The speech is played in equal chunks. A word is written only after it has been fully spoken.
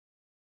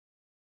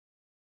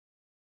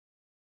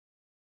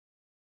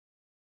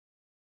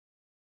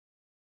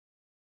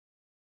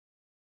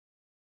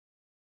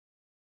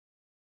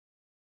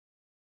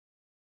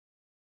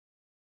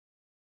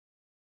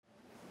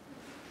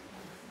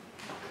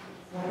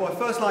Well, I'd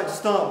first like to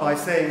start by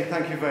saying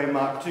thank you very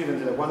much to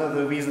Linda. One of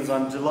the reasons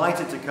I'm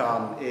delighted to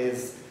come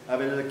is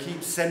Linda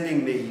keeps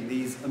sending me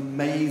these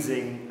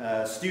amazing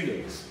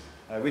students,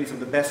 really some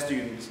of the best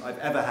students I've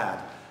ever had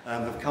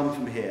have come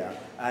from here,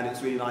 and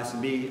it's really nice for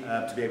me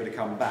to be able to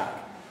come back.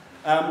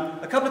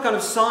 A couple of kind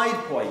of side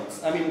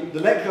points. I mean,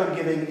 the lecture I'm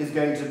giving is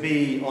going to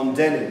be on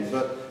denim,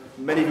 but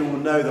many of you will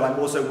know that I'm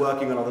also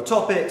working on other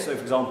topics. So,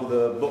 for example,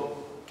 the book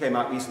came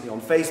out recently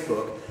on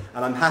Facebook,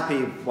 and I'm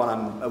happy when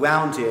I'm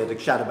around here to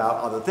chat about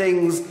other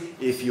things.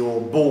 If you're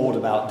bored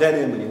about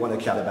denim and you want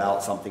to chat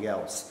about something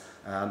else,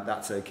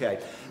 that's okay.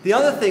 The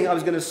other thing I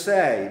was going to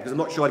say, because I'm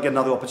not sure I'd get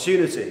another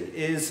opportunity,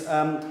 is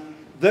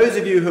those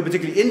of you who are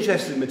particularly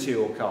interested in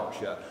material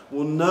culture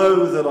will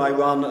know that I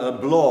run a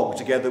blog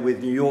together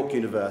with New York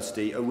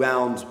University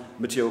around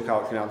material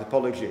culture and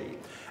anthropology.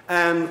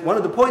 And one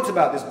of the points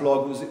about this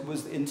blog was it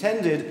was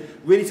intended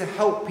really to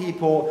help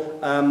people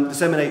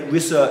disseminate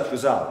research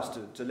results,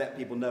 to let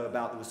people know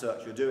about the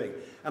research you're doing.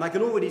 And I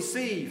can already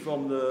see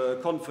from the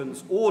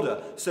conference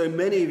order so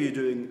many of you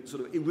doing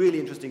sort of really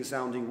interesting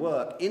sounding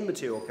work in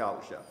material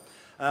culture.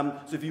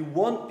 So if you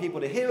want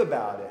people to hear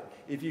about it,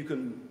 if you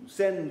can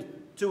send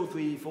 2 or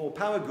 3, 4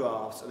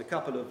 paragraphs and a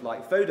couple of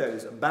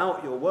photos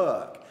about your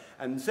work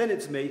and send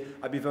it to me,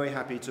 I'd be very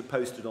happy to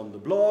post it on the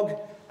blog.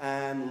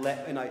 And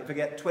if I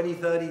get 20,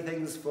 30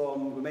 things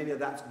from Romania,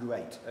 that's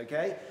great,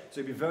 okay?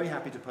 So I'd be very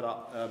happy to put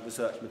up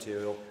research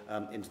material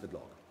into the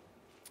blog.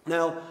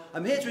 Now,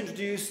 I'm here to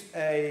introduce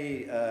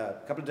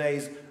a couple of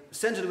days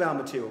centered around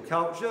material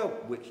culture,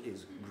 which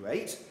is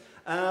great.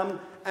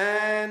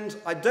 And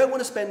I don't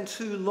want to spend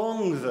too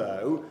long,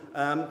 though,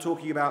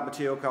 talking about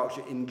material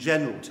culture in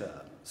general terms.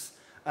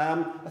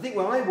 I think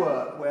where I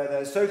work, where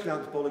there's social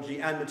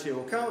anthropology and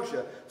material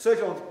culture,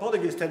 social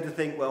anthropologists tend to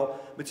think, well,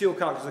 material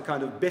culture is a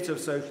kind of bit of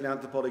social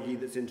anthropology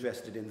that's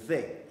interested in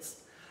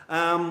things.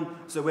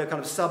 So we're a kind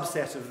of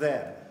subset of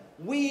them.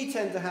 We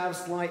tend to have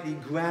slightly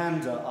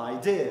grander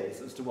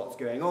ideas as to what's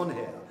going on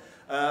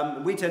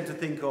here. We tend to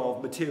think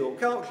of material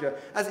culture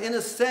as, in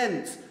a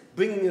sense,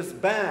 bringing us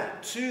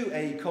back to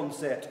a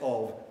concept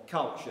of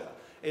culture,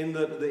 in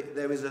that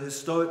there is a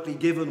historically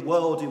given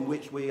world in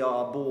which we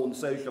are born,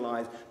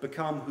 socialized,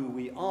 become who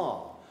we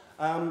are.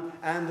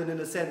 And then in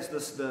a sense,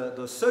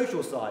 the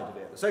social side of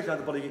it, the social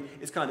anthropology,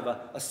 is kind of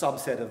a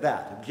subset of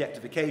that.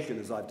 Objectification,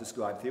 as I've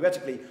described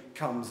theoretically,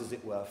 comes, as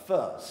it were,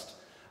 first.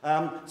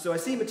 So I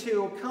see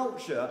material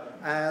culture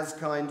as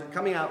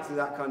coming out through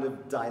that kind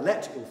of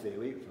dialectical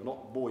theory, which I'll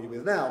not bore you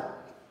with now,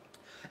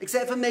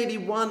 except for maybe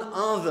one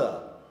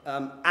other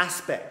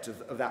aspect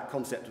of that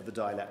concept of the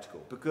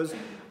dialectical, because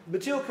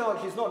material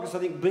culture is not just, I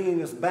think,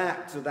 bringing us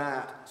back to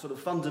that sort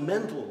of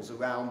fundamentals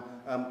around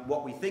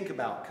what we think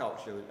about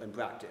culture and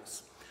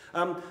practice.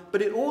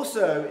 But it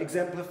also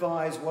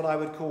exemplifies what I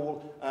would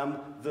call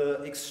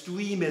the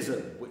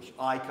extremism which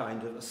I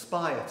kind of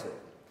aspire to.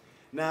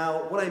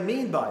 Now, what I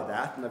mean by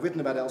that, and I've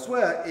written about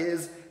elsewhere,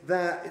 is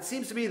that it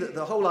seems to me that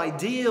the whole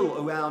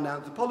ideal around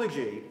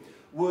anthropology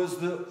was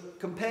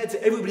that compared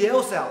to everybody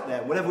else out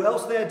there, whatever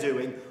else they're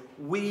doing,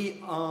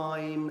 we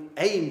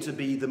aim to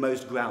be the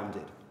most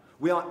grounded.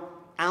 We are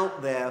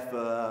out there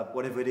for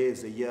whatever it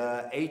is, a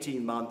year,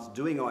 18 months,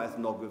 doing our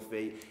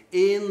ethnography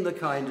in the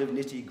kind of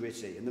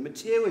nitty-gritty. And the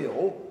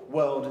material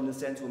world, in a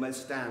sense,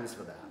 almost stands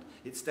for that.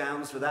 It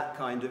stands for that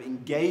kind of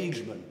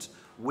engagement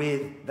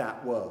with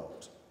that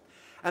world.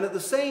 And at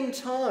the same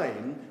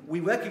time, we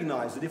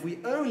recognize that if we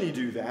only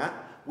do that,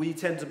 we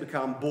tend to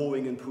become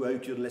boring and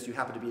parochial unless you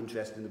happen to be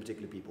interested in the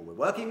particular people we're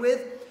working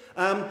with.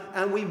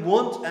 And we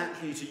want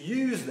actually to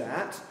use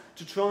that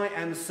to try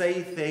and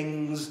say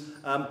things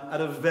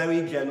at a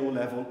very general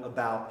level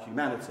about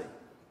humanity,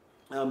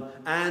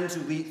 and to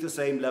reach the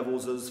same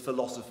levels as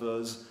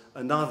philosophers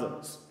and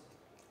others.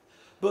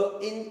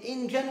 But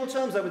in general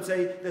terms, I would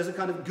say there's a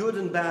kind of good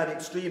and bad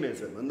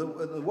extremism. And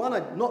the one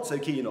I'm not so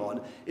keen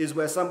on is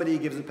where somebody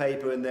gives a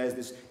paper and there's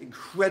this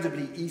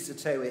incredibly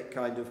esoteric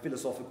kind of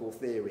philosophical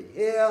theory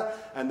here,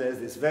 and there's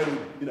this very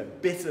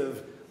bit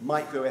of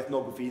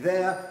microethnography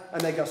there,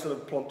 and they just sort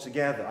of plonk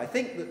together. I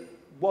think that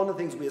one of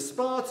the things we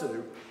aspire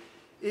to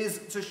is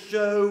to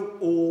show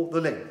all the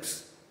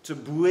links, to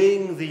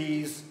bring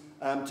these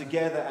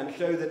together and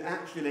show that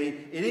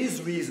actually it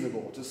is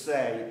reasonable to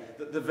say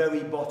that the very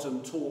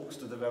bottom talks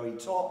to the very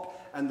top,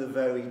 and the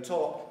very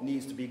top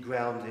needs to be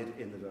grounded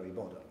in the very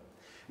bottom.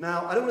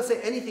 Now, I don't want to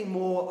say anything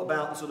more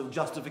about the sort of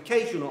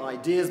justification or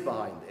ideas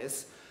behind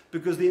this,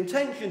 because the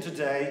intention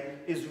today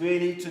is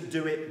really to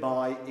do it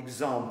by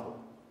example.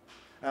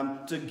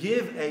 To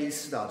give a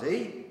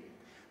study,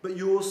 but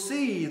you'll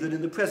see that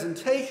in the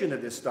presentation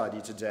of this study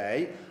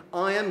today,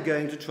 I am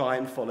going to try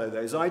and follow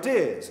those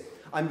ideas.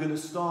 I'm going to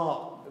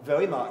start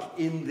very much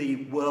in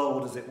the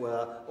world, as it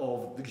were,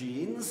 of the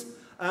genes,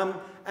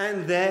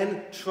 and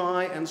then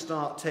try and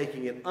start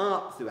taking it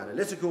up through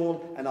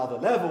analytical and other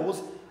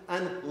levels,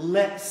 and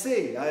let's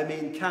see. I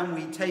mean, can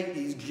we take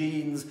these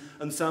genes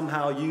and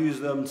somehow use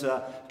them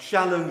to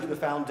challenge the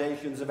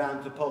foundations of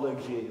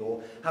anthropology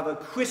or have a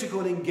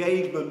critical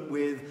engagement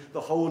with the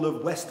whole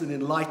of Western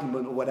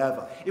Enlightenment or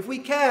whatever? If we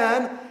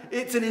can,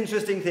 it's an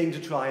interesting thing to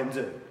try and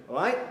do, all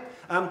right?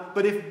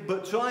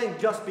 But try and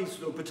just be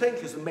sort of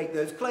pretentious and make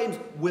those claims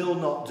will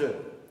not do.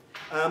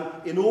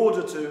 In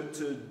order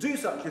to do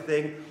such a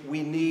thing,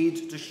 we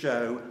need to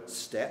show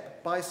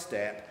step by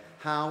step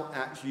how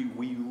actually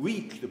we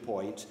reach the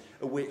point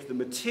at which the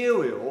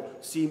material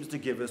seems to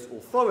give us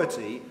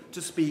authority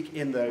to speak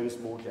in those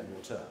more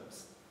general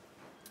terms.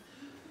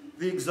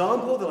 The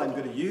example that I'm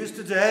going to use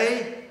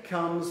today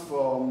comes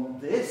from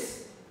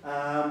this,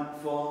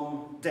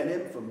 from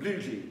denim, from blue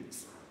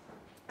jeans.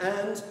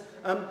 And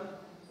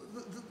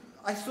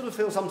I sort of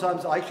feel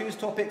sometimes I choose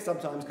topics,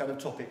 sometimes kind of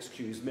topics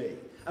choose me.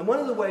 And one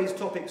of the ways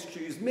topics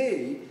choose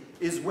me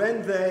is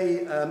when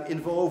they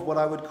involve what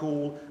I would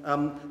call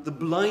the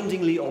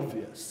blindingly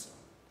obvious.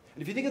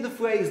 And if you think of the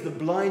phrase the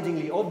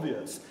blindingly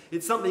obvious,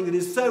 it's something that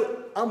is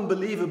so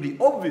unbelievably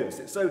obvious,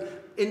 it's so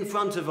in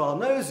front of our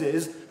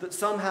noses that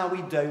somehow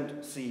we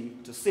don't seem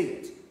to see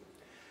it.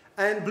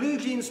 And blue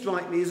jeans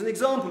strike me as an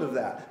example of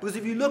that, because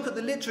if you look at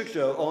the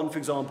literature on, for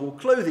example,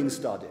 clothing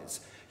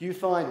studies, you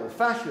find, or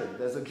fashion,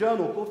 there's a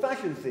journal called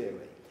Fashion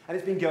Theory, and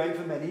it's been going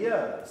for many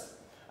years.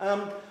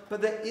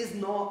 But there is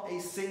not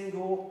a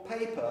single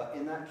paper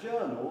in that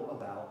journal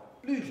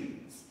about blue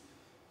jeans.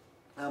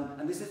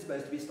 And this is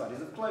supposed to be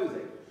studies of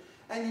clothing.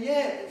 And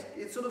yet,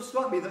 it sort of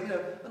struck me that,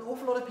 an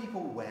awful lot of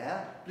people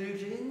wear blue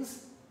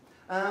jeans.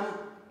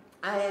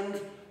 And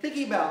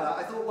thinking about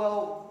that, I thought,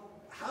 well,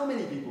 how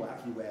many people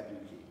actually wear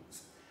blue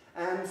jeans?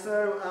 And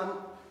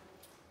so,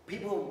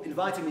 people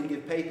invited me to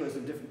give papers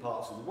in different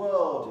parts of the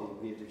world,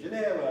 in Rio de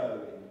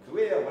Janeiro, in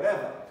Korea,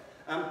 whatever.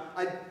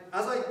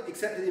 As I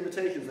accepted the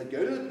invitations, I'd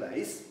go to the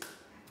place,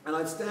 and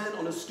I'd stand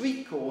on a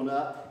street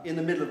corner in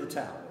the middle of the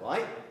town,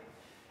 right?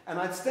 And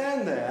I'd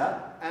stand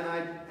there, and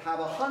I'd have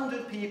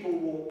 100 people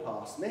walk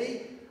past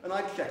me, and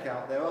I'd check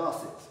out their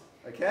asses,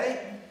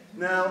 okay?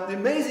 Now, the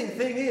amazing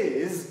thing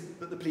is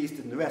that the police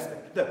didn't arrest me.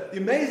 No, the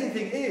amazing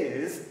thing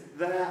is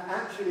that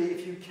actually,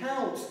 if you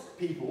count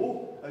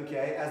people,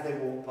 okay, as they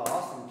walk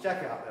past and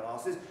check out their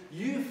asses,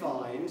 you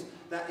find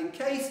that in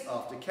case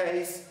after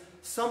case,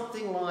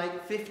 something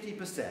like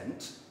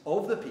 50%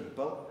 of the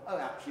people are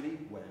actually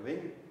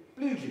wearing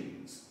blue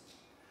jeans.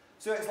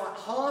 So it's like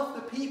half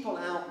the people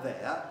out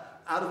there,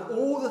 out of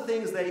all the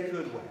things they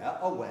could wear,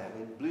 are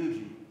wearing blue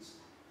jeans.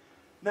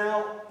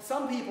 Now,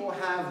 some people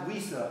have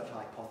research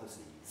hypotheses.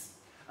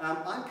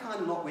 I'm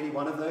kind of not really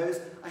one of those.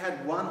 I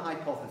had one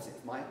hypothesis.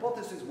 My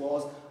hypothesis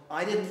was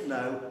I didn't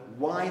know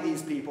why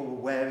these people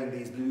were wearing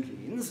these blue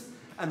jeans,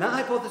 and that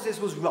hypothesis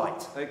was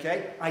right,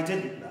 okay? I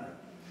didn't know.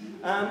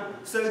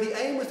 So the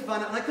aim was to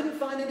find out, and I couldn't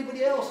find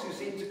anybody else who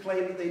seemed to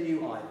claim that they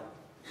knew either.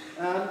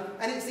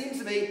 And it seems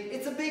to me,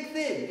 it's a big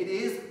thing. It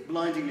is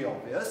blindingly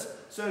obvious,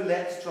 so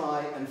let's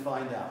try and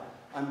find out.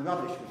 I'm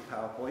rubbish with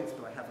PowerPoints,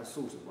 but I have a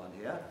sort of one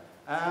here.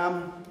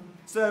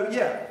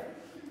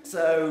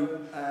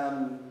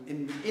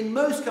 In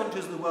most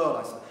countries of the world,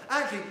 I suppose.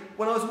 Actually,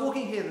 when I was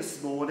walking here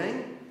this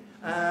morning,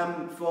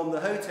 from the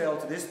hotel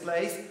to this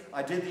place,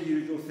 I did the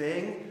usual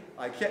thing.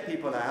 I checked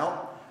people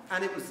out,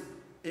 and it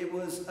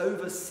was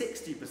over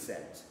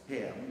 60%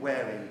 here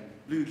wearing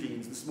blue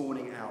jeans this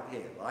morning out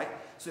here, right?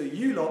 So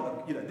you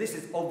lot, this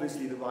is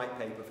obviously the right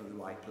paper for the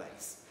right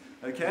place,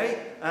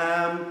 okay?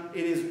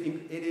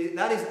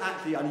 That is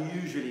actually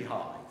unusually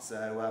high,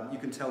 so you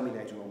can tell me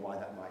later on why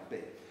that might be.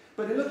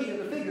 But in looking at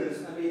the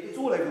figures, I mean, it's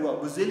all over the world.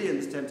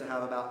 Brazilians tend to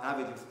have about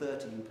average of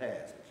 13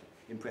 pairs, which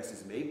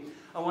impresses me.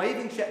 And I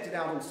even checked it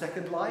out on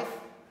Second Life.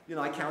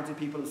 I counted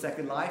people in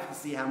Second Life to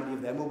see how many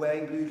of them were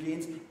wearing blue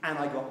jeans, and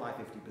I got my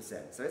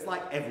 50%. So it's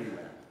like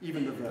everywhere,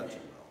 even the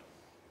virtual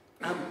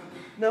world.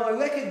 Now, I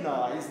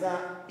recognise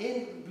that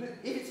if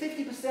it's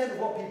 50% of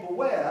what people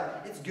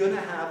wear, it's going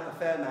to have a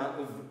fair amount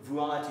of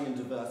variety and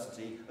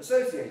diversity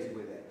associated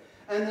with it.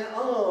 And there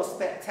are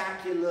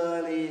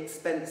spectacularly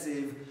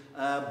expensive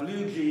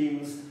blue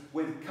jeans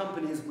with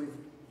companies with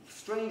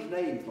strange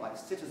names like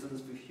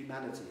Citizens for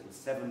Humanity and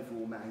Seven for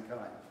All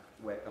Mankind,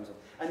 where it comes from.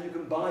 And you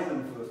can buy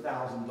them for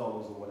 $1,000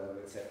 or whatever,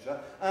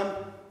 etc.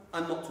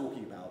 I'm not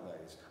talking about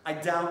those. I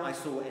doubt I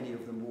saw any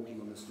of them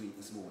walking on the street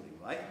this morning,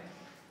 right?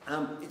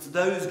 It's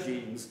those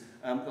jeans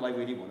that I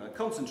really want to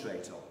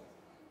concentrate on.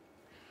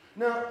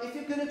 Now, if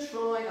you're going to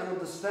try and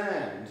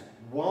understand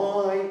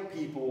why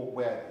people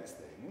wear these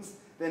things,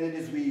 then it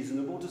is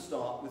reasonable to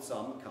start with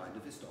some kind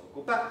of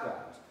historical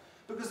background.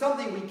 Because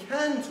something we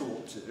can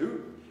talk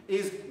to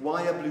is,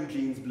 why are blue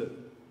jeans blue?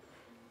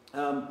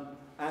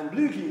 And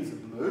blue jeans are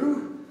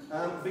blue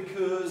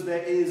because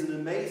there is an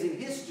amazing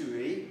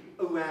history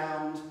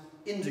around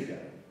indigo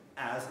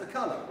as a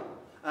colour.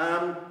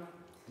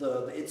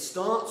 It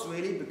starts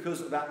really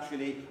because of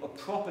actually a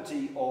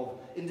property of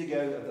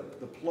indigo,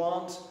 the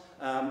plant,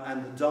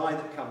 and the dye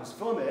that comes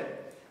from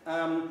it,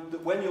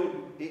 that when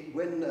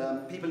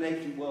people in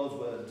ancient worlds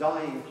were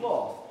dyeing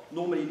cloth,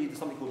 normally you need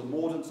something called a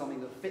mordant, something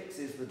that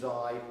fixes the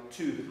dye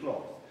to the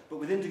cloth. but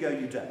with indigo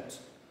you don't.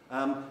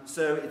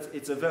 So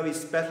it's a very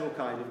special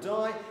kind of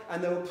dye,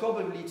 and there were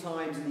probably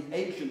times in the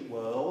ancient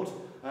world,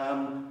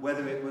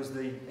 whether it was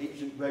the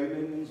ancient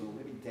Romans, or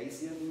maybe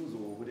Dacians,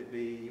 or would it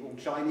be all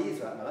Chinese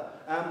for that matter,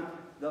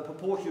 the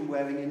proportion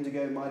wearing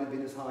indigo might have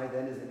been as high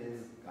then as it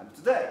is kind of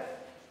today.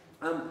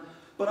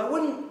 But I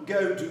wouldn't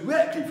go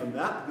directly from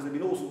that, because there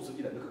have been all sorts of,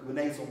 look at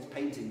Renaissance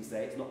paintings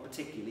say it's not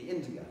particularly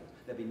indigo.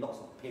 There have been lots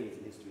of periods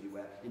in history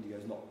where indigo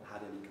has not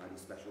had any kind of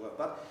special work.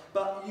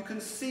 But you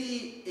can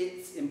see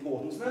its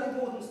importance, and that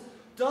importance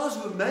does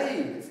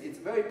remain. It's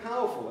very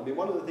powerful. I mean,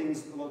 one of the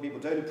things a lot of people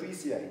don't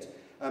appreciate,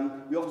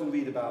 we often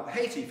read about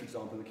Haiti, for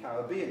example, in the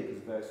Caribbean, because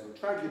of various sort of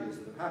tragedies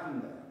that have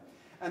happened there.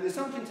 And the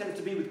assumption tends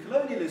to be with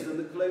colonialism,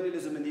 that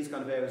colonialism in these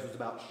kind of areas was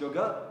about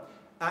sugar.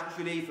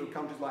 Actually, for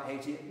countries like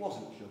Haiti, it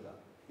wasn't sugar.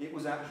 It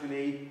was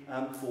actually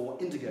for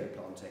indigo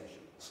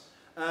plantations.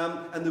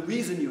 And the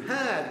reason you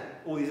had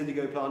all these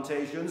indigo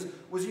plantations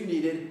was you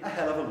needed a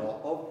hell of a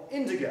lot of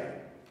indigo.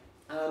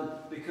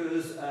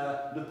 Because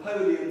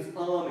Napoleon's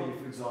army,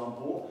 for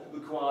example,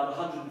 required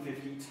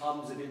 150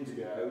 tons of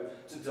indigo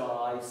to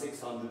dye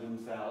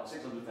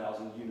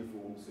 600,000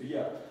 uniforms a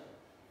year.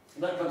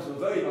 And that comes from a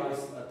very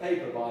nice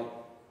paper by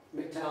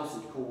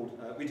McTowsend called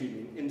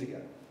Redeeming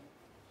Indigo.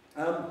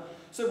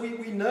 So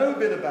we know a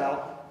bit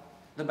about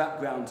the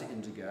background to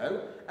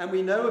indigo, and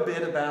we know a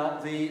bit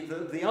about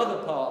the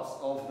other parts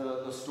of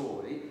the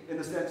story, in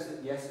the sense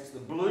that, yes, it's the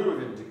blue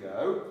of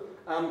indigo.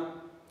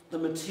 The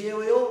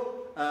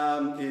material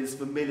is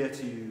familiar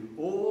to you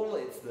all.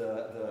 It's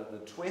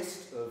the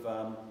twist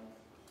of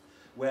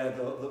where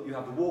you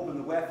have the warp and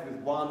the weft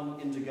with one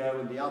indigo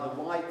and the other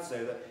white,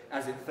 so that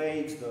as it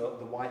fades,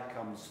 the white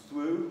comes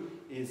through,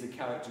 is a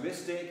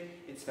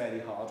characteristic. It's fairly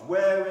hard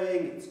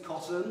wearing, it's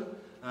cotton,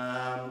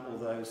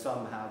 although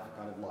some have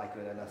kind of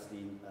lycra and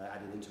elastine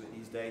added into it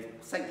these days.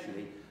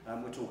 Essentially,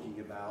 we're talking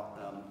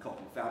about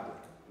cotton fabric.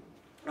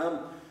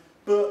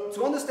 But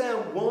to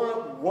understand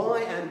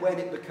why and when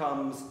it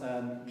becomes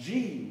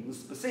jeans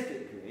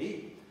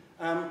specifically,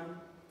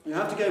 you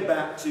have to go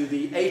back to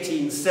the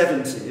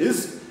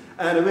 1870s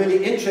and a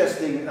really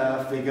interesting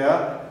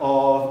figure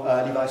of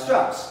Levi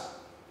Strauss.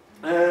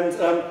 And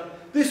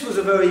this was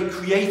a very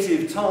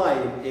creative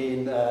time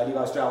in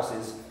Levi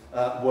Strauss's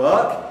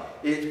work.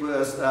 It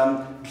was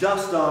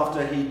just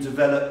after he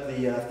developed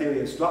the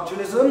theory of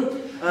structuralism.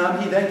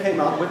 He then came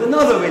up with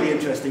another really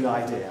interesting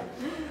idea.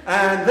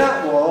 And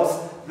that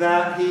was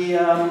that he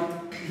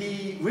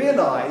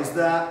realized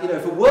that,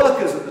 for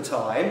workers at the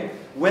time,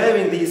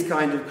 wearing these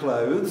kind of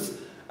clothes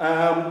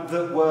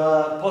that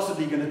were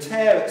possibly going to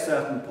tear at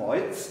certain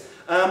points,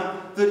 that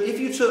if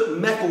you took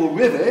metal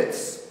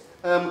rivets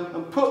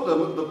and put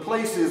them at the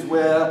places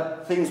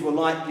where things were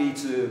likely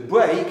to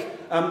break,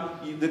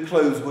 the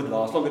clothes would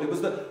last longer.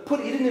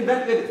 He didn't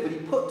invent rivets, but he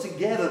put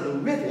together the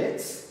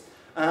rivets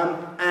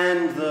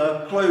and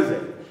the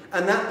clothing.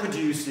 And that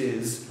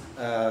produces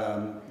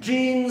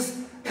jeans,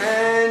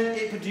 and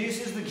it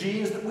produces the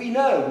jeans that we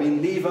know. I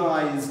mean,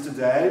 Levi's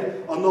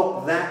today are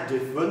not that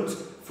different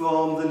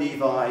from the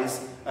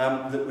Levi's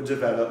that were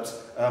developed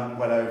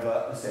well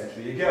over a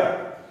century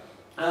ago.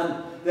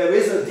 There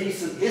is a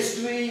decent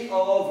history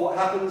of what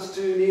happens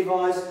to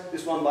Levi's,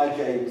 this one by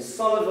James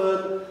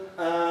Sullivan.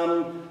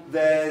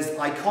 There's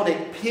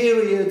iconic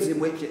periods in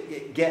which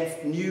it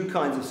gets new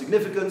kinds of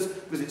significance,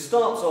 because it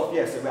starts off,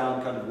 yes,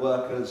 around kind of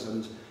workers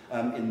and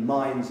in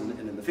mines and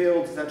in the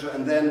fields, etc.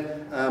 And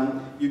then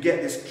you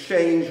get this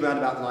change around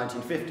about the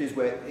 1950s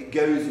where it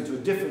goes into a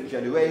different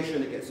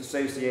generation. It gets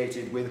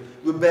associated with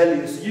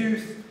rebellious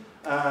youth.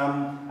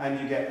 And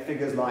you get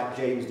figures like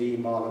James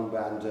Dean, Marlon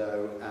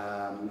Brando,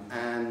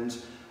 and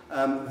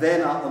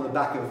then up on the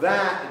back of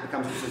that, it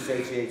becomes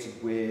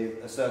associated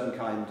with a certain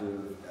kind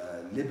of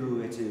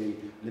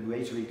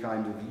liberatory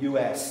kind of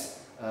US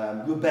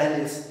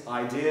rebellious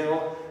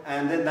ideal,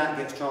 and then that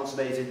gets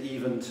translated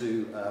even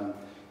to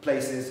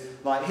places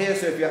like here.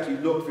 So if you actually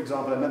look, for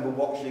example, I remember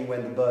watching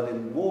when the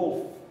Berlin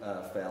Wall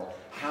fell,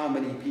 how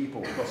many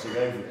people crossing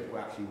over it were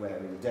actually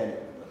wearing denim,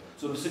 the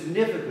sort of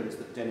significance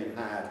that denim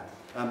had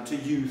to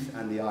youth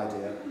and the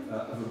idea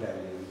of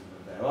rebellion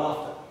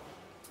thereafter.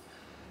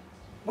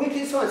 Which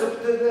is fine. So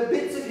there are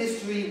bits of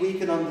history we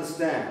can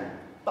understand,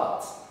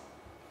 but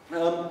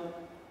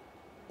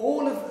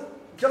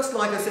just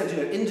like I said,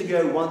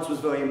 indigo once was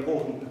very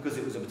important because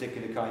it was a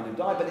particular kind of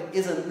dye, but it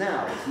isn't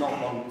now. It's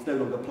no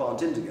longer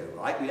plant indigo,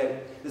 right?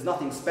 There's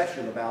nothing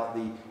special about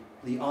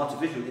the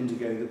artificial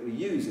indigo that we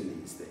use in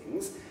these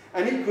things.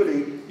 And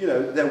equally,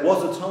 there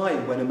was a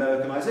time when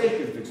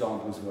Americanization, for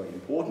example, was very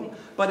important,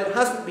 but it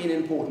hasn't been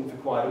important for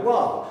quite a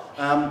while.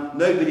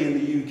 Nobody in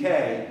the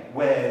UK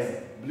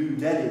wears blue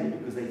denim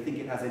because they think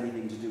it has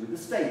anything to do with the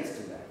States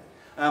today.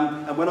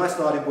 And when I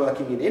started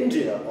working in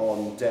India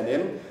on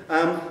denim,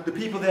 the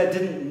people there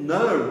didn't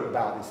know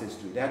about this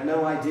history. They had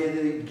no idea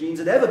that jeans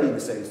had ever been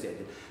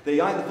associated. They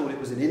either thought it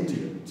was an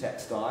Indian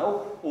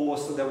textile, or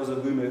there was a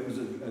rumor it was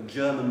a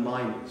German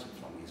miners,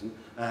 for some reason,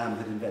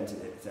 that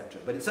invented it,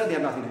 etc. But it certainly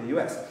had nothing to do with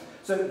the US.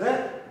 So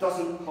that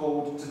doesn't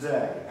hold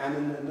today.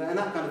 And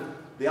that kind of,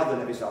 the other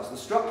Levi Strauss, the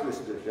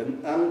structuralist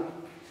tradition,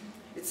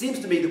 It seems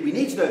to me that we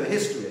need to know the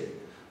history,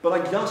 but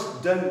I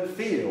just don't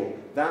feel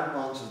that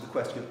answers the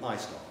question I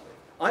start with.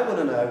 I want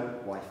to know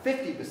why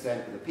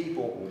 50% of the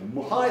people, or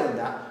more higher than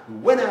that, who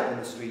went out in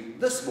the street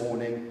this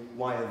morning,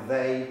 why are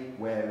they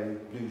wearing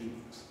blue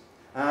jeans?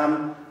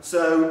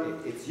 So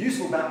it's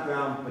useful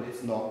background, but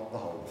it's not the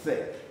whole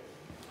thing.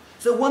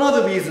 So what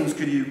other reasons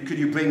could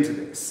you bring to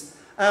this?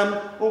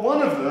 Well,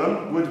 one of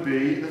them would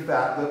be the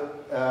fact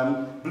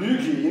that blue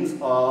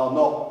jeans are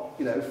not,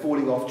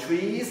 falling off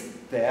trees.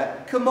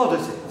 They're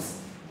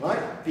commodities,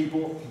 right?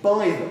 People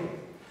buy them.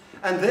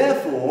 And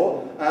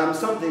therefore,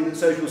 something that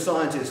social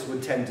scientists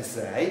would tend to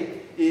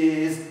say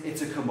is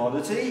it's a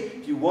commodity.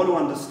 If you want to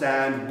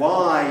understand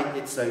why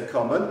it's so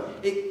common,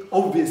 it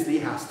obviously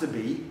has to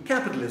be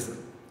capitalism,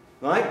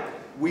 right?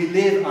 We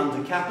live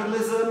under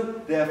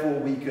capitalism, therefore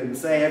we can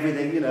say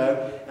everything,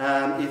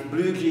 if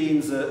blue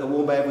jeans are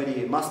worn by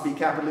everybody, it must be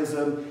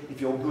capitalism.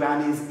 If your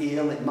granny's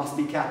ill, it must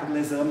be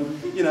capitalism.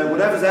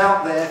 Whatever's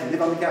out there, if you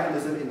live under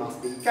capitalism, it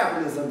must be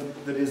capitalism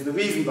that is the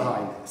reason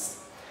behind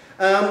this.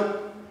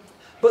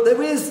 But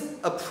there is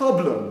a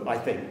problem, I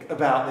think,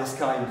 about this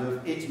kind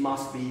of it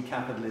must be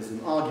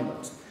capitalism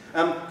argument.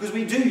 Because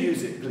we do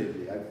use it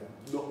glibly, I'm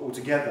not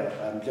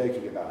altogether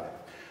joking about it.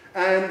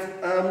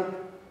 And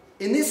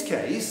in this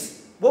case,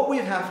 what we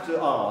have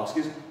to ask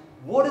is,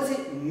 what does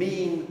it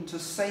mean to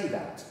say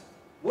that?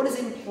 What is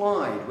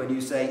implied when you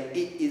say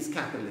it is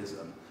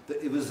capitalism,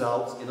 that it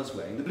results in us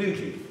wearing the blue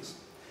jeans?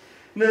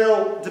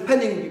 Now,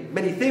 depending,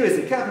 many theories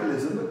of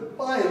capitalism, but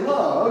by and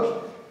large,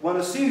 one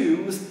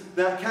assumes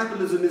that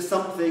capitalism is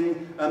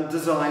something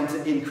designed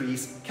to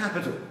increase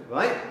capital,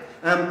 right?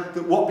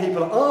 That what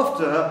people are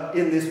after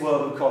in this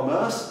world of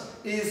commerce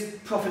is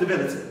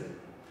profitability.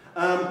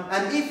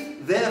 And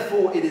if,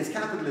 therefore, it is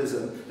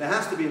capitalism, there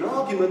has to be an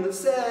argument that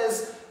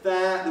says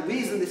that the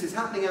reason this is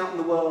happening out in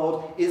the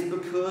world is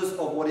because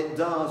of what it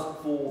does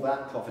for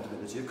that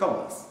profitability of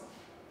commerce.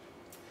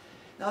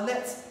 Now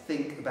let's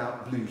think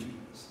about blue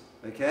jeans,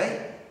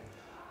 okay?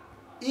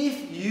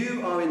 If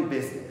you are in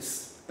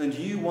business and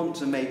you want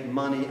to make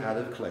money out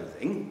of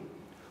clothing,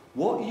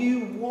 what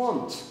you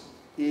want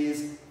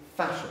is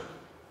fashion.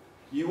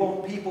 You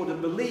want people to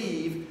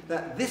believe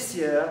that this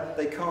year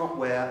they can't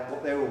wear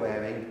what they were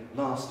wearing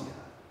last year.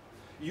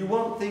 You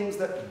want things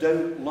that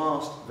don't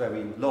last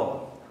very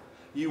long.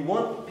 You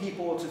want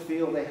people to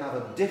feel they have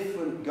a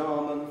different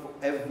garment for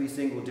every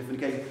single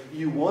different occasion.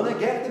 You want to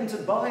get them to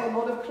buy a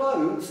lot of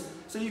clothes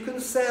so you can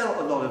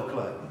sell a lot of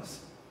clothes.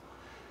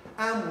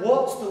 And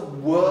what's the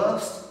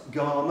worst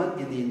garment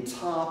in the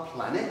entire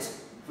planet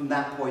from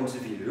that point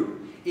of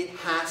view? It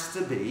has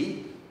to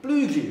be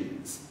blue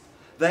jeans.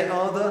 They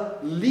are the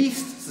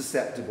least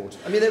susceptible to.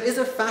 I mean, there is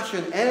a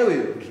fashion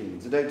area of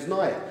jeans, I don't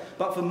deny it.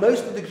 But for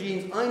most of the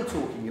jeans I'm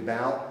talking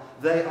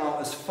about, they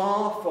are as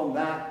far from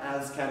that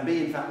as can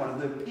be. In fact, one of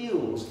the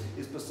appeals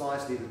is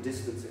precisely the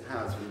distance it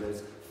has from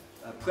those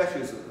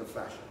pressures of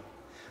fashion.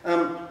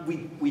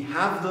 We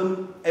have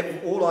them,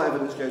 all our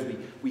evidence shows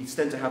we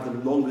tend to have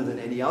them longer than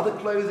any other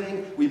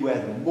clothing. We wear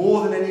them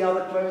more than any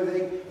other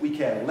clothing. We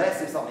care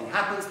less if something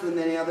happens to them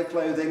than any other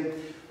clothing.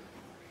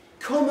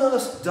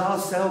 Commerce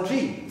does sell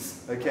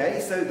jeans, okay?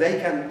 So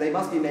they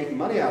must be making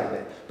money out of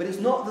it. But it's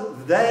not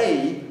that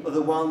they are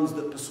the ones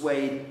that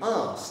persuade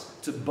us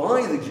to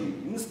buy the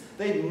jeans.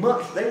 They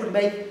would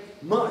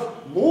make much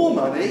more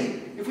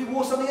money if we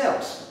wore something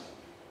else.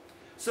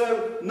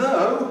 So,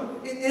 no,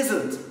 it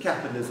isn't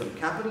capitalism.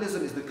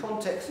 Capitalism is the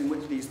context in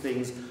which these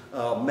things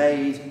are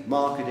made,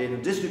 marketed,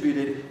 and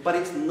distributed, but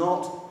it's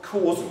not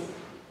causal.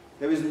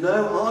 There is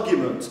no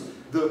argument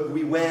that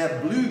we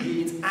wear blue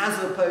jeans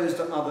as opposed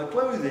to other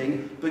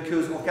clothing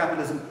because of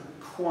capitalism,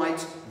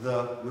 quite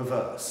the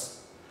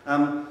reverse.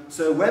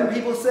 So when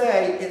people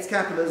say it's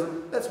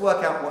capitalism, let's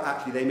work out what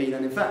actually they mean.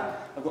 And in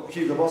fact, I've got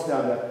Hugo Boss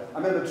down there. I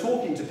remember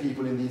talking to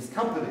people in these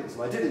companies,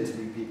 and I did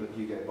interview people at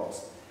Hugo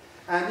Boss,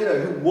 and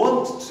who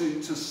want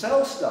to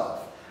sell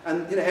stuff.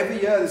 And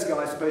every year this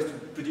guy is supposed to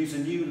produce a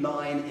new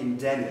line in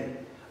denim,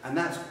 and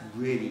that's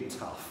really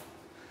tough.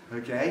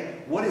 Okay,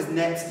 what is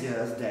next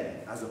year's denim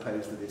as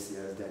opposed to this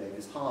year's denim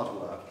is hard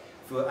work,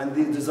 and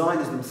the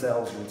designers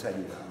themselves will tell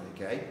you that,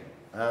 okay,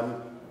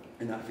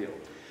 in that field.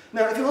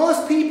 Now, if you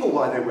ask people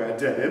why they wear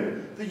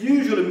denim, the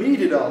usual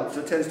immediate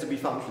answer tends to be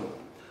functional.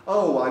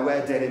 Oh, I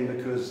wear denim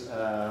because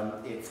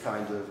it's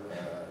kind of,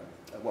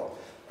 well,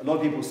 a lot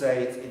of people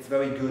say it's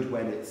very good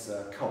when it's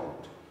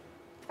cold.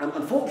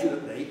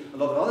 Unfortunately, a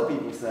lot of other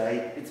people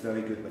say it's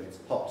very good when it's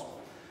hot.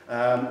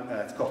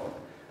 It's cotton.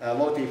 A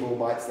lot of people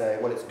might say,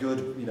 well, it's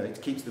good,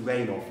 it keeps the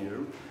rain off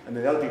you. And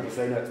then the other people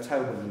say, no, it's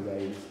terrible in the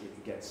rain,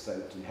 it gets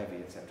soaked and heavy,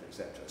 etc.,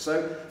 etc.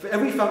 So for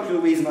every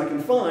functional reason I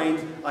can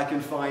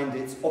find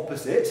its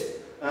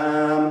opposite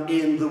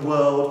in the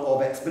world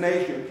of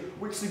explanation,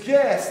 which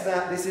suggests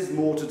that this is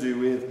more to do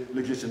with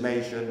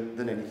legitimation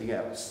than anything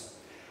else.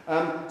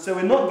 So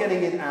we're not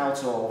getting it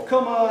out of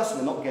commerce,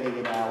 we're not getting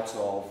it out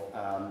of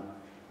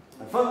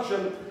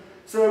function,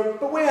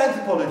 but we're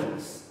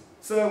anthropologists.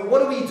 So what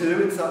do we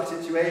do in such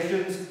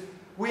situations?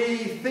 We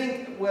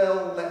think,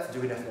 well, let's do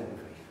an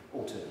ethnography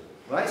or two,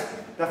 right?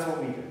 That's what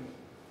we do.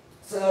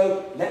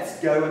 So let's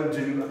go and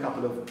do a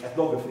couple of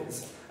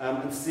ethnographies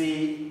and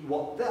see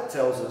what that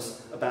tells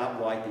us about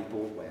why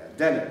people wear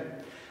denim.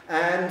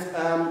 And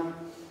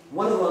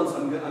one of the ones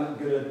I'm going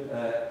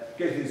to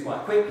go through this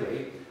quite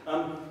quickly,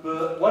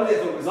 but one of the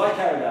ethnographies I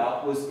carried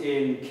out was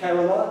in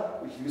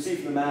Kerala, which you can see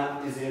from the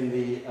map is in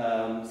the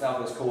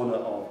southwest corner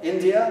of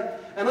India.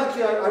 And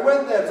actually I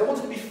went there because I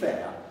wanted to be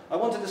fair. I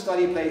wanted to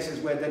study places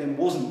where denim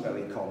wasn't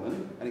very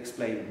common and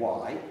explain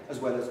why, as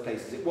well as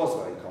places it was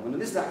very common.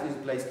 And this actually is a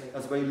place that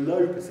has a very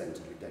low percentage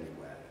of denim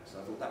wear. So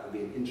I thought that would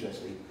be an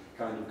interesting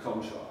kind of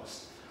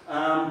contrast.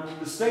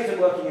 The state I'm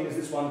working in is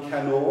this one,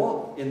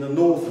 Kannur, in the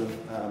north of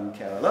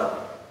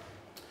Kerala.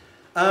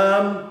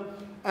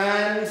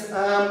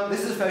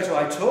 This is a photo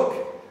I took.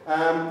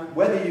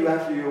 Whether you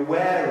actually are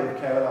aware of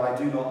Kerala, I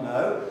do not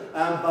know.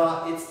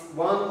 But it's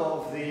one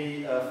of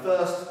the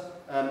first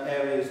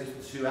areas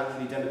to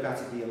actually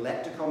democratically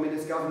elect a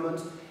communist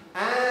government,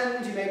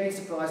 and you may be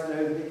surprised to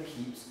know that it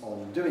keeps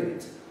on doing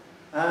it.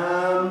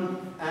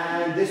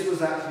 And this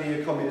was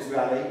actually a communist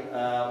rally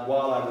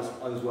while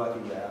I was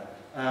working there,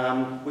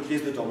 which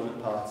is the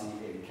dominant party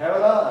in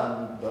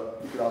Kerala.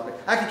 But you could argue,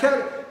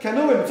 actually,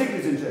 Kannur in particular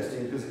is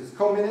interesting because it's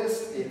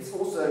communist. It's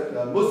also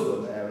a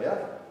Muslim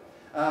area.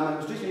 It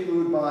was traditionally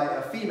ruled by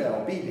a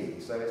female Bibi,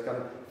 so it's kind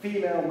of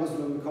female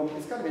Muslim communist.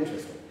 It's kind of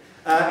interesting.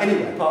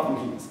 Anyway, apart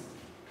from keys.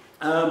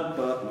 But I'm not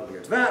going to go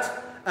to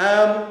that.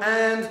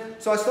 And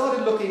so I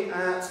started looking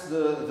at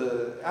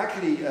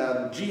actually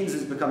jeans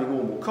is becoming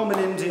more and more common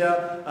in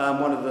India.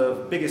 One of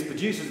the biggest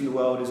producers in the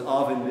world is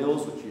Arvind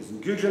Mills, which is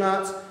in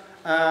Gujarat.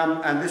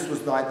 And this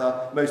was like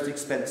the most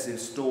expensive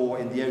store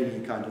in the only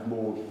kind of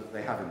mall that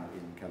they have in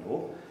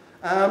Kannur.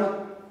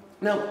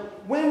 Now,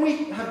 when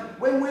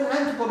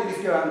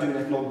anthropologists go out and do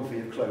an ethnography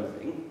of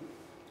clothing,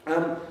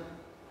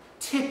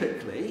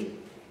 typically,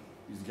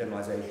 use a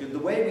generalization, the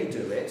way we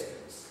do it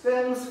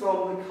stems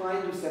from the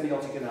kind of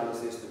semiotic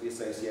analysis that we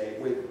associate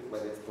with,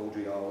 whether it's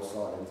Baudrillard or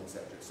Silence,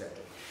 etc., etc.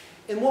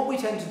 And what we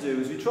tend to do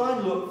is we try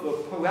and look for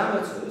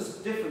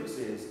parameters,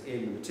 differences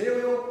in the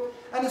material,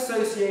 and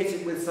associate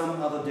it with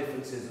some other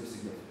differences of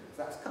significance.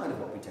 That's kind of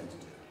what we tend to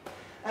do.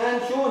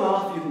 And sure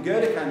enough, you can go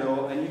to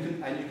Kannur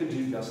and you can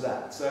do just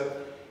that. So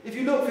if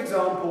you look, for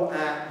example,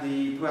 at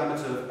the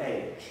parameter of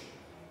age,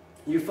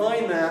 you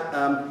find that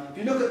if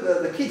you look at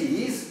the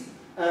kiddies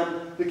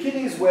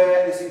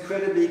wear this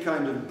incredibly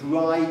kind of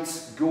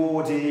bright,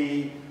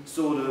 gaudy,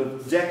 sort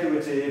of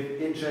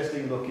decorative,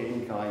 interesting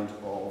looking kind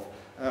of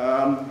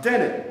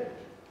denim.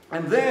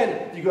 And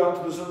then you go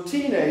up to the sort of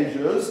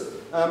teenagers,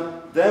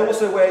 they're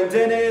also wearing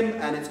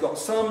denim, and it's got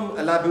some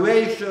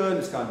elaboration,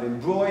 it's kind of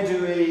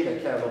embroidery, they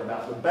care a lot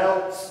about the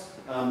belts,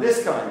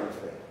 this kind of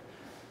thing.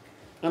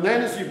 And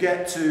then as you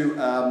get to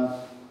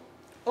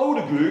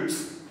older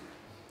groups,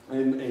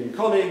 in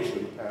college,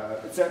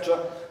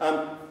 etc.,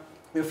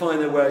 you'll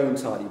find they're wearing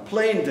entirely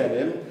plain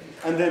denim,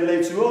 and then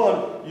later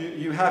on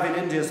you have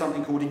in India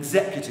something called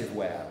executive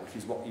wear, which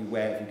is what you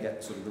wear if you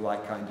get sort of the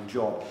right kind of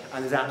job,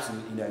 and there's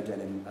absolutely no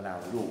denim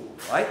allowed at all,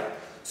 right?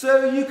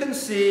 So you can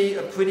see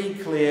a pretty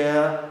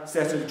clear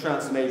set of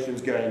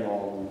transformations going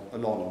on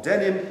along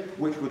denim,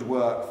 which would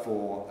work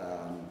for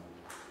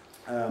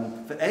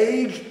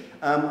age.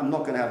 I'm not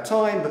going to have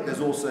time, but there's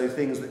also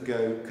things that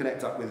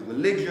connect up with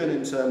religion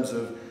in terms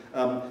of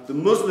the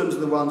Muslims are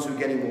the ones who are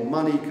getting more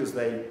money because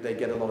they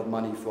get a lot of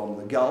money from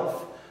the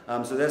Gulf.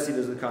 So they're seen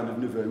as a kind of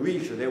nouveau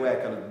riche, so they wear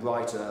kind of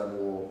brighter,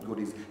 more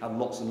goodies, have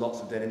lots and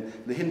lots of denim.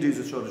 The Hindus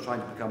are sort of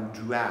trying to become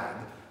drab,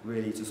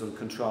 really to sort of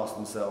contrast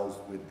themselves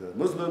with the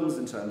Muslims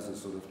in terms of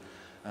sort of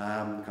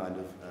kind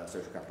of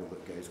social capital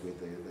that goes with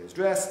those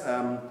dress.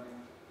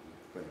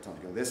 Won't have time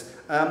to go with this.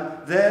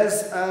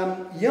 There's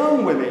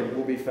young women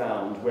will be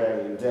found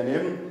wearing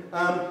denim,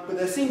 but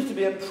there seems to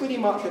be pretty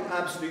much an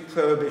absolute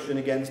prohibition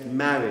against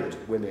married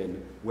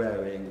women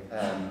wearing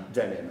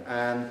denim,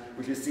 and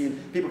which is seen.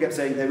 People kept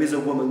saying there is a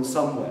woman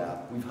somewhere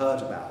we've heard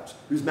about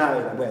who's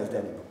married and wears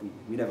denim, but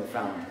we never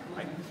found her.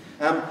 Right?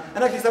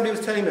 And actually, somebody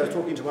was telling me, I was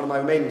talking to one of my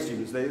Romanian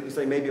students. They were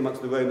saying maybe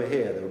amongst the Roma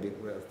here there would be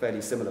a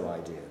fairly similar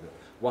idea that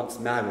once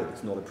married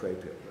it's not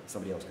appropriate, but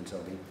somebody else can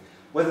tell me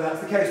whether that's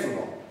the case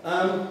or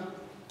not.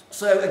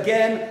 So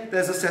again,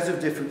 there's a set of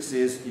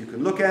differences you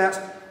can look at.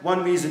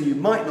 One reason you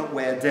might not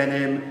wear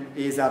denim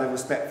is out of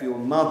respect for your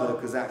mother,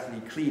 because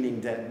actually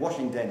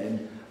washing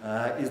denim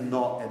is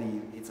not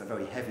it's a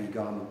very heavy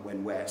garment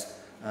when wet.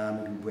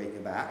 You can break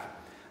your back.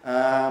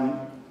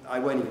 I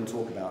won't even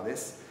talk about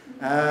this,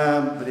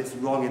 but it's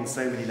wrong in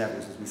so many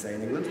levels, as we say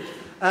in England.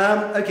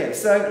 Okay,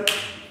 so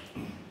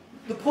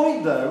the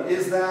point, though,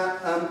 is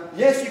that,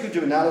 yes, you could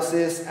do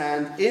analysis,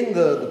 and in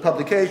the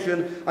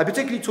publication, I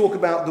particularly talk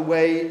about the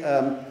way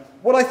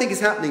what I think is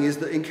happening is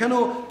that in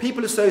Kannur,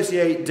 people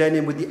associate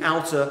denim with the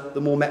outer,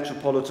 the more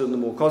metropolitan, the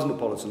more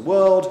cosmopolitan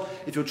world.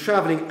 If you're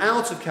travelling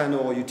out of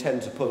Kannur, you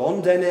tend to put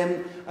on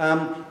denim,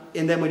 and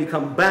then when you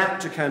come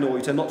back to Kannur,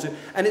 you tend not to.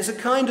 And it's a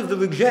kind of the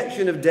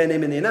rejection of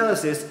denim in the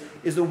analysis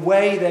is the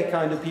way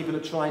people are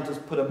trying to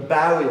put a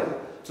barrier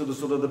to the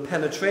sort of the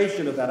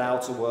penetration of that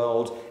outer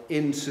world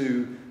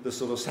into the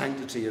sort of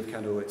sanctity of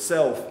Candour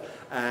itself.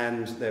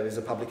 And there is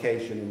a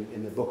publication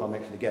in the book I'll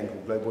mention again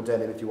called Global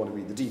Denim if you want to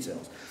read the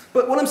details.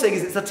 But what I'm saying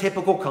is it's a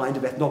typical kind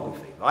of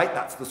ethnography, right?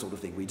 That's the sort of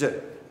thing we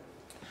do.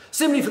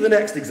 Similarly for the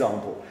next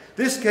example.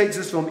 This takes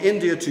us from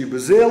India to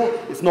Brazil.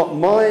 It's not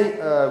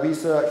my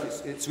research,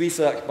 it's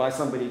research by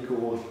somebody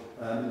called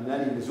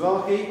Nani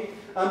Mizrahi.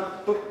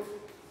 But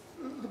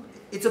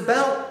it's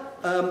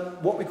about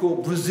what we call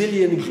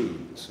Brazilian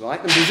jeans, right?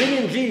 And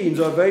Brazilian jeans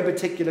are a very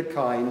particular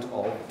kind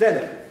of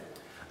denim.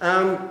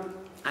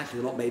 Actually,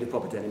 they're not made of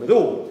proper denim at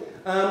all.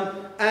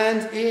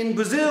 And in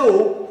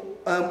Brazil,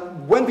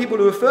 when people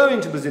are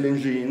referring to Brazilian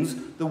jeans,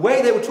 the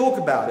way they will talk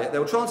about it, they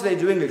will translate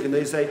to English and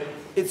they say,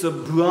 it's a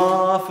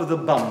bra for the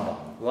bum,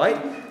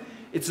 right?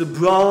 It's a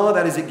bra,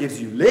 that is, it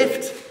gives you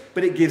lift,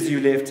 but it gives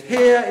you lift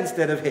here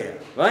instead of here,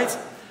 right?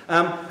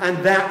 And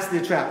that's the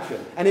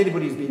attraction. And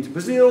anybody who's been to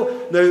Brazil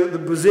know that the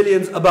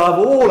Brazilians, above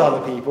all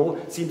other people,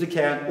 seem to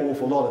care an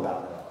awful lot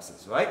about their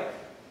asses, right?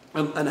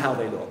 And how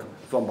they look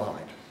from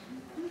behind.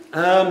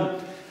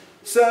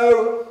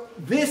 So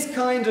this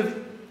kind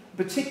of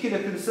particular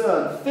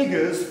concern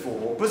figures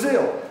for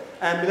Brazil.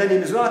 And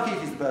Mileni Mizrahi,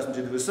 she's the person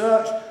who did the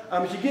research,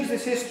 she gives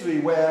this history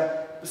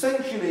where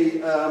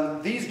essentially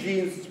these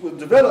jeans were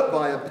developed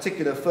by a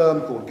particular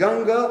firm called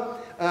Ganga,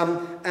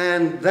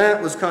 and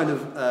that was kind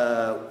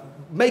of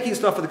making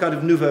stuff for the kind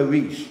of nouveau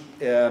riche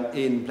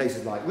in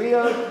places like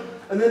Rio,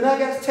 and then that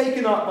gets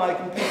taken up by a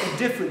completely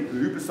different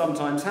group, as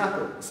sometimes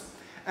happens.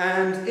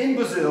 And in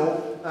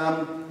Brazil,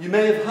 you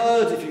may have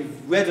heard, if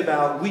you've read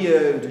about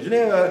Rio de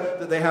Janeiro,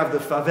 that they have the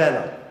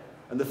favela.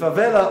 And the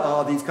favela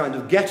are these kind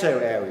of ghetto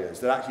areas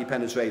that actually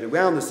penetrate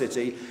around the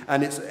city,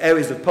 and it's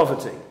areas of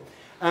poverty.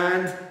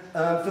 And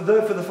for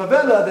the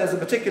favela, there's a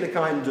particular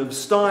kind of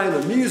style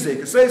of music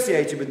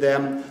associated with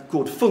them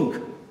called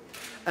funk.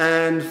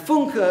 And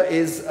funk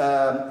is,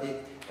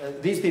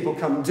 these people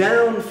come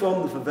down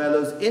from the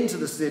favelas into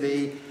the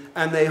city,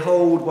 and they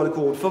hold what are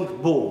called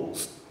funk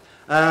balls.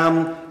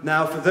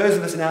 Now, for those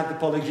of us in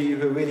anthropology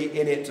who are really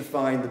in it to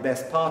find the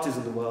best parties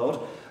in the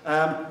world,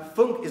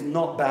 funk is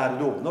not bad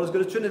at all. Not as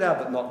good as Trinidad,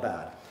 but not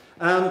bad.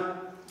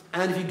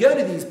 And if you go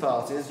to these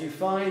parties, you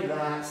find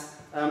that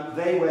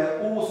they wear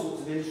all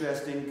sorts of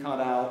interesting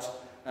cut-out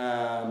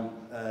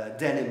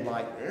denim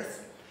like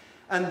this.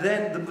 And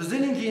then the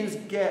Brazilian jeans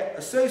get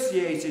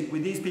associated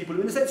with these people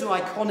who in a sense are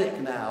iconic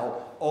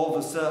now of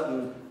a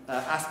certain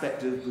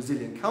aspect of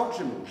Brazilian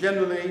culture more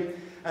generally.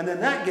 And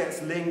then that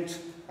gets linked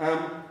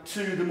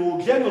to the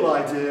more general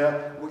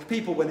idea, which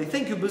people, when they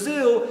think of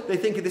Brazil, they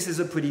think of this as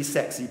a pretty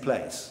sexy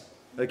place.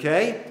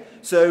 Okay?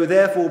 So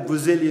therefore,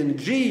 Brazilian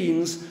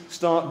jeans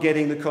start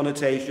getting the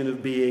connotation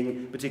of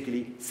being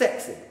particularly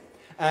sexy.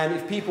 And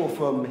if people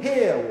from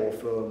here or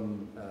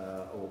from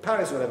or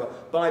Paris or whatever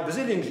buy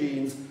Brazilian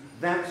jeans,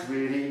 that's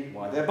really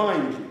why they're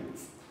buying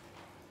jeans.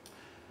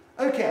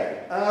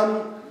 Okay,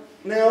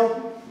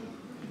 now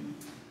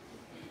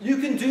you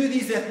can do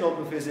these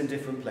ethnographies in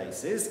different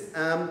places,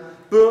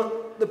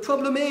 but the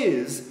problem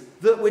is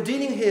that we're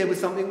dealing here with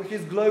something which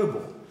is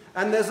global.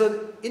 And there's an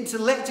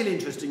intellectually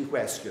interesting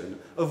question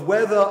of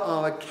whether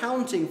our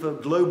accounting for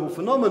global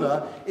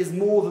phenomena is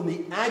more than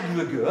the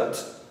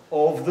aggregate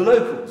of the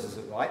locals, is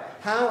it right?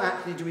 How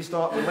actually do we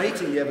start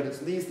relating the evidence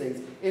of these things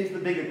into the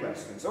bigger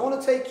question? So I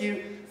want to take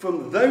you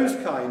from those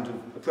kind of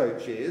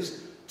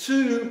approaches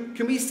to,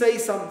 can we say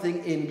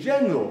something in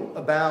general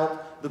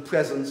about the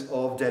presence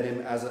of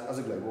denim as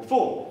a global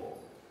form?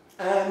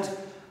 And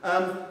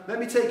let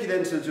me take you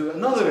then to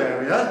another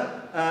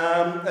area.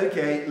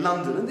 Okay,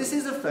 London. And this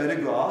is a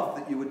photograph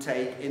that you would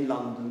take in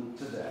London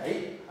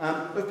today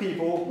of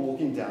people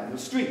walking down the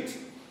street.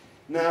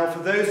 Now, for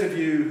those of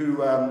you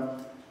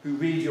who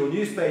read your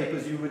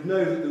newspapers, you would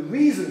know that the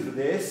reason for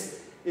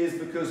this is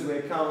because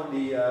we're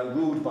currently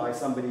ruled by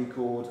somebody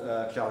called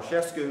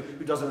Ceausescu,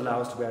 who doesn't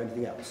allow us to wear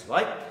anything else,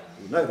 right?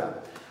 You know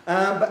that.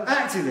 But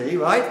actually,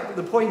 right,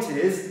 the point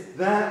is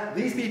that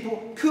these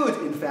people could,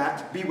 in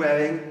fact, be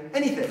wearing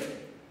anything,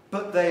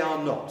 but they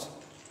are not.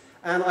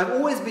 And I've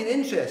always been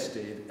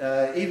interested,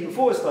 even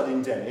before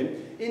studying denim,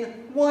 in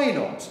why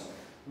not?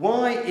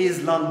 Why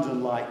is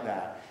London like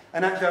that?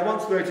 And actually, I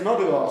once wrote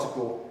another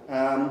article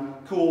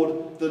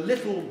called "The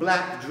Little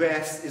Black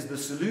Dress is the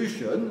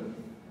Solution,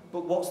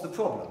 but What's the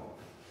Problem?"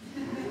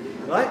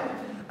 Right?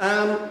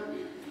 And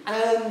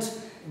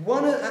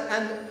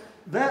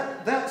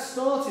that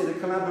started a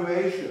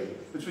collaboration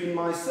between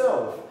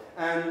myself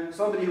and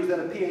somebody who was then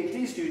a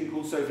PhD student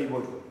called Sophie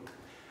Woodward.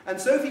 And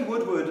Sophie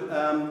Woodward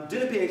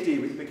did a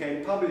PhD which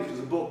became published as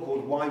a book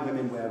called Why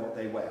Women Wear What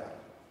They Wear.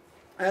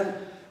 And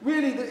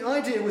really the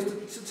idea was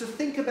to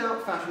think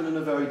about fashion in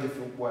a very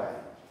different way.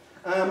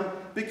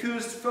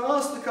 Because for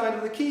us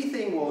the key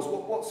thing was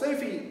what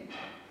Sophie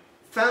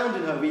found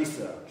in her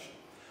research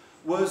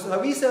was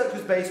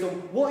based on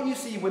what you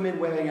see women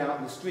wearing out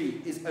in the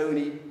street is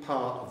only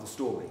part of the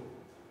story.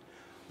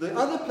 The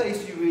other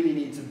place you really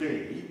need to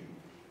be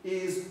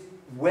is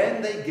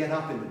when they get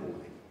up in the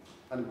morning.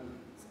 And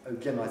a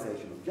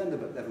generalization of gender,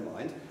 but never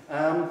mind.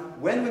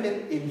 When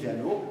women in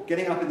general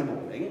getting up in the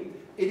morning,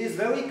 it is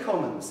very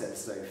common,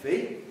 says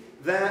Sophie,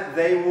 that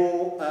they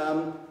will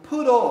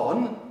put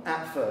on,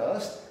 at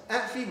first,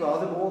 actually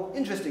rather more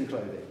interesting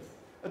clothing.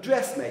 A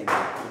dress maybe,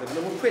 with a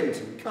little print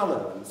and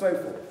colour and so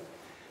forth.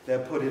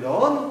 They'll put it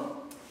on,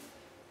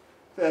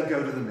 they'll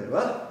go to the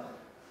mirror,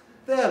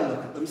 they'll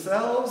look at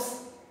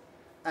themselves,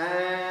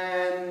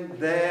 and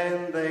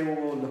then they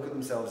will look at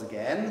themselves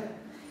again,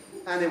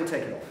 and they will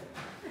take it off.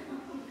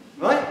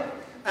 Right?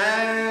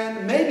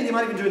 And maybe they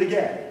might even do it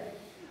again.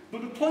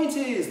 But the point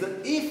is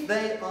that if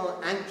they are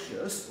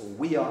anxious, or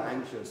we are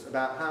anxious,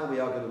 about how we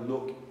are going to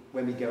look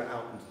when we go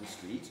out into the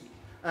street,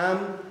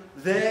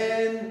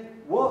 then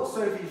what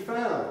Sophie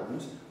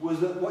found was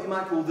that what you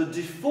might call the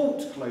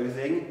default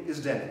clothing is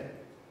denim.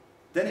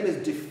 Denim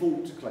is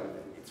default clothing.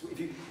 It's,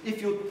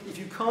 if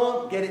you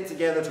can't get it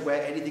together to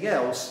wear anything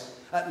else,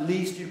 at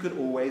least you could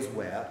always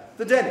wear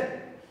the denim.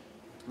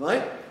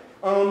 Right?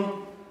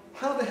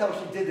 How the hell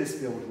she did this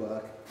field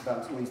work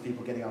about all these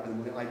people getting up in the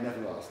morning, I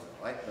never asked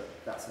her, right? But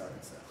that's her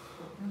concern.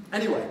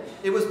 Anyway,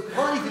 it was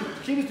partly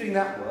she was doing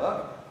that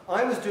work.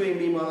 I was doing,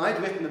 meanwhile, I'd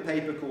written a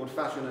paper called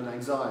Fashion and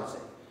Anxiety,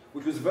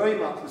 which was very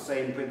much the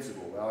same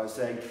principle, where I was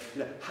saying,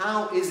 you know,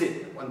 how is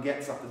it that one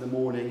gets up in the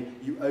morning,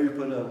 you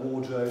open a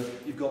wardrobe,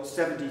 you've got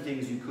 70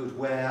 things you could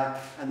wear,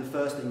 and the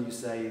first thing you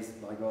say is,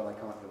 my God, I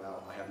can't go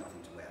out, I have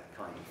nothing to wear,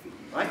 kind of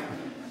feeling,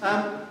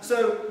 right?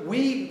 So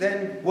we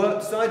then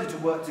decided to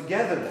work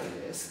together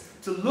on this,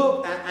 to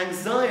look at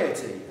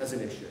anxiety as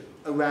an issue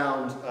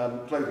around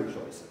clothing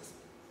choices.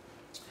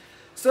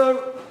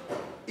 So,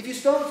 if you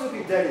start to look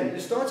at denim, you're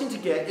starting to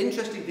get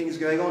interesting things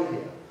going on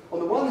here. On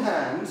the one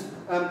hand,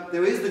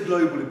 there is the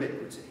global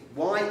ubiquity.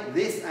 Why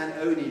this and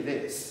only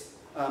this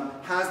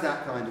has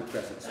that kind of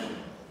presence.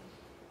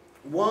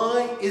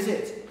 Why is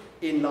it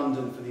in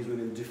London for these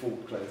women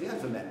default clothing,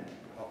 and for men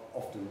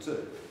often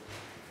too?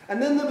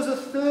 And then there was a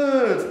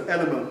third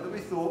element that we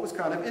thought was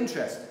kind of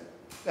interesting.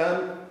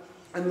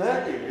 And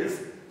that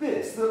is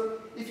this, that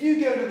if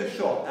you go to the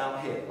shop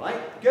out here, right,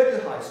 you go to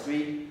the high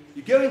street,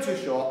 you go into a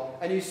shop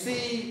and you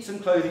see some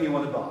clothing you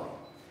want to buy.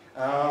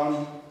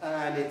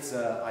 And it's,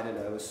 I don't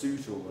know, a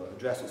suit or a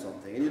dress or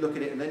something, and you look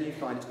at it and then you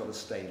find it's got a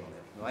stain on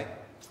it, right?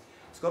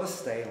 It's got a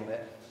stain on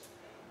it.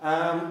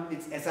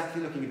 It's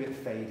actually looking a bit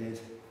faded.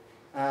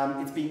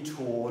 It's been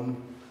torn.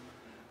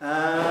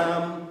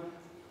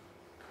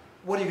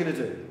 What are you going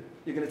to do?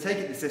 You're going to take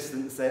it to the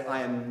assistant and say,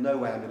 I am no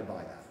way I'm going to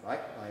buy that,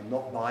 right? I'm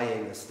not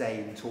buying a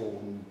stained,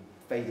 torn,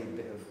 faded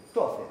bit of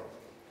cloth here.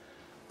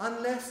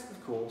 Unless,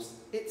 of course,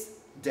 it's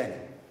denim,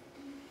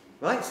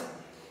 right?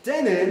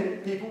 Denim,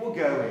 people will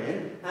go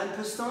in and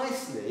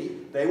precisely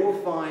they will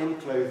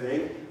find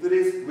clothing that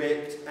is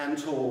ripped and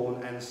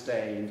torn and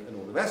stained and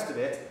all the rest of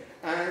it,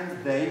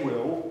 and they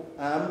will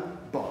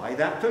buy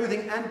that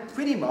clothing, and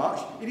pretty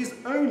much it is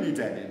only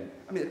denim.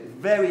 I mean,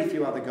 very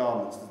few other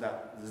garments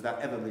does that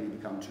ever really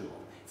become true of.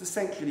 It's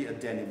essentially a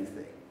denim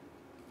thing.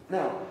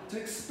 Now, to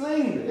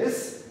explain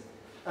this,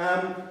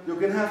 you're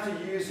going to have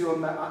to use your...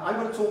 I'm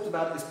going to talk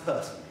about this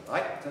personally,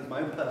 right? In terms of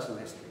my own personal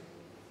history.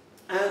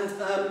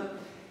 And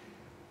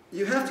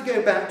you have to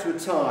go back to a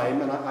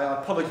time, and I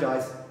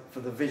apologise for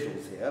the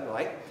visuals here,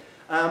 right?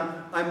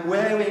 I'm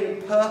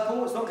wearing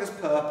purple. It's not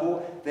just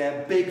purple,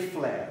 they're big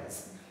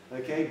flares,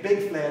 okay?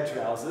 Big flare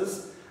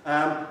trousers.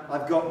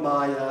 I've got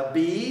my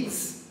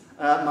beads.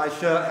 My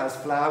shirt has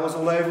flowers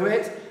all over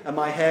it, and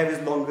my hair is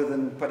longer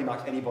than pretty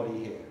much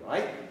anybody here,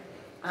 right?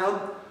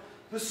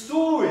 The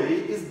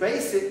story is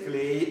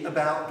basically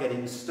about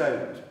getting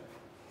stoned.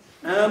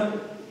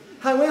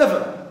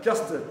 However,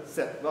 just to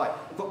set right,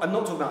 I'm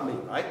not talking about me,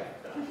 right?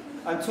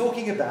 I'm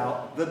talking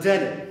about the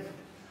denim.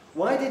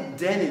 Why did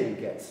denim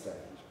get stoned?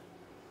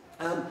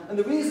 And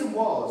the reason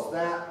was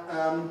that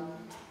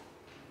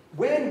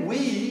when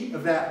we,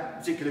 of that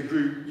particular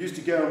group, used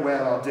to go and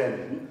wear our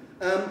denim,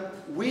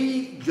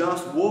 we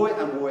just wore it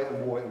and wore it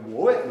and wore it and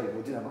wore it.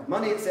 We didn't have much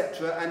money,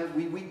 etc. And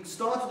we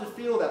started to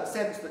feel that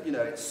sense that, you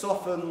know, it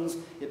softens,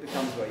 it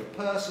becomes very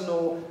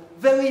personal,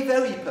 very,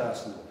 very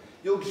personal.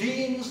 Your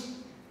jeans,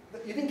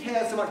 you didn't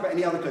care so much about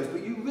any other clothes,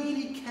 but you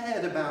really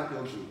cared about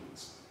your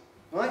jeans,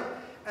 right?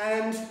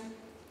 And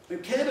you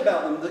cared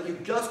about them that you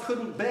just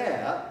couldn't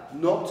bear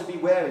not to be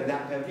wearing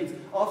that pair of jeans.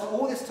 After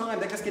all this time,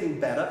 they're just getting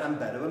better and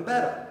better and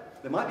better.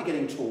 They might be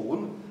getting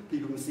torn,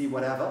 people can see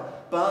whatever,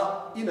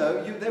 but, you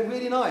know, they're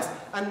really nice.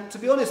 And to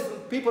be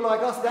honest, people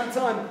like us at that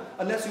time,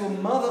 unless your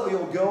mother or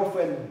your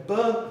girlfriend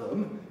burnt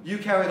them, you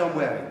carried on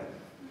wearing them,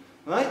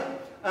 right?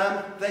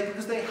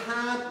 Because they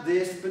had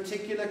this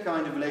particular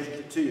kind of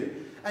relationship to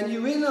you. And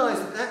you realise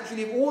that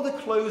actually of all the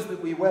clothes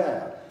that we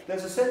wear,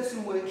 there's a sense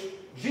in which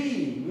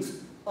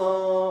jeans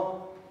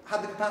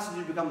have the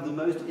capacity to become the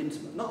most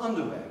intimate, not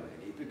underwear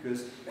really,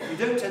 because you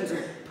don't tend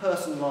to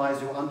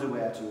personalise your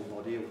underwear to your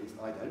body, or at least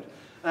I don't.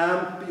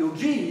 But your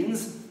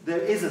jeans,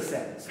 there is a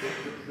sense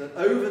that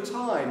over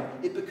time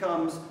it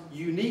becomes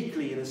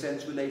uniquely, in a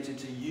sense, related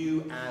to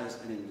you as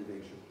an individual,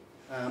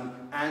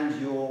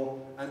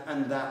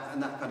 and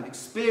that kind of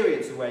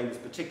experience of wearing this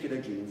particular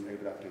jeans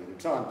over that period of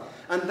time.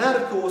 And that,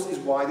 of course, is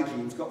why the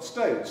jeans got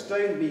stoned.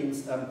 Stoned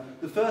means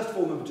the first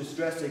form of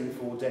distressing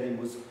for denim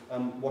was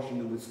washing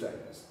them with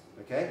stones.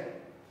 Okay,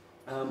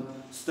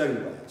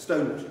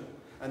 stonewashing.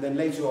 And then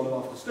later on,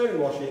 after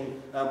stonewashing,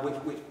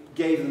 which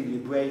gave them the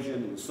abrasion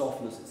and the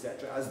softness,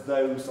 etc., as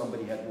though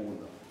somebody had worn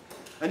them.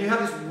 And you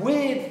have this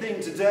weird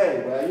thing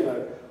today where, you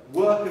know,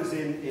 workers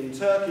in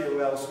Turkey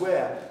or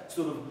elsewhere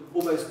sort of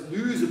almost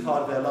lose a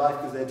part of their life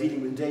because they're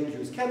dealing with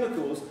dangerous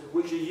chemicals,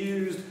 which are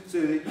used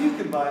so that you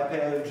can buy a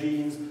pair of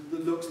jeans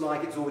that looks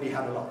like it's already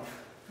had a life.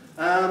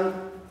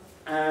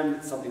 And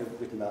it's something I've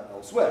written about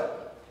elsewhere.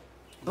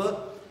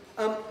 But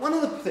one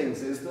of the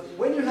things is that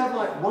when you have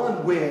like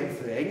one weird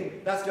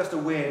thing, that's just a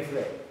weird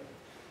thing.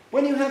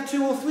 When you have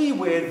 2 or 3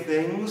 weird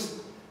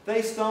things,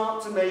 they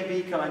start to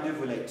maybe kind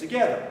of relate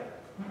together.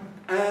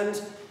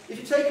 And if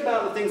you take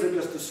about the things I've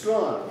just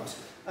described,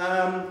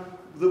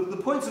 the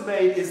points I've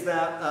made is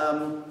that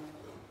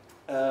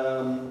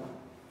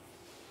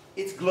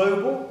it's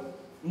global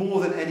more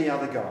than any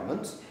other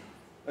garment,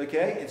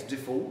 okay? It's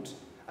default,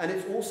 and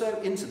it's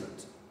also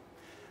intimate.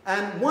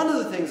 And one of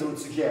the things I would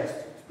suggest,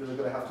 because I'm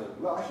going to have to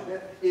rush a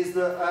bit, is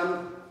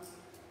that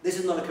this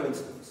is not a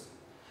coincidence.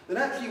 That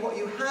actually what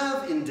you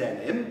have in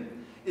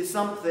denim is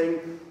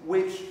something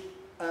which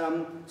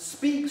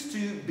speaks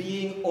to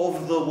being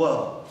of the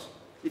world.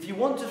 If you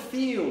want to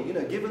feel, you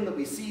know, given that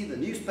we see the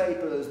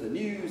newspapers, the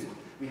news,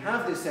 we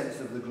have this sense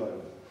of the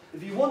globe.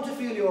 If you want to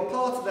feel you're a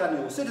part of that and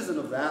you're a citizen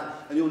of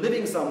that, and you're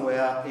living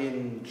somewhere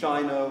in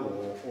China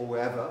or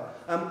wherever,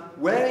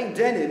 wearing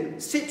denim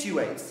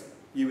situates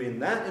you in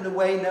that in a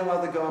way no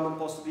other garment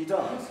possibly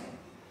does.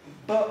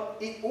 But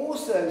it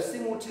also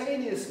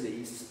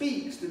simultaneously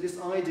speaks to this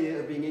idea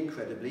of being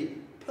incredibly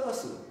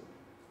personal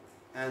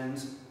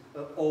and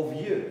of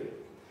you.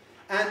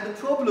 And the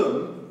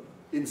problem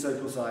in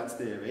social science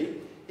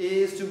theory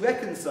is to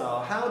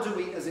reconcile how do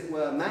we, as it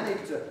were,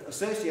 manage to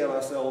associate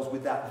ourselves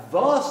with that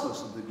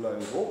vastness of the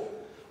global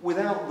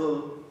without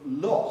the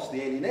loss,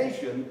 the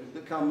alienation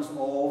that comes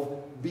of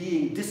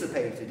being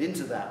dissipated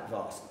into that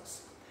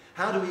vastness.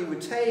 How do we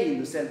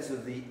retain the sense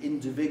of the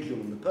individual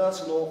and the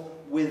personal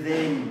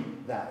within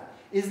that?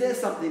 Is there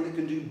something that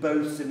can do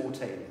both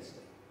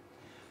simultaneously?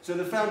 So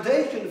the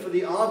foundation for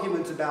the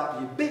argument about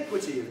the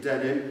ubiquity of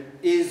denim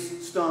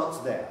starts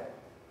there.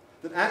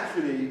 That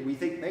actually we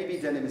think maybe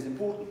denim is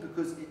important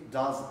because it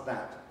does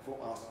that for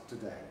us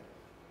today.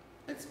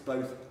 It's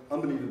both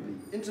unbelievably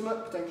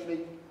intimate,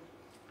 potentially,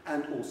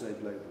 and also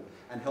global,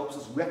 and helps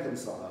us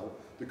reconcile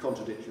the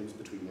contradictions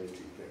between those 2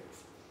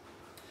 things.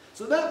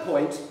 So at that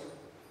point,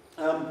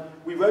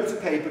 we wrote a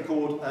paper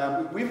called,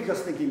 we were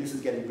just thinking this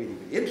is getting really,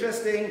 really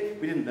interesting.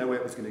 We didn't know where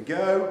it was going to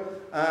go.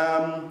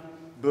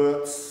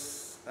 But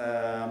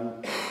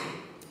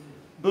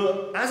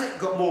as it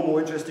got more and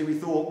more interesting, we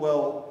thought,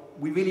 well,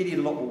 we really need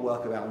a lot more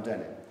work around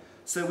denim.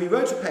 So we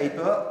wrote a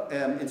paper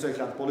in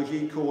Social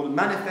Anthropology called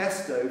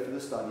Manifesto for the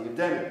Study of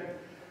Denim.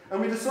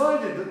 And we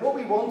decided that what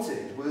we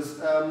wanted was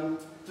to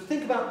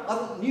think about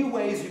other new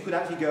ways you could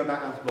actually go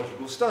about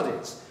anthropological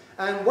studies.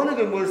 And one of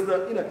them was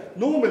that, you know,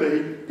 normally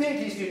a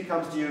PhD student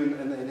comes to you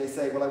and they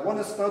say, well, I want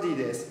to study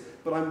this,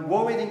 but I'm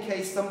worried in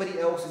case somebody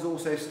else is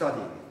also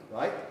studying it,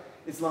 right?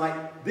 It's like,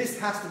 this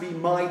has to be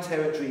my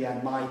territory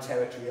and my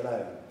territory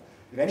alone.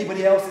 If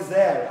anybody else is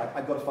there,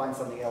 I've got to find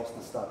something else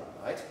to study,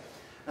 right?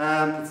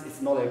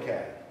 It's not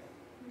okay.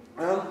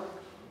 Well,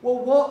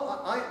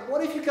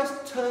 what if you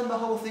just turn the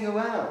whole thing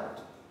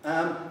around?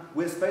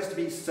 We're supposed to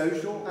be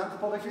social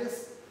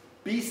anthropologists.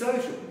 Be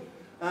social.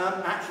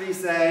 Actually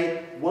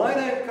say, why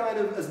don't kind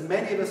of as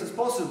many of us as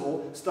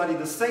possible study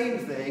the same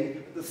thing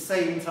at the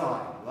same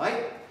time,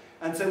 right?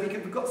 And so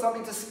we've got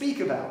something to speak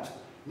about.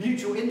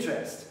 Mutual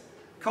interest,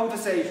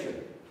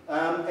 conversation,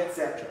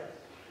 etc.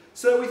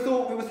 So we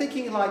were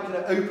thinking like, you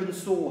know, open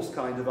source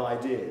kind of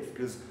ideas,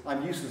 because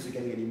I'm useless at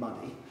getting any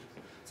money.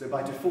 So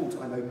by default,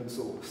 I'm open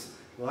source,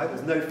 right?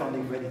 There's no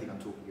funding for anything I'm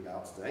talking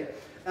about today.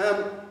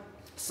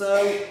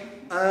 So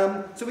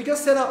we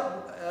just set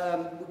up,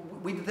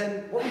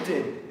 what we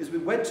did is we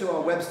went to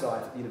our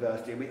website at the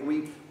university and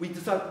we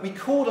decided, we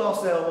called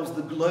ourselves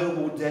the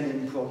Global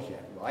Denim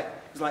Project, right?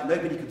 Because like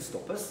nobody could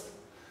stop us.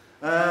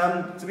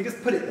 So we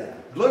just put it there,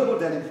 Global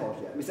Denim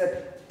Project. We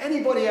said,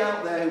 anybody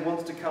out there who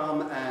wants to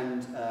come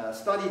and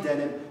study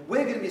denim,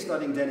 we're going to be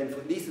studying denim for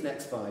at least the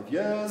next 5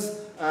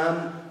 years.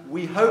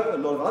 We hope a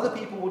lot of other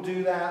people will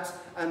do that,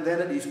 and then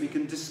at least we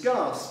can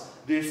discuss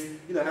this.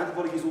 You know,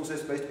 anthropology is also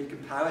supposed to be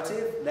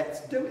comparative.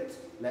 Let's do it.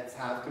 Let's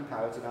have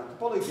comparative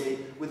anthropology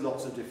with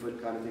lots of different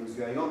kind of things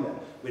going on there.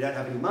 We don't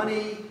have any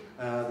money,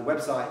 the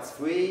website's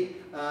free,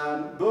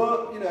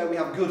 but, you know, we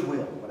have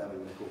goodwill, whatever you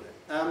want to call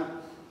it.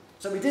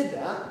 So we did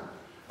that.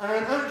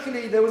 And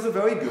actually, there was a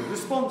very good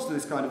response to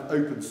this kind of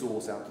open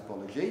source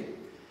anthropology.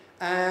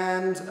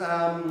 And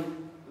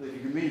if you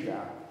can read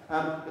that.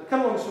 But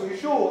cut a long story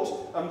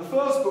short, the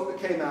first book that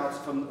came out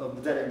of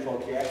the Denim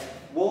Project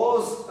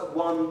was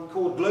one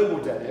called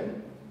Global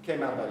Denim.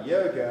 Came out about a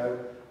year ago.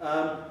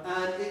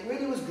 And it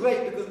really was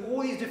great because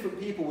all these different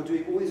people were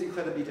doing all these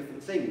incredibly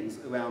different things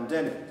around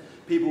denim.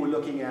 People were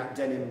looking at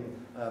denim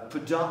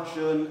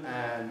production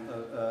and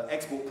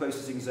export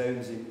processing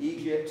zones in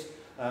Egypt.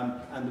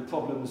 and the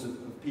problems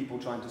of people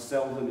trying to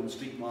sell them in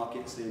street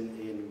markets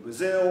in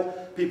Brazil.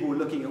 People were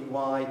looking at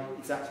why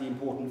it's actually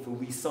important for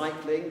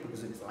recycling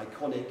because of its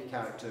iconic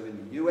character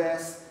in the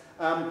US.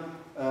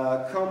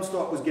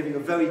 Comstock was giving a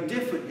very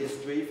different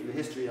history from the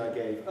history I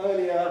gave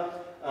earlier.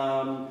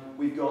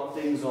 We've got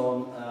things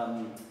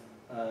on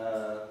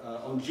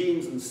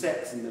genes and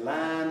sex in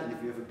Milan, and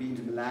if you've ever been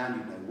to Milan,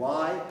 you know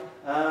why.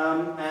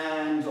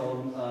 And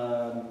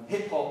on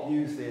hip-hop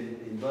youth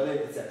in Berlin,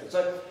 etc.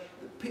 So,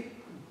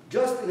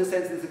 just in a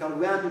sense, there's a kind of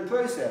random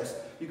process.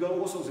 You've got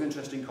all sorts of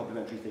interesting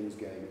complementary things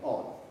going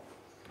on.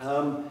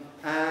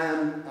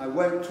 And I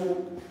won't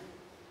talk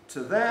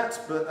to that,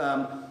 but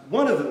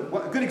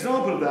a good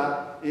example of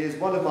that is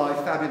one of my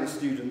fabulous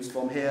students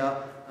from here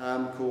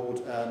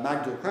called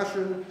Magda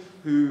Krashen,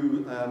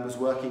 who was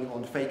working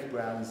on fake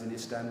brands in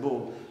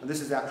Istanbul. And this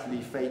is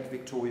actually fake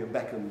Victoria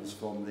Beckhams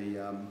from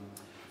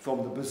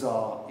the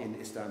bazaar in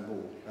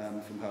Istanbul,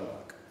 from her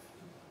work.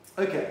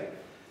 Okay,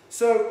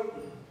 so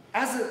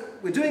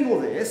we're doing all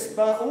this,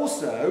 but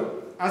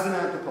also, as an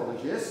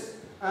anthropologist,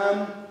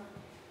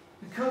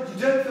 because you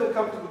don't feel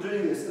comfortable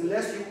doing this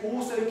unless you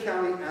also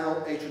carry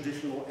out a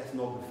traditional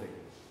ethnography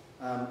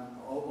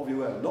of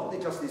your own. Not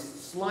just these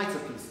slighter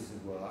pieces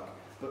of work,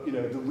 but the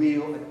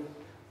real.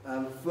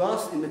 For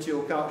us in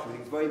material culture, I think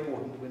it's very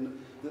important when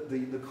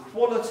the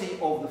quality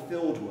of the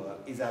field work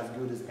is as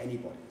good as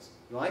anybody's,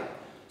 right?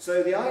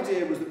 So the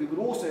idea was that we would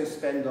also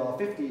spend our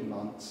 15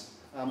 months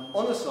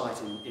on a site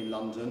in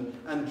London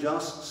and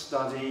just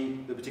study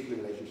the particular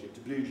relationship to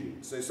blue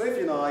jeans. So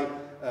Sophie and I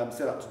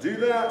set up to do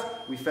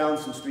that. We found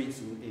some streets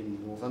in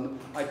North London.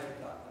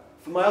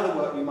 For my other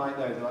work, you might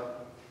know that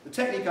the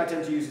technique I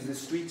tend to use is this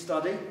street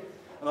study.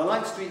 And I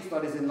like street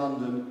studies in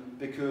London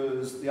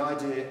because the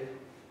idea,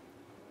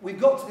 we've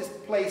got to this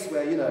place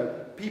where,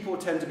 people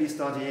tend to be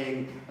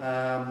studying,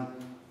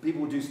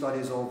 people do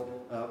studies of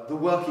the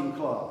working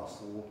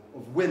class, or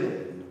of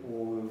women,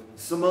 or of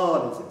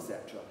Somalis,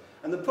 etc.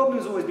 And the problem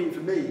has always been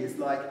for me is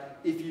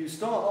if you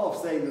start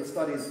off saying the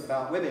studies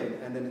about women,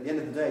 and then at the end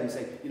of the day you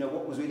say,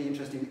 what was really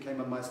interesting that came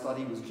out of my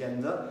study was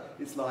gender,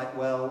 it's like,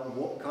 well,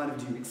 what kind of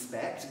do you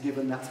expect,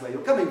 given that's where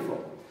you're coming from?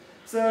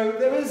 So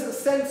there is a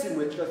sense in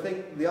which I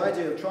think the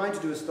idea of trying to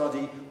do a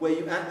study where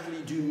you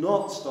actually do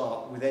not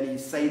start with any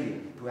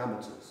salient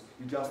parameters,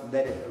 you just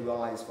let it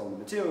arise from the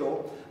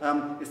material,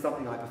 is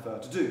something I prefer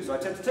to do. So I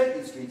tend to take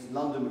these streets in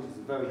London, which is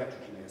a very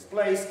heterogeneous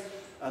place,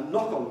 and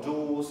knock on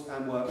doors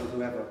and work with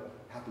whoever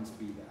happens to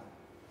be there,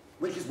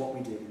 which is what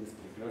we did in this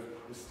particular.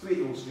 There's 3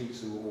 little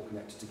streets who are all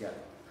connected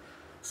together.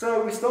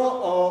 So we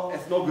start our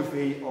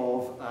ethnography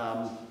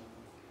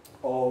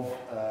of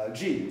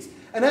genes.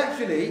 And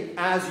actually,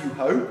 as you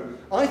hope,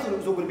 I thought it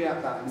was all going to be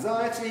about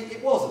anxiety.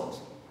 It wasn't.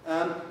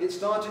 It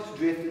started to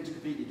drift into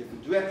completely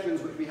different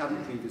directions, which we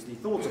hadn't previously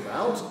thought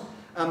about,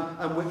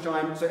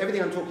 so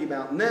everything I'm talking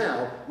about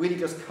now really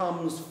just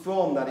comes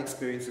from that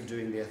experience of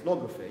doing the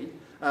ethnography.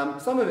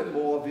 Some of it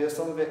more obvious,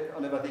 some of it,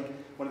 I think,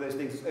 one of those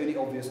things that's only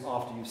obvious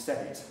after you've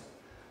said it,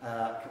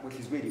 which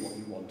is really what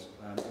you want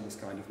in this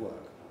kind of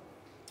work.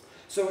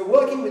 So we're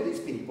working with these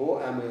people,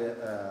 and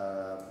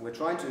we're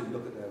trying to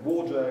look at their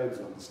wardrobes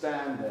and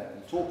understand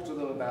and talk to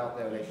them about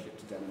their relationship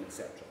to denim,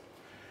 etc.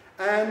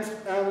 And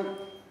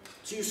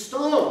so you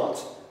start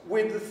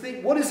with the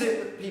thing, what is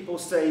it that people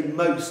say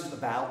most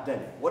about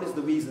denim? What is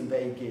the reason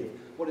they give?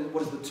 What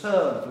is the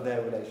term for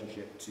their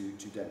relationship to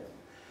denim?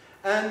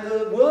 And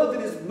the word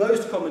that is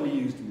most commonly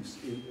used,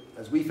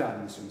 as we found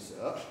in this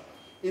research,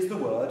 is the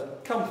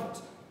word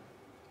comfort.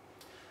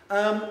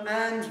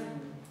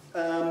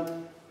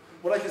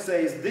 What I should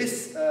say is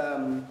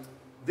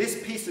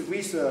this piece of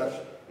research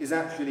is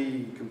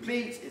actually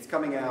complete. It's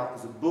coming out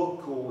as a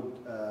book called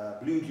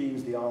Blue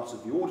Jeans, The Art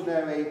of the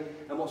Ordinary.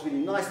 And what's really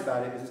nice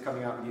about it is it's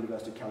coming out with the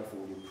University of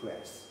California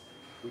Press,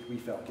 which we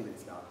felt, given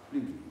it's about blue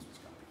jeans, was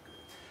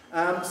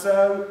kind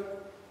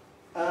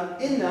of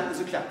good. In that, there's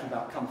a chapter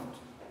about comfort.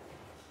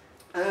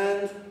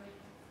 And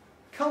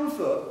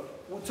comfort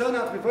will turn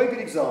out to be a very good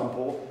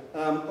example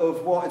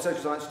of what in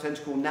social science we tend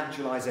to call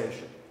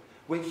naturalization,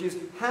 which is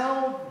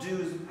how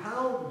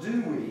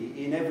do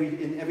we, in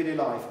everyday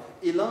life,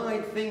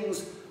 elide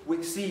things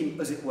which seem,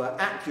 as it were,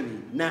 actually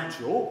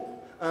natural,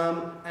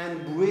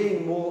 and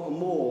bring more and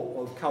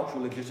more of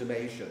cultural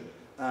legitimation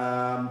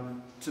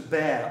to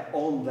bear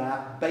on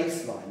that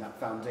baseline, that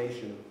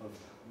foundation of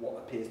what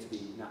appears to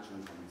be natural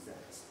in common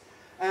sense.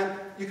 And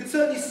you can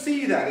certainly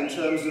see that in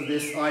terms of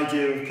this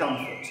idea of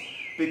comfort,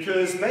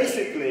 because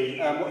basically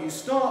what you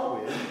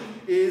start with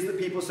is that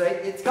people say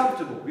it's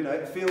comfortable,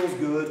 it feels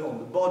good on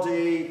the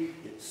body,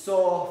 it's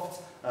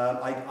soft,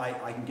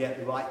 I can get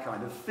the right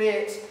kind of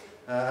fit,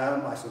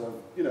 I sort of,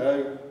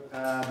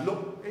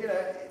 look,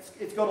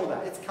 it's got all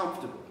that, it's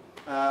comfortable,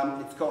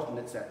 it's cotton,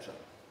 etc.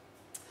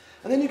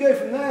 And then you go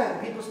from there,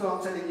 and people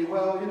start telling you,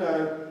 well,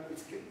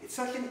 it's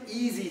such an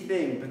easy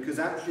thing, because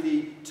actually,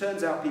 it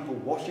turns out people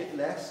wash it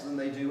less than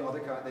they do other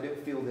kinds, they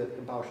don't feel the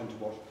compulsion to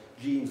wash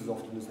jeans as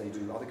often as they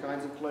do other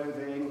kinds of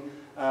clothing.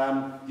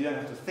 You don't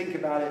have to think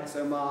about it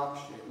so much.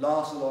 It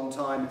lasts a long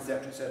time,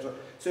 etc., etc.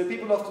 So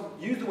people often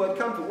use the word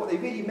comfort. What they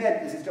really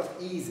meant is it's just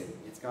easy.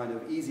 It's kind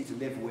of easy to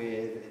live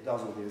with. It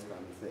does all these kind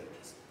of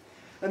things.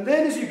 And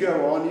then as you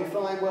go on, you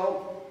find,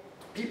 well,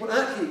 people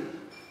actually,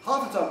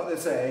 half the time what they're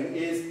saying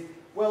is,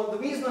 well, the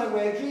reason I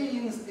wear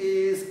jeans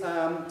is,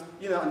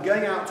 you know, I'm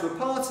going out to a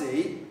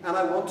party and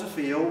I want to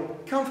feel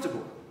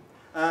comfortable.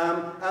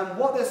 And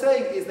what they're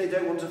saying is they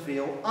don't want to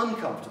feel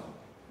uncomfortable,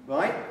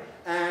 right?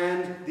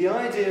 And the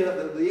idea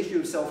that the issue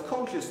of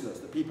self-consciousness,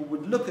 that people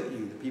would look at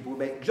you, that people would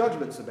make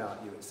judgments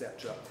about you,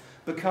 etc.,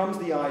 becomes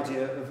the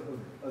idea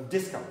of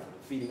discomfort,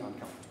 of feeling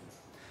uncomfortable.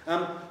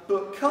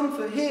 But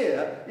comfort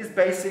here is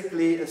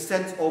basically a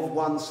sense of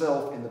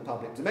oneself in the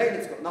public domain.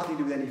 It's got nothing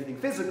to do with anything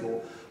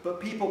physical,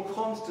 but people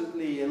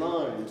constantly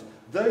aligned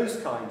those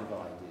kind of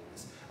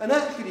ideas. And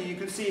actually, you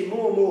can see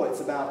more and more it's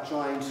about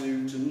trying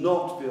to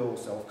not feel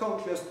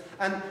self-conscious.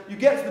 And you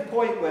get to the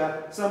point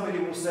where somebody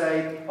will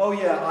say, oh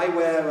yeah, I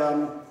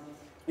wear,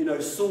 you know,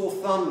 sore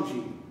thumb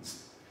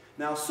jeans.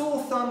 Now,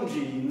 sore thumb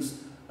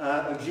jeans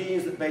are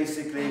jeans that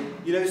basically,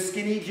 you know,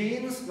 skinny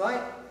jeans,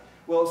 right?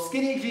 Well,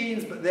 skinny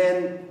jeans, but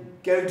then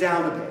go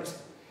down a bit.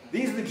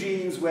 These are the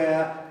jeans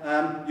where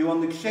you're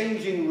on the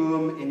changing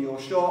room in your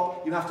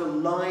shop, you have to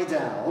lie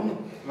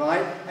down,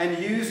 right, and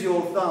use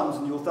your thumbs,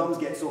 and your thumbs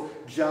get sore,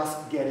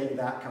 just getting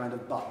that kind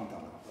of button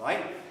done up,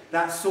 right?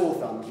 That's sore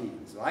thumb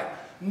jeans, right?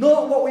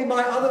 Not what we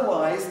might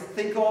otherwise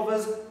think of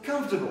as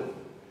comfortable.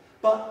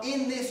 But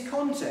in this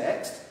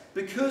context,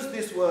 because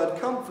this word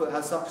comfort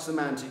has such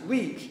semantic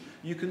reach,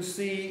 you can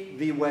see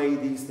the way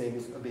these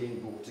things are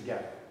being brought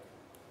together.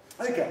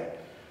 Okay.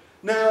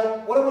 Now,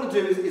 what I want to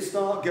do is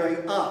start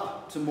going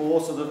up to more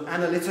sort of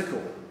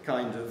analytical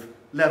kind of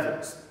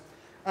levels.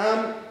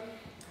 And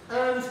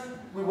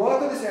we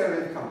work on this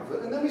area of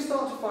comfort, and then we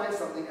start to find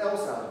something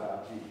else out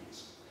about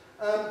genes.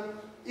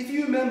 If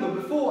you remember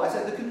before, I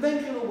said the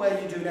conventional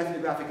way you do an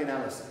ethnographic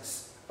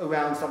analysis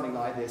around something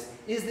like this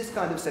is this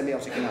kind of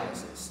semiotic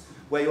analysis,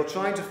 where you're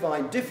trying to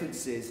find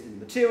differences in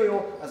the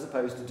material as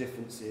opposed to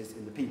differences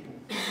in the people.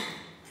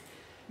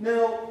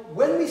 Now,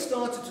 when we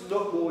started to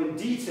look more in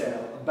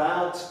detail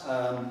about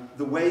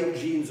the way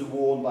jeans are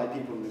worn by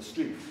people in the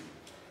street,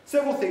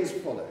 several things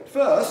followed.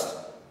 First,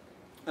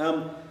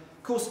 of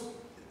course,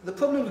 the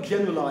problem of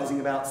generalizing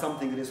about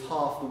something that is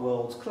half the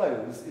world's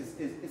clothes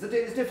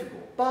is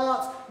difficult.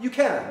 But you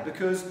can,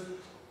 because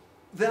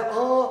there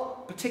are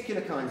particular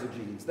kinds of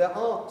jeans. There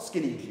are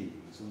skinny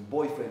jeans, and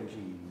boyfriend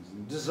jeans,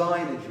 and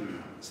designer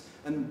jeans,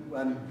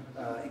 and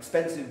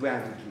expensive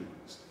branded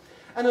jeans.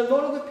 And a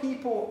lot of the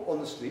people on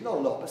the street, not a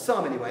lot, but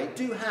some anyway,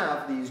 do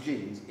have these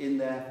jeans in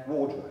their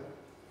wardrobe.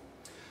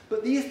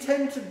 But these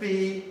tend to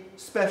be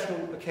special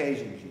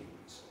occasion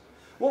jeans.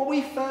 What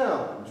we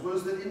found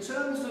was that in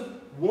terms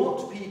of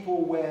what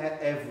people wear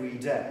every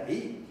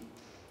day,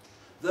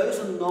 those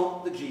are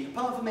not the jeans.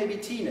 Apart from maybe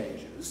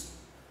teenagers,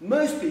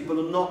 most people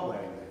are not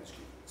wearing those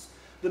jeans.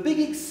 The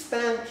big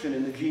expansion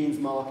in the jeans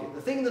market,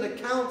 the thing that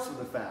accounts for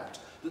the fact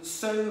that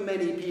so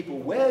many people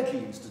wear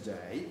jeans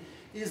today,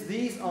 is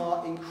these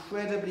are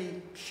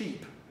incredibly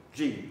cheap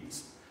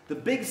jeans. The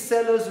big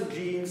sellers of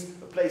jeans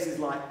are places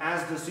like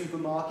Asda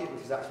Supermarket,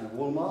 which is actually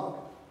Walmart,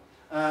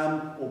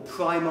 or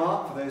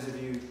Primark, for those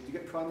of you, do you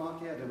get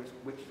Primark here? I don't know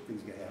which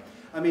things you get here.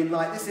 I mean,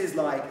 like, this is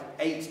like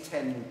 £8,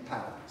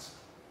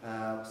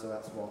 £10. So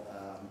that's what,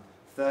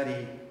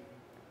 30,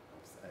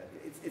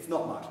 it's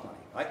not much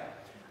money, right?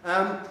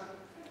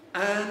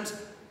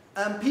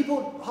 And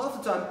people,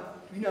 half the time,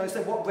 you know,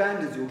 say, what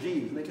brand is your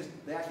jeans? And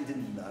they actually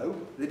didn't know.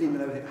 They didn't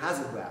even know if it has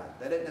a brand.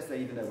 They don't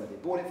necessarily even know where they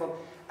bought it from.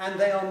 And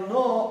they are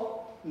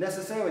not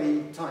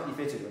necessarily tightly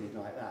fitted or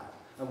anything like that.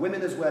 And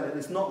women as well,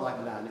 it's not like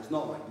Milan, it's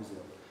not like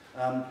Brazil.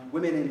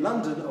 Women in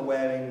London are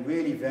wearing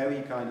really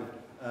very kind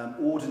of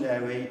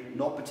ordinary,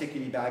 not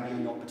particularly baggy,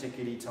 not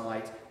particularly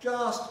tight,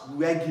 just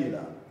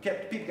regular.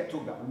 People kept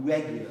talking about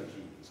regular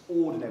jeans,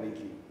 ordinary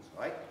jeans,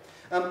 right?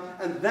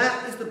 And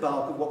that is the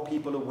bulk of what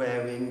people are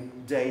wearing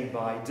day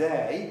by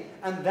day,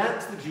 and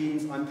that's the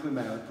jeans I'm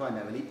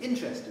primarily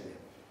interested in.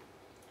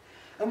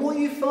 And what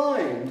you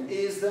find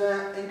is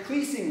that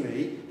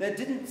increasingly,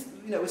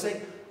 we're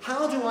saying,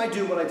 how do I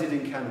do what I did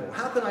in Canmore?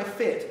 How can I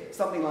fit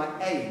something like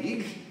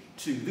age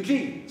to the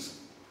jeans?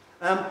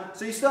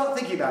 So you start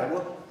thinking about it,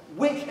 well,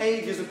 which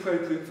age is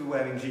appropriate for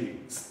wearing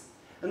jeans?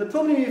 And the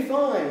problem you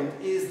find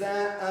is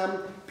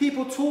that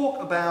people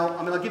talk about,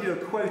 I mean, I'll give you a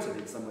quote of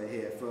it somewhere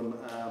here from,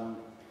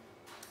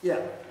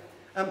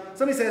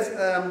 somebody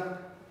says,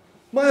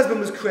 my husband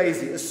was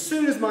crazy. As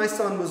soon as my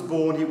son was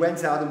born, he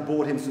went out and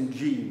bought him some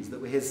jeans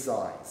that were his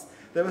size.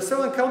 They were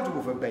so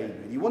uncomfortable for a baby,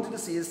 and he wanted to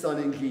see his son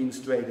in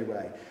jeans straight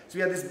away. So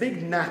he had this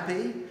big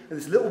nappy and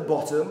this little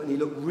bottom, and he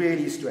looked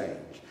really strange.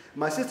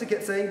 My sister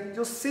kept saying,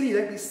 you're silly,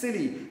 don't be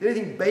silly. The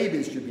only thing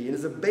babies should be in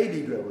is a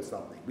baby girl or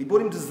something. We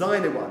bought him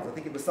designer ones. I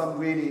think it was some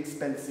really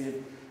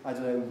expensive, I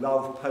don't know,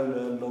 Ralph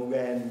Lauren,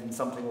 Lauren,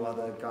 something or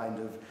other kind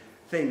of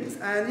things.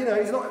 And, you know,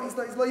 he's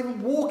not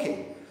even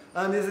walking.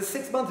 There's a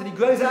 6 months and he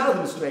grows out of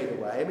them straight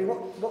away. I mean,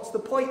 what's the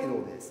point in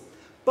all this?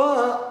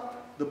 But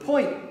The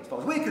point, as far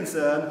as we're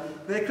concerned,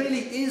 there clearly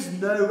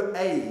is no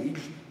age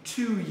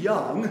too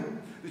young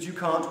that you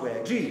can't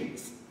wear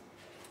jeans.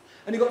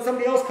 And you've got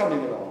somebody else coming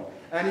along,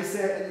 and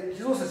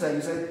he's also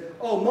saying,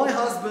 oh, my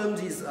husband,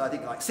 he's, I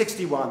think, like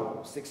 61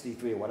 or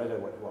 63 or what, I don't know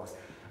what it was.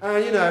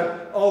 And, you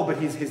know, oh, but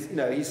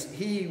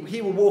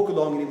he will walk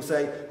along and he will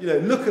say, you know,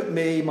 look at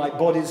me, my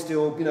body's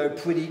still, you know,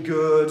 pretty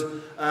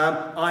good.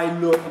 I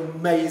look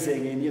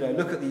amazing, and, you know,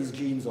 look at these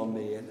jeans on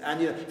me. And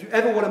you know, if you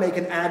ever want to make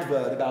an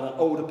advert about an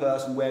older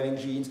person wearing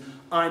jeans,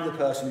 I'm the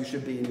person who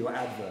should be in your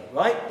advert,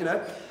 right? You know,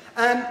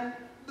 and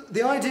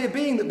the idea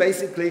being that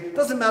basically, it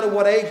doesn't matter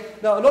what age.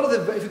 Now, a lot of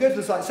the, if you go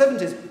to the like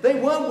 70s, they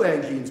weren't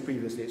wearing jeans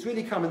previously. It's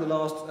really come in the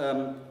last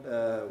 1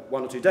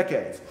 or 2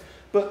 decades.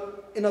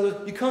 But in other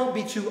words, you can't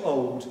be too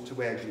old to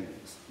wear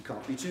jeans. You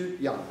can't be too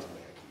young to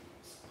wear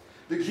jeans.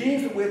 The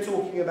jeans that we're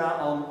talking about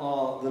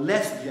are the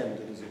less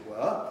gendered, as it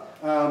were,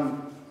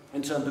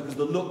 in terms because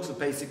the looks are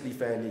basically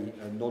fairly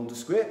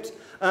nondescript.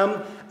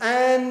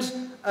 And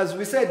as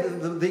we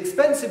said, the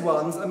expensive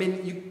ones, I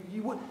mean,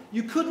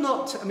 you could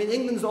not, I mean,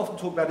 England's often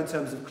talked about in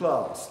terms of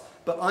class,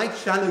 but I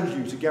challenge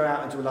you to go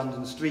out into a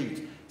London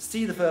street,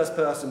 see the first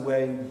person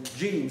wearing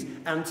jeans,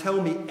 and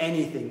tell me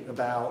anything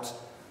about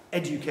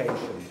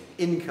education,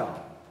 income,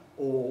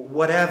 or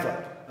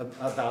whatever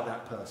about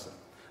that person.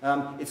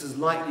 It's as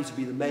likely to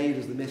be the maid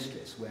as the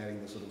mistress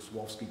wearing the sort of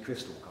Swarovski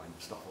crystal kind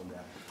of stuff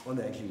on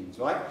their jeans,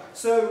 right?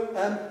 So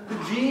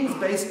the jeans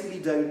basically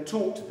don't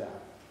talk to that.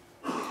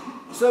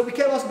 So we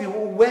kept asking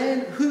people,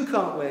 well, who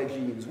can't wear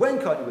jeans?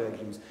 When can't you wear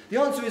jeans? The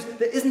answer is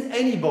there isn't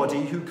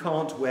anybody who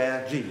can't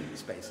wear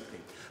jeans, basically.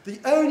 The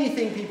only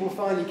thing people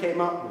finally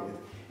came up with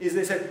is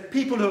they said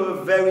people who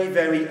are very,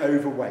 very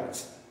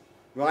overweight,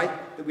 right?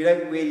 That we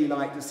don't really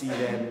like to see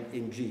them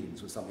in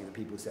jeans, was something that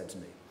people said to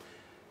me.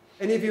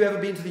 Any of you ever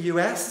been to the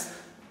US?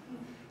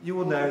 You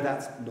will know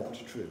that's not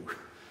true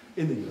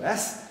in the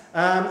US,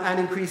 and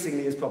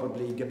increasingly is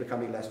probably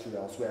becoming less true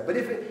elsewhere. But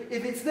if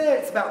it's there,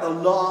 it's about the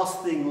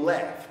last thing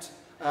left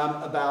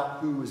about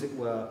who, as it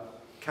were,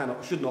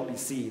 should not be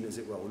seen, as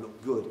it were, or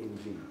look good in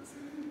jeans.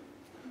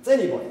 It's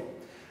anybody.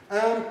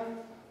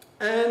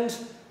 And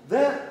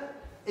that,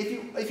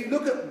 if you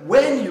look at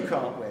when you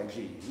can't wear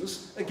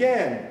jeans,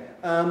 again,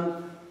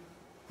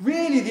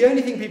 really the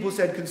only thing people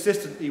said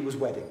consistently was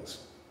weddings.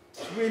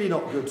 It's really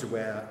not good to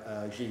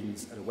wear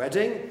jeans at a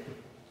wedding.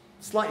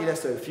 Slightly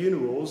less so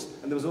funerals,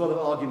 and there was a lot of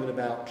argument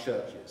about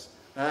churches.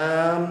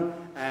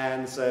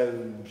 And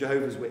so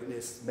Jehovah's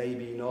Witness,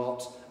 maybe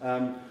not.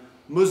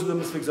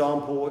 Muslims, for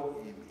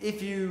example,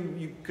 if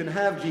you can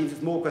have jeans,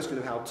 it's more a question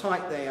of how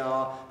tight they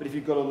are, but if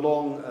you've got a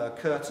long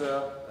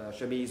kurta,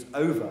 chemise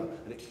over,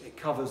 and it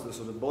covers the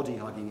sort of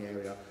body-hugging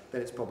area,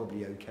 then it's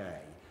probably okay.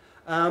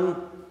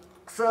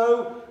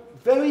 So,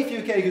 very few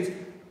occasions,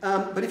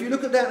 but if you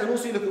look at that and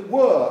also you look at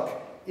work,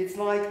 it's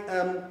like,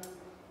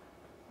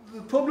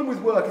 the problem with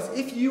work is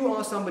if you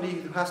are somebody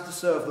who has to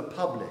serve the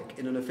public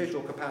in an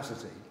official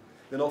capacity,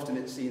 then often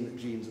it's seen that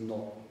jeans are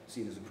not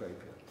seen as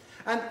appropriate.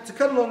 And to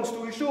cut a long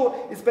story short,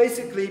 it's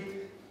basically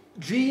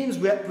jeans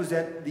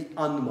represent the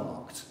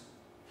unmarked.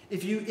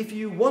 If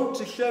you want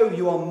to show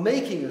you are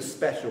making a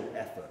special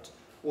effort,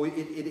 or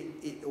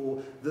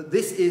that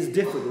this is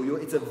different, or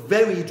it's a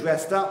very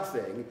dressed up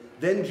thing,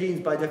 then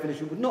jeans by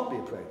definition would not be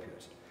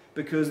appropriate,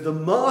 because the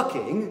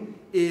marking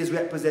is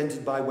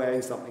represented by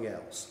wearing something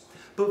else.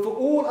 But for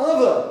all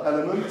other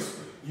elements,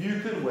 you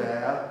can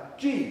wear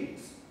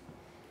jeans.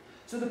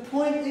 So the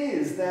point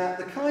is that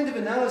the kind of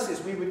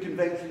analysis we would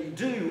conventionally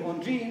do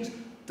on jeans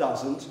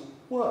doesn't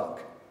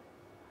work.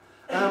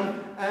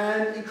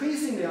 And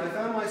increasingly I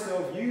found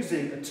myself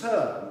using a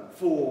term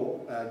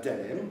for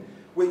denim,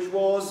 which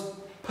was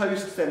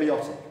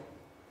post-semiotic.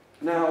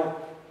 Now,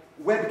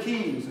 Webb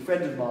Keynes, a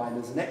friend of mine,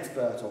 is an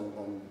expert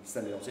on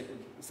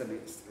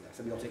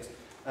semiotics,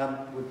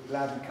 would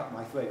gladly cut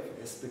my throat for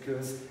this,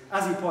 because,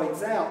 as he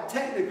points out,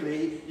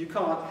 technically you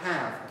can't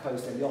have a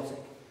post-semiotic.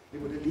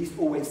 It would at least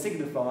always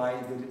signify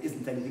that it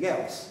isn't anything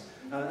else,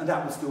 and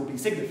that would still be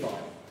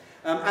signifying.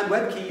 And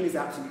Webb Keynes is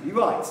absolutely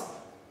right.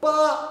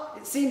 But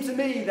it seemed to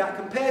me that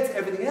compared to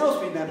everything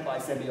else we meant by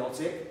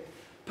semiotic,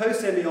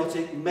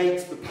 post-semiotic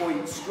makes the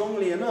point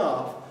strongly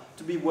enough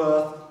to be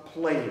worth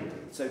playing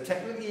with. So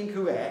technically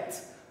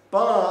incorrect,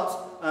 but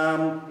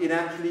it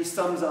actually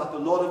sums up a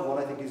lot of what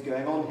I think is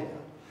going on here.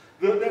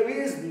 That there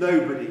is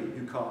nobody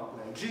who can't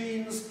wear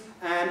jeans,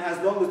 and as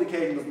long as the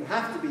occasion doesn't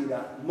have to be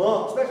that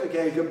marked special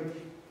occasion,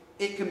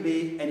 it can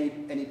be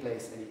any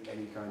place,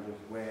 any kind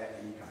of wear,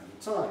 any kind of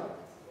time.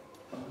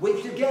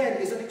 Which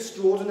again is an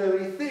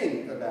extraordinary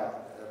thing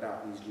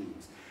about these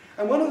jeans.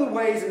 And one of the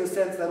ways, in a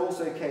sense, that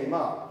also came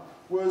up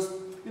was,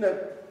 you know,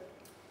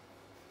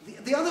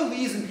 the other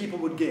reason people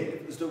would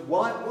give as to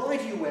why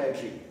do you wear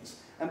jeans?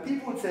 And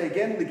people would say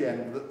again and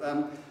again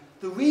that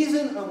the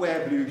reason I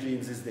wear blue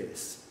jeans is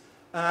this.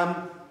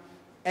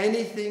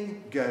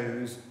 Anything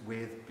goes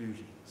with blue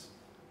jeans,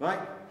 right?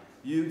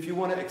 If you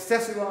want to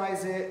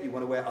accessorize it, you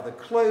want to wear other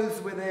clothes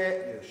with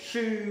it, your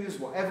shoes,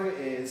 whatever it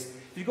is.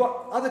 If you've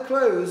got other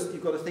clothes,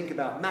 you've got to think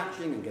about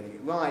matching and getting it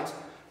right.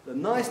 The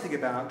nice thing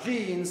about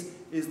genes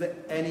is that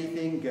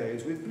anything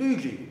goes with blue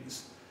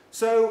jeans.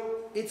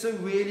 So it's a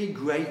really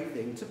great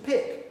thing to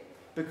pick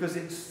because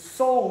it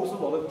solves a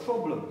lot of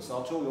problems,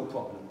 sartorial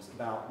problems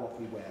about what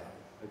we wear,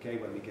 okay,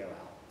 when we go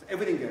out. So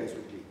everything goes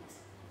with jeans.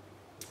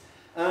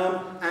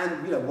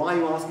 And you know, why are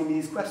you asking me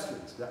these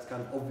questions? That's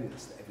kind of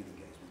obvious that everything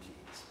goes with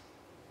jeans.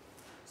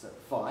 So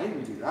fine,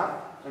 we do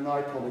that. And I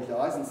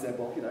apologised and said,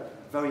 well, you know,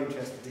 very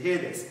interested to hear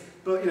this.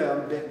 But, you know,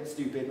 I'm a bit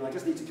stupid and I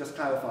just need to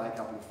clarify a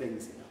couple of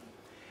things here.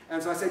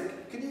 And so I said,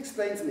 can you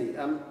explain to me,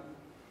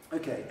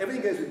 okay,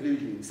 everything goes with blue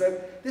jeans.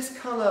 So this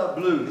colour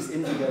blue, this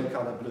indigo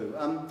colour blue,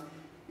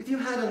 if you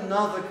had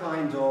another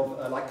kind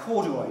of, like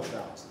corduroy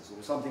trousers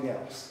or something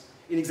else,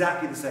 in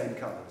exactly the same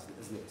colour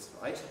as this,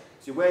 right? So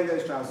you're wearing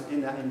those trousers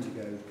in that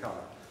indigo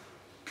colour.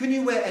 Can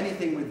you wear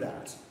anything with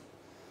that?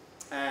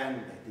 And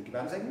they think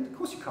about it and say, of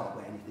course you can't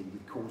wear anything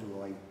with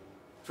corduroy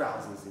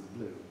trousers in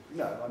blue.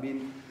 No, I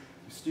mean,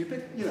 you're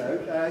stupid, you know,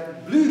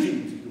 blue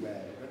jeans you can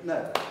wear, but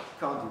no,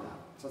 can't do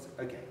that. So that's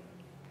okay.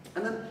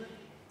 And then,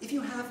 if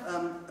you have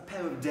a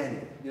pair of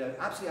denim, you know,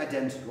 absolutely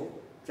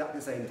identical, exactly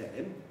the same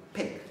denim,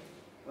 pink,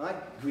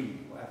 right,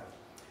 green,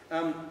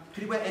 whatever.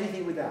 Can you wear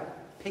anything with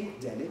that? Pink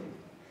denim?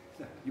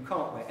 No, you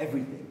can't wear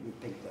everything with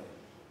pink denim.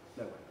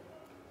 No way.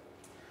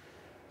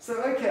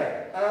 So,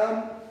 okay,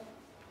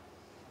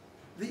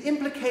 the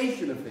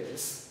implication of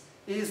this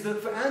is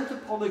that for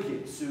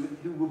anthropologists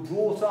who were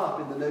brought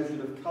up in the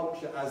notion of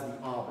culture as the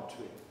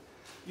arbitrary,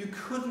 you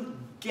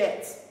couldn't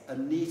get a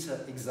neater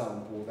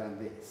example than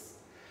this.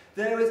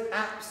 There is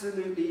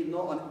absolutely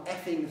not an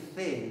effing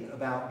thing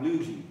about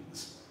blue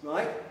jeans,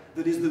 right,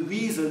 that is the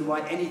reason why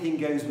anything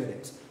goes with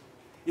it.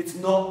 It's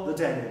not the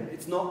denim,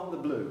 it's not the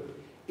blue.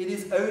 It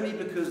is only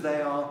because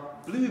they are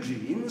blue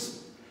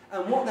jeans,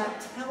 and what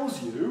that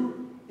tells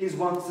you is,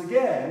 once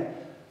again,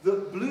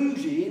 that blue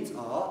jeans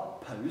are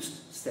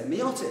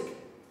post-semiotic.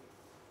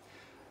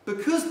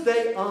 Because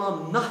they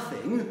are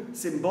nothing,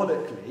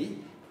 symbolically,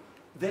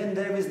 then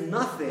there is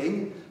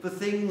nothing for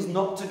things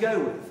not to go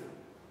with.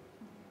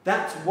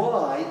 That's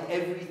why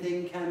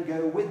everything can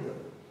go with them,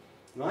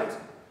 right?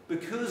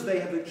 Because they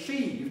have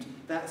achieved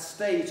that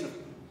state of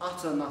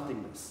utter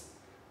nothingness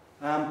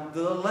that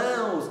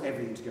allows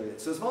everything to go with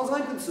it. So as far as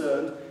I'm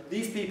concerned,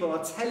 these people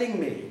are telling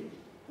me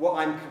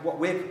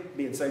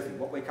me and Sophie,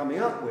 what we're coming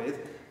up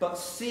with, but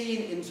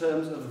seen in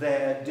terms of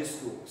their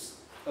discourse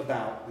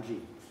about the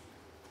genes.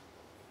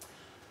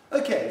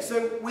 Okay,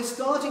 so we're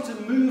starting to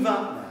move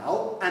up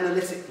now,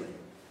 analytically,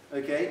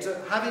 okay,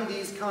 to having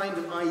these kind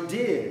of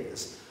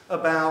ideas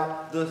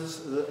about I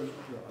was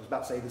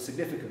about to say the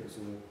significance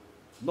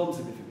or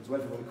non-significance,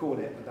 whatever you want to call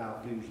it,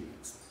 about blue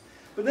jeans.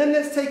 But then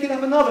let's take it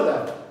up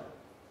another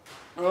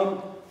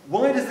level.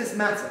 Why does this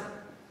matter?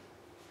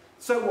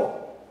 So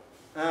what?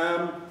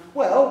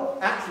 Well,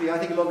 actually, I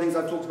think a lot of things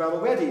I've talked about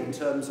already in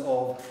terms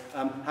of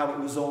how it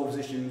resolves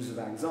issues of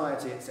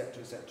anxiety,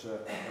 etc.,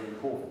 are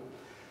important.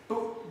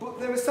 But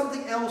there is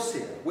something else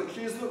here, which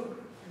is that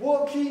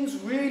what genes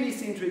really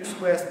seem to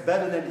express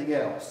better than anything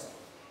else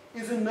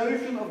is a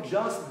notion of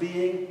just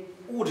being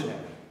ordinary.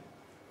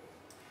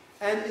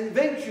 And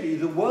eventually,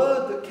 the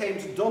word that came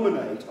to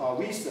dominate our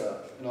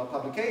research and our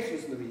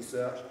publications in the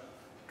research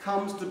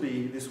comes to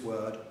be this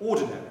word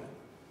ordinary.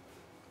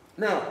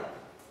 Now,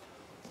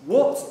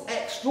 what's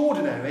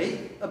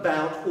extraordinary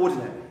about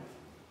ordinary?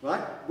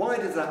 Right? Why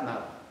does that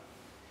matter?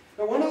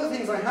 Now, one of the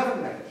things I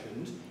haven't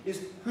mentioned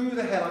is who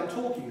the hell I'm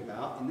talking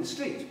about in this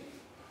street.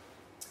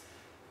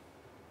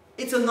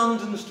 It's a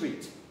London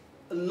street.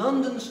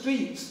 London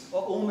streets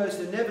are almost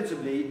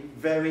inevitably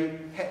very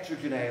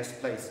heterogeneous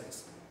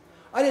places.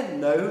 I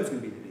didn't know who was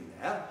going to be living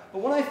there, but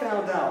what I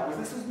found out was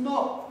this is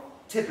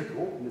not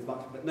typical, in as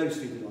much, but no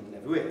street in London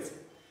ever is,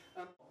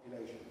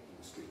 population in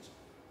the street.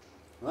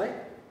 Right?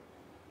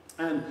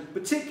 And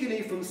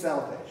particularly from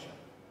South Asia.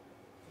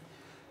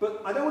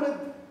 But I want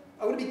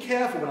to be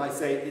careful when I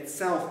say it's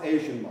South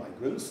Asian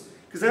migrants,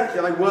 because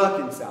actually I work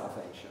in South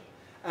Asia.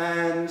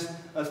 And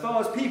as far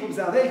as people from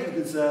South Asia are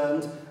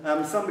concerned,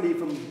 somebody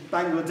from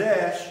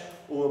Bangladesh,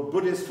 or a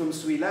Buddhist from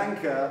Sri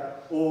Lanka,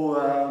 or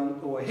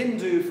a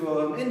Hindu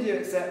from India,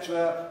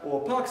 etc.,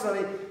 or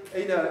Pakistani,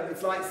 you know,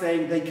 it's like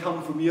saying they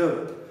come from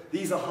Europe.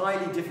 These are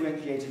highly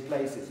differentiated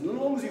places. And as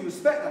long as you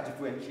respect that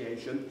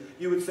differentiation,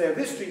 you would say of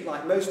this street,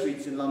 like most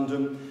streets in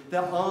London,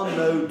 there are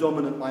no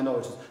dominant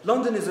minorities.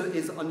 London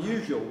is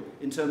unusual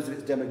in terms of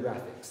its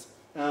demographics,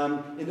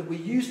 in that we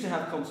used to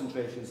have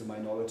concentrations of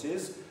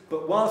minorities,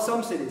 but while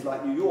some cities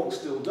like New York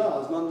still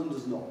does, London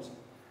does not.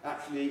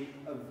 Actually,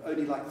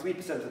 only like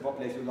 3% of the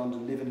population of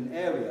London live in an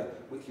area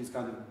which is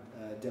kind of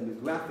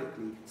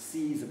demographically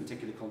sees a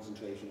particular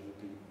concentration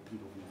of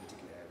people from a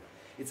particular area.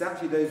 It's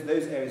actually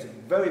those areas are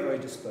very, very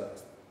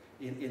dispersed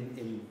in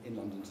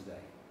London today.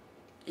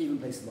 Even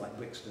places like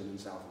Brixton and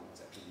Southall,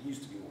 etc.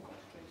 used to be more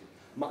concentrated,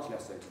 much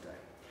less so today.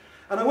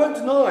 And I won't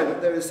deny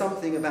that there is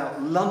something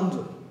about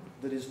London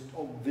that is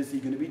obviously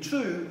going to be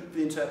true for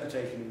the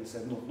interpretation of this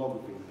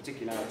ethnography and the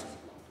particularities of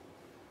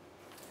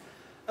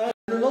London.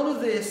 And a lot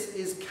of this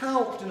is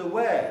couched in a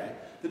way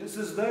that it's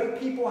as though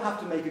people have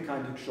to make a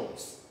kind of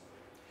choice.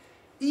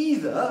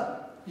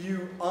 Either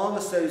you are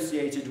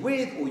associated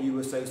with, or you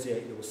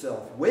associate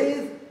yourself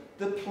with,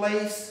 the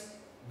place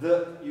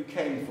that you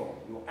came from,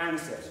 your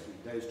ancestry,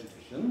 those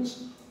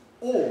traditions,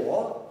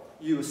 or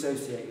you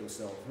associate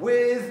yourself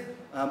with,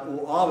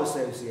 or are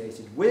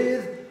associated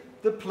with,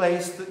 the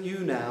place that you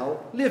now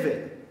live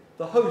in,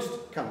 the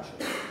host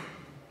country.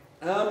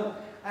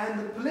 And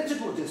the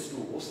political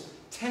discourse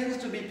tends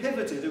to be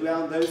pivoted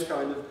around those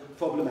kind of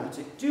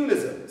problematic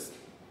dualisms.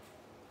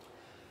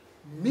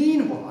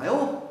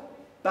 Meanwhile,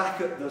 back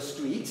at the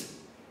street,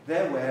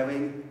 they're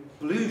wearing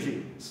blue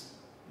jeans.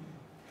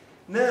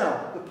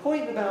 Now, the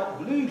point about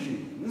blue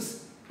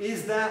jeans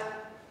is that,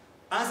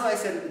 as I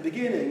said at the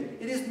beginning,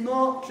 it is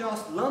not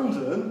just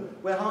London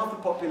where half the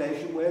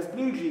population wears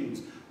blue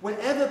jeans.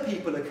 Wherever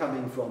people are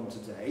coming from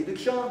today, the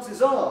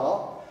chances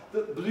are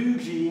that blue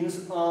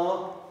jeans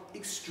are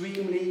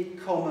extremely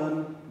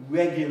common,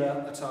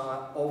 regular attire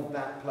of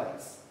that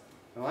place.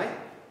 All right?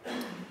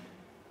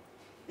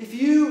 If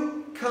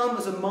you come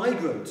as a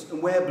migrant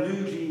and wear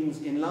blue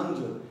jeans in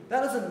London,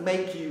 that doesn't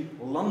make you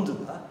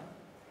Londoner.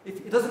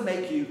 It doesn't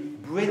make you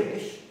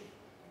British.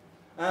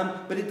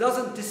 But it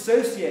doesn't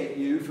dissociate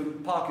you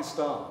from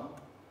Pakistan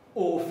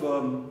or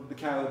from the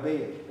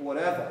Caribbean or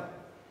whatever.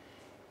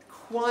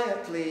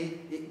 Quietly,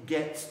 it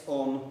gets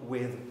on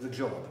with the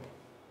job,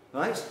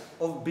 right,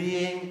 of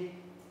being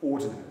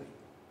ordinary.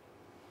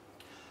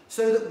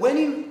 So that when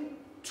you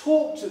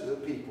talk to the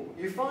people,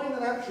 you find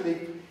that actually,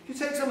 if you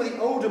take some of the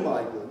older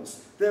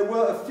migrants, there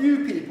were a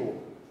few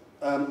people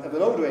of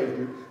an older age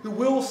group who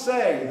will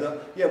say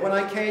that, yeah, when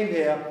I came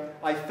here,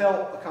 I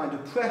felt a kind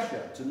of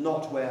pressure to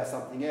not wear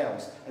something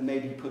else and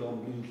maybe put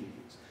on blue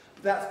jeans.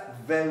 But that's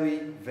very,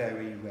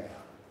 very rare.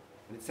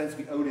 And it tends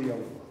to be only the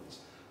older ones.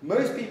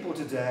 Most people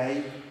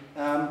today,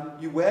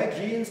 you wear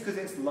jeans because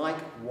it's like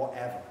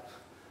whatever.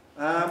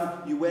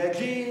 You wear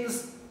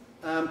jeans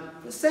for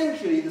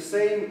essentially the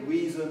same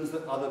reasons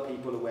that other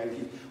people are wearing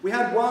jeans. We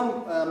had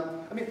one,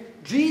 I mean,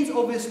 jeans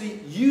obviously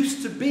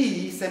used to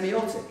be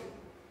semiotic.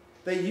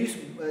 They used,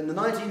 in the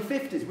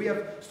 1950s, we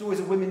have stories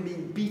of women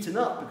being beaten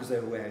up because they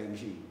were wearing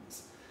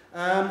jeans.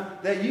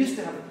 They used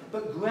to have,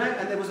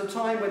 and there was a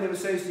time when they were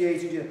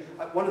associated,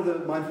 one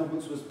of my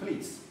informants was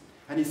police.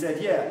 And he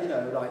said, yeah, you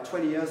know, like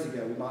 20 years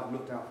ago, we might have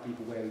looked out for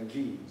people wearing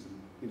jeans and,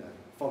 you know,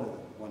 follow them,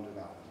 wonder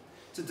about them.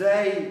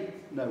 Today,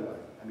 no way.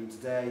 I mean,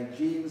 today,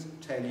 jeans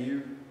tell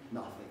you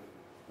nothing.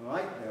 All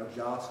right? They are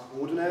just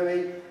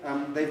ordinary.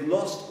 They've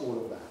lost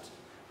all of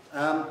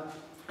that.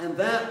 And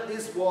that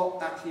is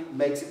what actually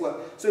makes it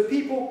work. So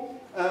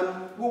people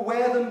will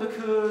wear them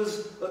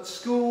because at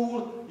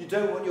school you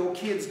don't want your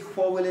kids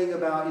quarrelling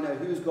about, you know,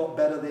 who's got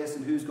better this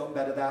and who's got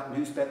better that and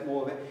who spent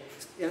more of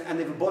it. And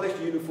they've abolished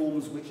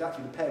uniforms which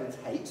actually the parents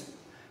hate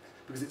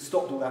because it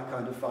stopped all that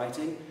kind of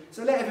fighting.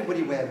 So let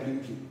everybody wear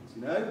blue jeans,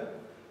 you know.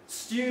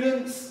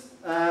 Students,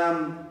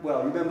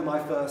 well, remember my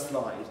first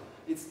slide.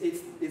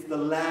 It's the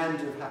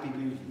land of happy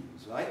blue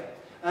jeans, right?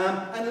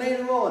 And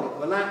later on, it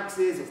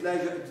relaxes, it's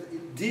leisure,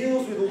 it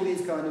deals with all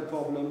these kind of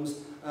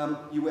problems.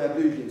 You wear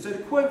blue jeans. So to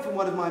quote from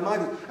one of my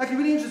migrants, actually a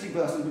really interesting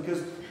person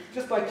because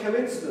just by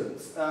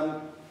coincidence,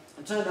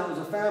 it turned out it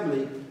was a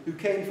family who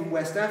came from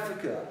West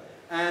Africa,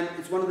 and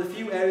it's one of the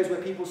few areas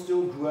where people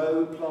still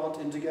plant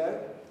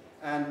indigo.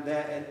 And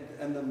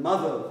the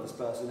mother of this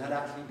person had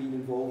actually been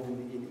involved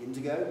in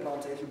indigo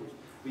plantation, which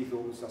we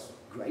thought was just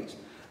great.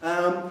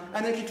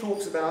 And then she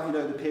talks about, you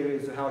know, the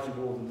periods of how she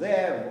wore them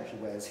there and what she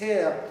wears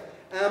here.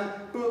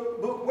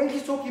 But when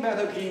she's talking about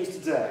her jeans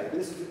today,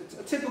 this is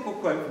a typical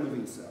quote from the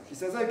research. She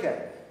says,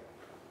 okay,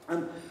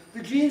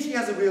 the jeans she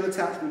has a real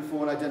attachment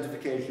for and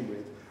identification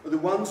with are the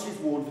ones she's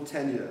worn for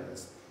 10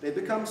 years. They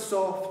become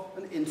soft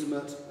and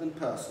intimate and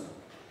personal.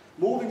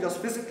 More than just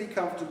physically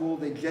comfortable,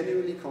 they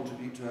genuinely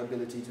contribute to her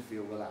ability to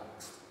feel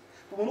relaxed.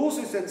 But one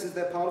also senses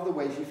they're part of the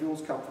way she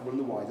feels comfortable in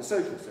the wider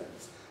social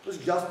sense, as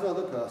just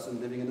another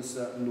person living in a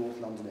certain North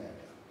London area.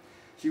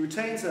 She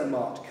retains her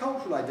marked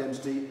cultural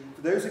identity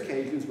for those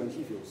occasions when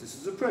she feels this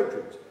is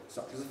appropriate,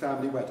 such as a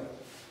family wedding.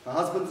 Her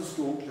husband is a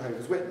staunch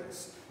Jehovah's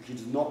Witness, and she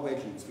does not wear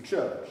jeans for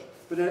church.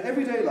 But in her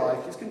everyday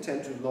life, she's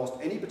content to have lost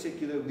any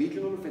particular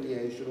regional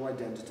affiliation or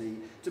identity,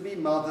 to be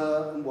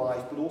mother and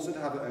wife, but also to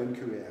have her own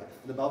career,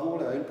 and above all,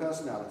 her own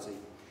personality.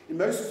 In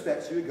most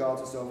respects, she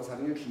regards herself as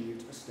having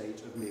achieved a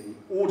state of merely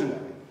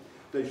ordinary,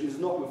 though she does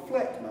not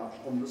reflect much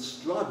on the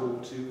struggle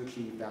to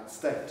achieve that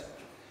state.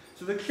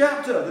 So the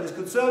chapter that is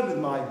concerned with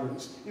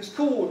migrants is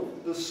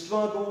called The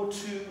Struggle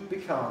to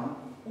Become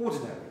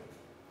Ordinary.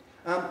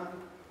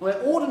 Where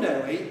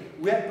ordinary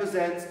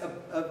represents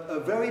a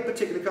very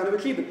particular kind of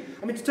achievement.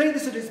 I mean, to take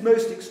this at its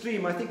most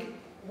extreme, I think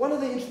one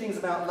of the interesting things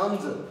about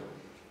London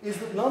is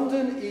that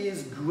London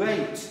is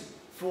great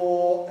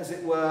for, as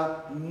it were,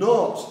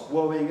 not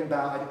worrying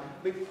about...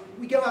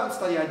 We go out and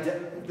study...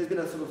 There's been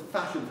a sort of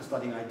fashion for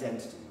studying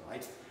identity,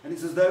 right? And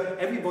it's as though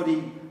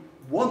everybody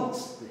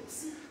wants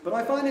this. But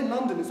I find in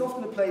London it's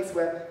often a place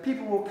where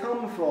people will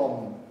come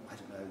from, I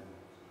don't know,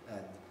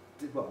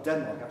 well,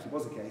 Denmark actually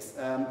was the case,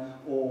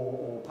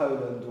 or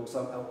Poland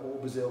or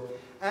Brazil,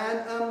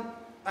 and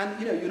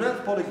you know, you're an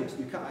anthropologist.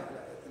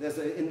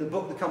 in the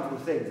book, The Comfort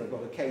of Things, I've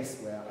got a case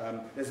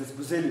where there's this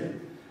Brazilian,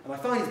 and I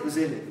find he's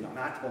Brazilian, and I'm an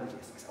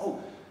anthropologist. I say, oh,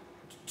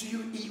 do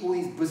you eat all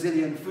these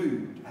Brazilian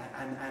food?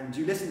 And do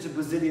you listen to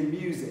Brazilian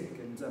music?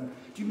 And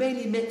do you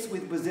mainly mix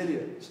with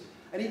Brazilians?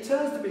 And he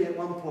turns to me at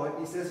one point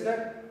and he says, you know,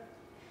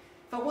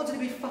 if I wanted to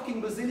be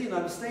fucking Brazilian,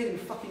 I'd have stayed in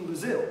fucking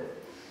Brazil.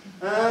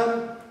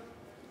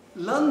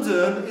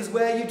 London is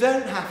where you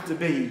don't have to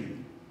be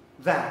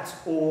that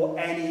or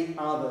any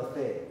other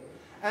thing.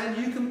 And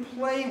you can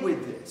play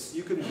with this.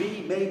 You can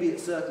be maybe at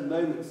certain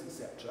moments,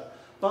 etc.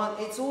 But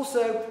it's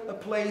also a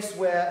place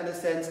where, in a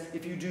sense,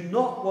 if you do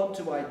not want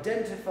to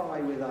identify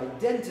with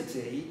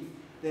identity,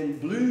 then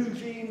blue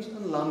jeans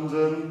and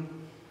London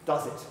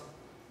does it.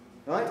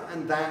 Right?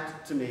 And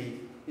that, to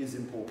me, is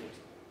important.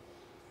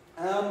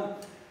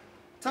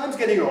 Time's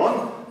getting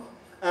on,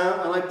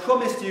 and I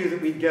promised you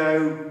that we'd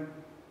go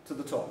to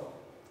the top.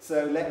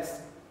 So let's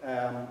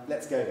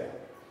go there.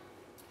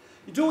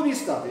 You do all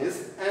these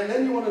studies, and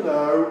then you want to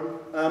know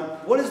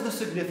what is the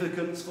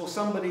significance for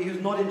somebody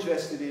who's not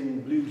interested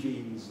in blue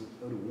jeans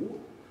at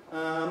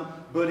all,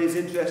 but is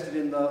interested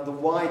in the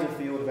wider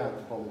field of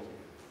anthropology.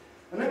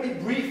 And let me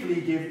briefly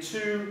give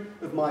two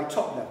of my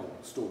top-level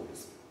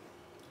stories.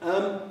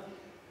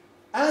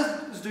 As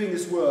I was doing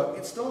this work,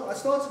 I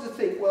started to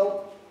think,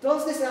 well,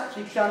 does this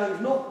actually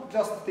challenge not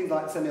just things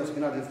like semiotic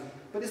analysis,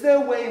 but is there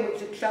a way in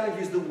which it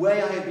challenges the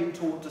way I have been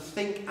taught to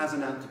think as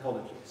an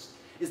anthropologist?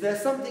 Is there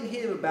something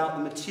here about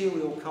the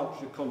material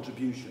culture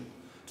contribution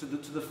to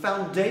the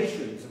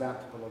foundations of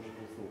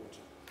anthropological thought?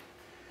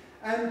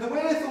 And the way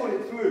I thought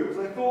it through was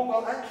I thought,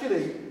 well,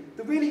 actually,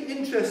 the really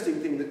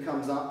interesting thing that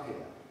comes up here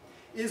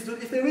is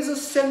that if there is a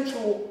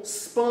central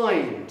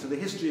spine to the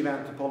history of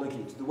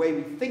anthropology, to the way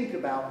we think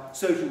about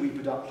social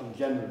reproduction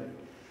generally,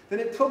 then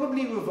it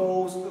probably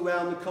revolves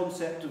around the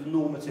concept of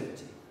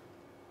normativity.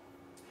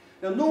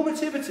 Now,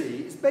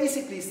 normativity is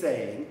basically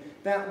saying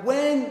that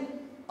when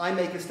I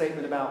make a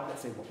statement about,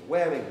 let's say, what you're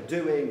wearing or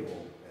doing,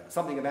 or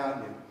something about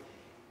you,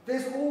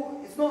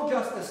 it's not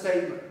just a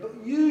statement, but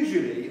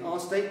usually our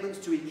statements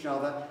to each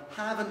other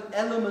have an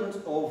element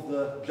of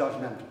the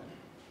judgmental.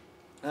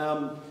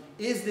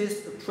 Is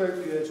this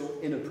appropriate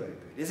or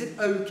inappropriate? Is it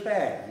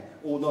okay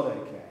or not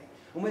okay?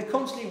 And we're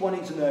constantly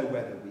wanting to know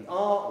whether we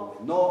are or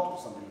we're not, or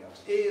somebody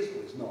else is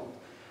or is not.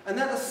 And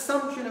that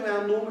assumption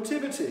around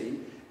normativity,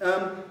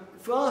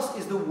 for us,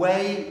 is the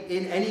way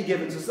in any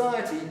given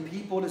society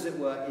people, as it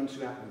were,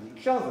 interact with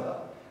each other.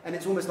 And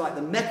it's almost like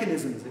the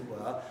mechanism, as it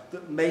were,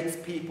 that makes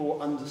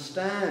people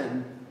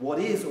understand what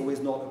is or is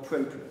not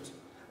appropriate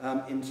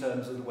in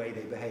terms of the way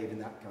they behave in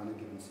that kind of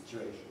given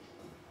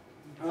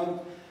situation.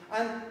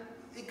 And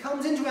it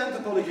comes into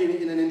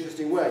anthropology in an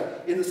interesting way,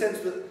 in the sense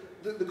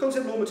that the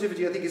concept of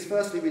normativity, I think, is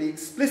firstly really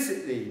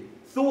explicitly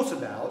thought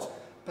about,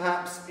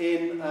 perhaps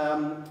in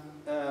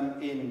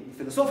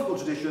philosophical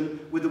tradition,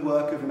 with the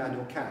work of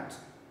Immanuel Kant.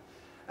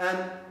 And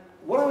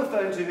what I'm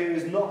referring to here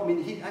is not, I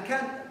mean,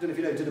 Kant, I don't know if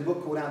you know, did a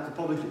book called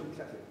Anthropology,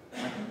 exactly,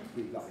 a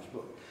really rubbish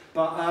book.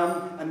 But,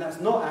 and that's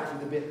not actually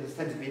the bit that's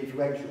tended to be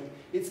influential.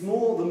 It's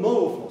more the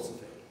moral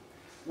philosophy,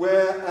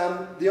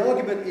 where the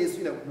argument is,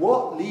 you know,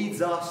 what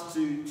leads us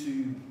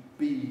to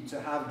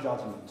have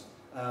judgment,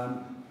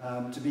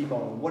 to be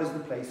moral? What is the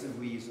place of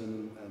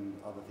reason and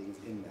other things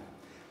in that?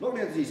 I'm not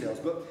going into details,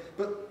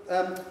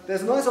 but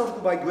there's a nice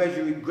article by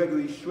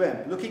Gregory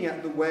Schrempp looking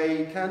at the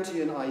way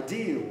Kantian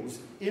ideals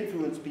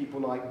influence people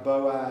like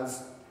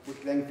Boas,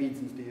 which then feeds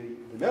into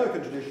the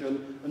American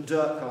tradition, and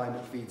Durkheim,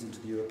 which feeds into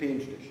the European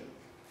tradition.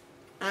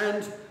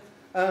 And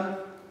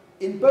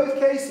in both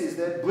cases,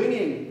 they're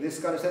bringing this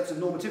kind of sense of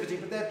normativity,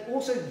 but they're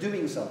also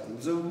doing something.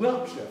 There's a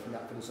rupture from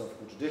that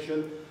philosophical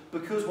tradition,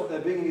 because what they're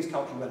bringing is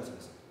cultural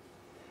relativism.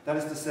 That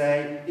is to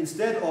say,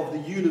 instead of the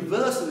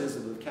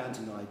universalism of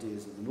Kantian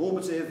ideas of the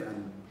normative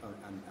and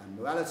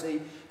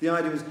morality, the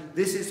idea is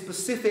this is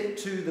specific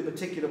to the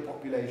particular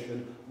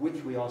population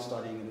which we are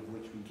studying and of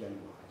which we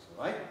generalize,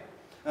 right?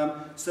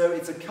 So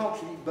it's a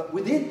culture, but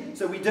within,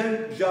 so we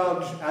don't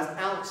judge as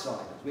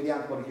outsiders. We're the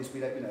anthropologists,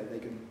 we don't, you know, they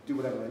can do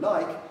whatever they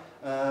like.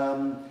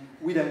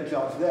 We don't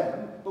judge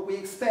them, but we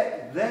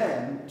expect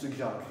them to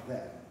judge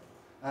them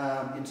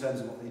in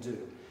terms of what they do.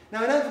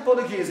 Now, in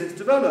anthropology, as it's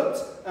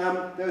developed,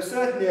 there are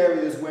certain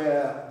areas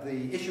where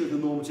the issue of the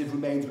normative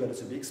remains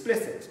relatively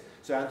explicit.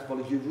 So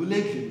anthropology of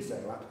religion, say,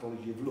 or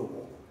anthropology of law.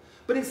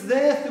 But it's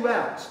there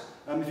throughout.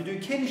 If you do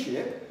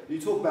kinship, and you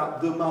talk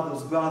about the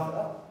mother's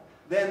brother,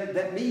 then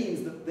that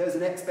means that there's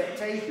an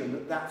expectation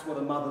that that's what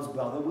a mother's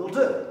brother will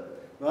do,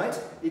 right?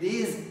 It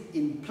is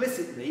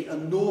implicitly a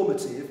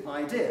normative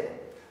idea,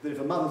 that if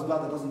a mother's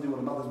brother doesn't do what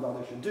a mother's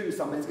brother should do,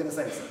 somebody's going to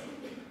say so,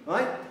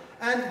 right?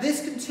 And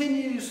this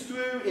continues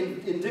through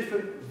in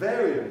different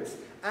variants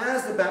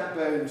as the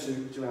backbone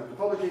to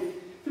anthropology.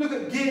 If you look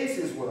at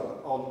Geertz's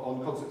work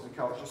on concepts of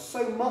culture,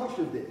 so much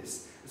of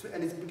this,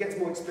 and it gets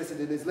more explicit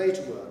in his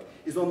later work,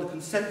 is on the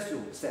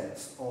consensual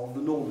sense of the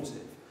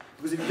normative.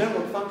 Because if you don't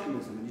want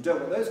functionalism and you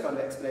don't want those kind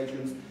of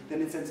explanations,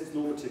 then in a sense it's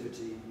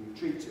normativity you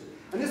retreat to.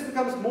 And this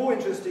becomes more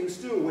interesting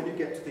still when you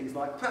get to things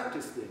like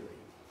practice theory.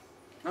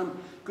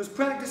 Because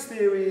practice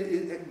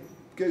theory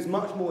goes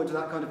much more into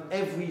that kind of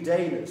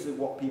everydayness of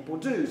what people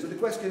do. So the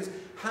question is,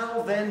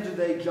 how then do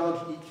they judge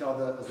each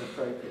other as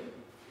appropriate?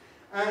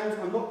 And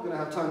I'm not going to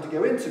have time to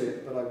go into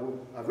it, but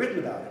I've written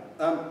about it.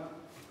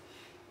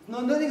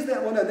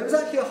 There was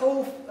actually a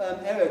whole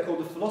area called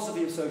the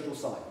philosophy of social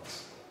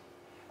science.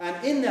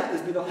 And in that,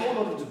 there's been a whole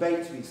lot of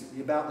debates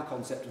recently about the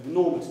concept of the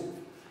normative.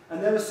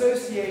 And they're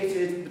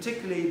associated,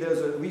 particularly there's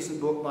a recent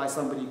book by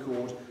somebody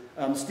called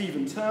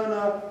Stephen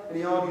Turner, and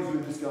he argues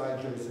with this guy,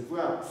 Joseph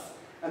Rouse.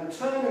 And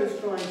Turner is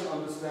trying to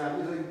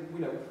understand,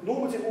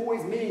 normative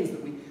always means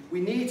that we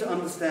need to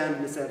understand,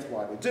 in a sense,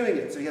 why we're doing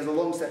it. So he has a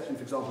long section,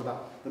 for example,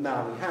 about the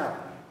Maori how.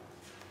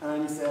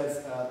 And he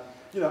says,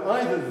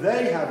 either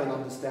they have an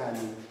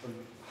understanding of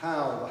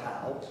how the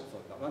how,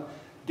 sorry about that,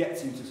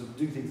 gets you to sort of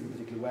do things in a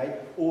particular way,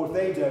 or if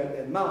they don't,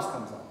 then Mouse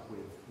comes up with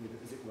it,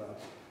 as it were.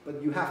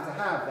 But you have to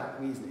have that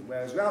reasoning,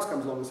 whereas Rouse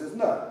comes along and says,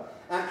 no,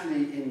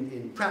 actually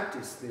in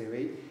practice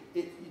theory,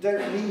 you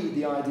don't need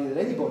the idea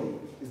that anybody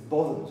is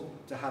bothered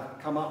to have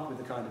come up with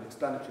a kind of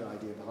explanatory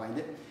idea behind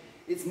it.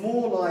 It's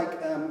more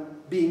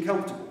like being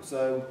comfortable.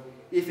 So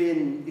if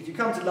you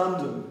come to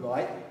London,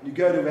 right, you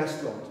go to a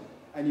restaurant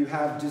and you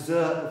have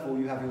dessert before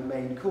you have your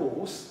main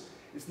course,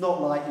 it's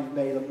not like you've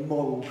made a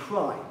moral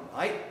crime,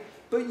 right?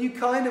 But you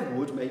kind of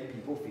would make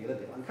people feel a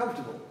bit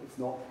uncomfortable. It's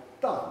not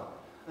done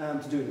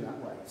to do it in that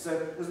way. So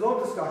there's a lot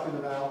of discussion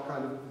about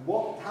kind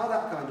of how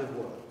that kind of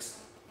works.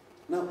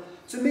 Now,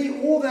 to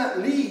me, all that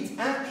leads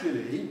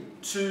actually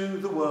to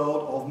the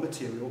world of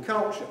material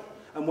culture.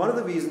 And one of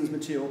the reasons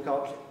material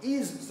culture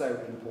is so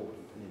important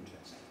and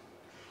interesting.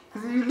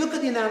 Because if you look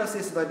at the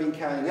analysis that I've been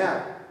carrying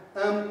out,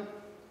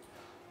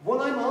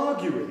 what I'm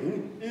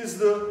arguing is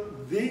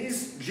that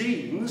these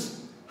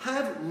genes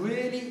have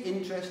really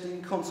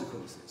interesting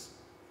consequences.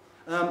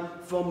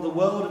 From the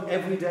world of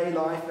everyday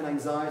life and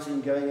anxiety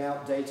and going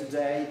out day to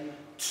day,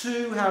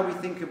 to how we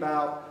think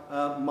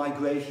about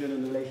migration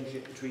and the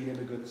relationship between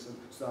immigrants and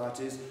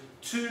societies,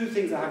 to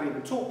things I haven't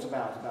even talked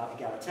about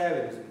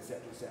egalitarianism, etc.,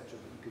 that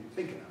you can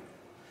think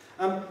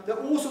about. There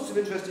are all sorts of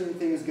interesting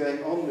things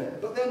going on there,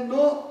 but they're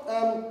not,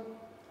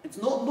 it's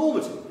not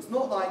normative. It's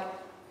not like,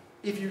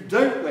 if you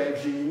don't wear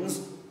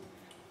jeans,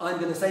 I'm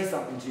going to say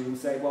something to you and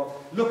say,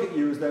 well, look at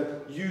you as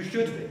though you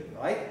should be,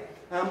 right?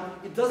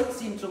 It doesn't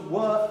seem to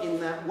work in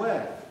that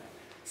way.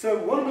 So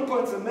one of the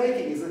points I'm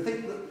making is I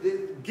think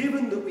that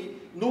given that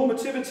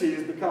normativity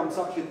has become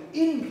such an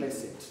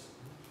implicit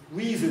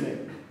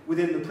reasoning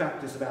within the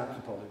practice of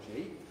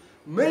anthropology,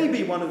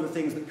 maybe one of the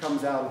things that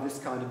comes out of this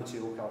kind of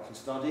material culture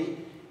study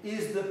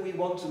is that we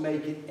want to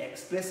make it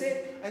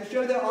explicit and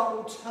show there are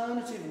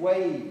alternative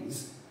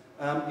ways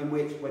in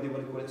which, whether you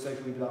want to call it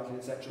social reproduction,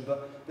 etc.,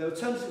 but there are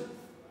alternative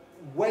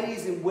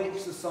ways in which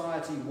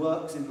society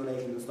works in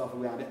relation to the stuff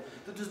around it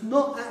that does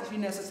not actually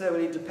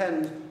necessarily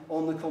depend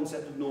on the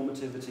concept of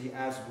normativity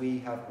as we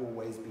have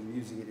always been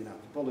using it in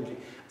anthropology.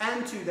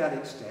 And to that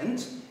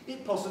extent,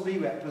 it possibly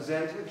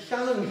represents a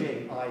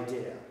challenging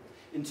idea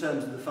in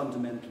terms of the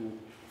fundamental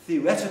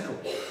theoretical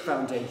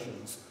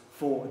foundations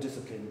for a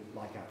discipline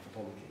like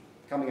anthropology,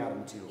 coming out of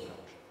material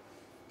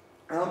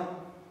culture.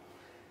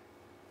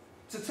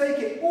 To take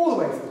it all the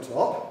way to the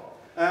top,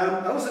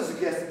 I also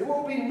suggested that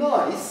what would be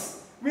nice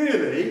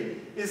really,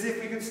 is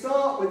if we can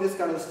start with this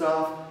kind of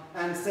stuff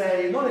and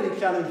say not only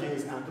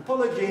challenges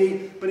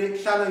anthropology, but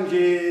it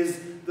challenges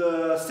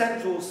the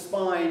central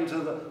spine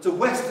to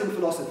Western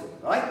philosophy,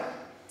 right?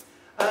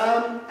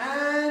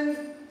 And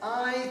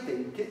I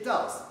think it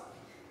does.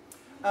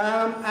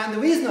 And the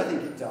reason I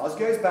think it does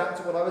goes back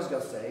to what I was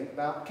just saying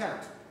about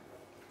Kant.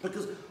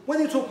 Because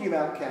whether you're talking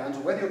about Kant,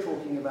 or whether you're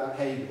talking about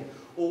Hegel,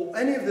 or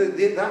any of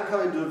that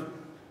kind of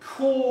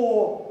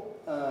core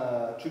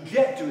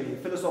trajectory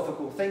of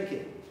philosophical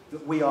thinking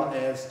that we are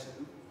heirs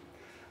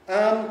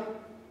to.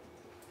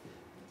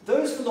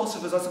 Those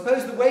philosophers, I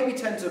suppose the way we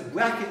tend to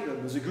bracket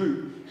them as a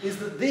group is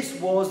that this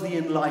was the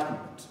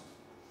Enlightenment.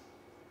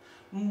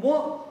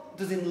 What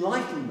does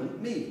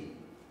Enlightenment mean?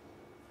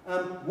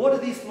 What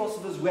do these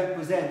philosophers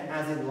represent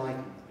as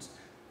Enlightenment?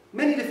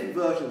 Many different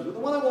versions, but the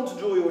one I want to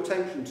draw your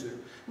attention to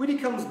really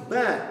comes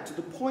back to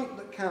the point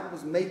that Kant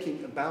was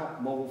making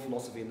about moral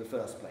philosophy in the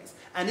first place,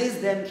 and is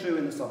then true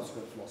in the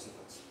subsequent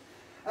philosophers.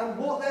 And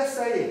what they're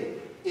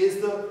saying is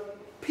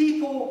that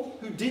people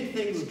who did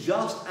things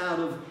just out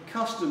of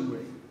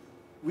customary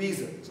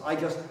reasons, why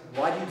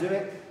do you do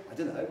it? I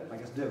don't know, I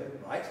just do it,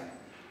 right?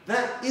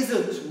 That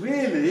isn't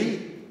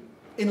really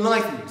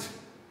enlightened.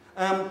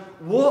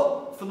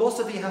 What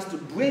philosophy has to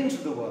bring to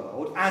the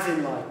world as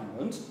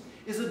enlightenment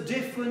is a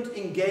different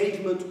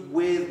engagement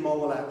with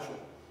moral action.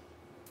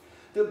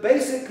 That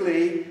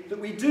basically, that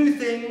we do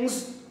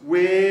things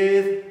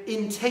with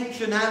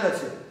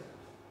intentionality.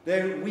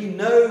 We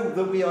know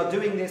that we are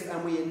doing this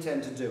and we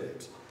intend to do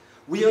it.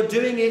 We are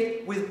doing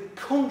it with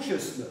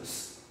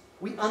consciousness.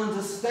 We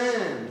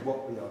understand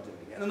what we are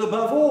doing. And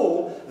above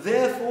all,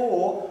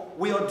 therefore,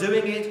 we are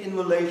doing it in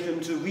relation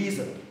to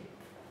reason,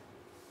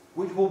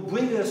 which will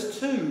bring us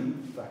to,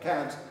 for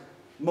Kant,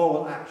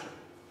 moral action,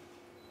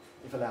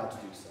 if allowed to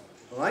do so.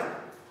 All right?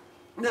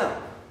 Now,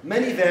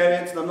 many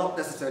variants, and I'm not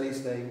necessarily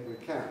staying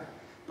with Kant.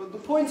 But the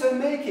point I'm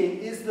making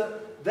is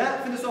that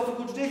that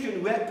philosophical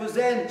tradition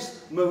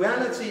represents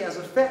morality as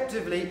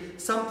effectively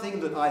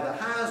something that either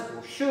has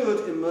or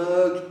should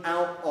emerge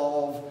out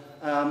of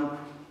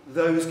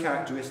those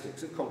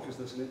characteristics of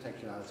consciousness and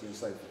intentionality and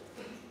so forth.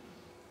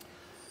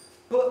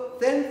 But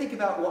then think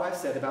about what I've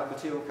said about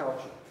material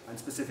culture, and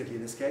specifically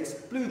in this case,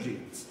 blue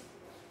jeans.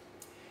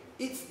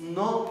 It's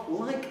not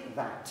like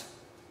that.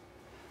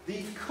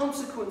 The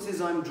consequences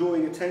I'm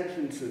drawing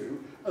attention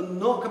to are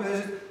not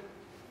coming.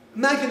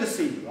 Imagine a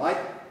scene, right?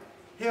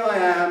 Here I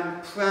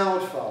am,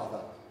 proud father,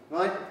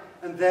 right?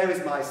 And there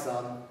is my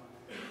son,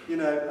 you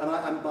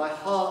know, and my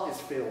heart is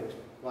filled,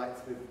 right,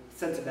 with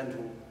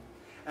sentimental.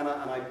 And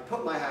I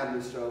put my hand on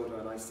his shoulder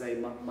and I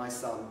say, my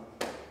son,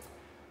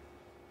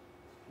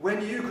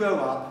 when you grow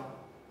up,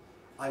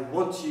 I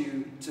want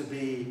you to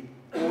be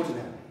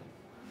ordinary.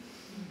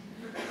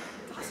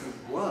 It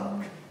doesn't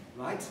work,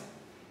 right?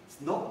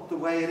 It's not the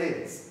way it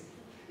is.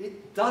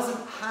 It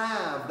doesn't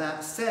have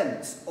that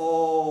sense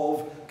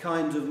of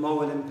kind of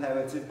moral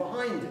imperative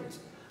behind it.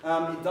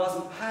 It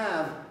doesn't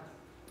have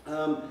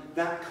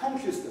that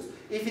consciousness.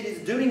 If it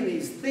is doing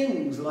these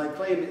things that I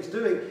claim it's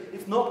doing,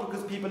 it's not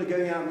because people are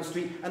going out on the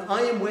street, and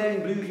I am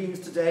wearing blue jeans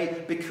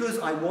today because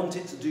I want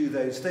it to do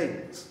those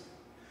things.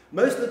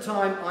 Most of the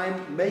time,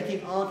 I'm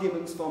making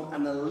arguments from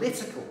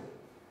analytical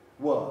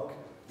work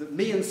that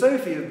me and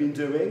Sophie have been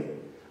doing,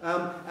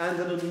 and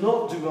that are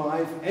not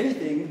derived from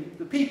anything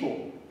that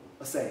people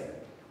are saying.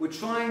 We're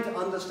trying to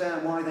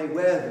understand why they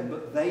wear them,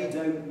 but they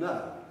don't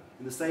know.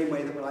 In the same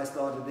way that when I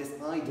started this,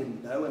 I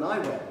didn't know, and I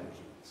wear blue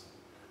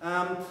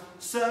jeans.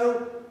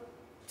 So,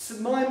 to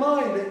my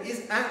mind, there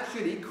is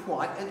actually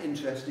quite an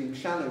interesting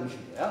challenge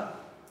here,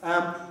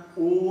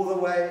 all the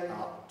way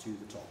up to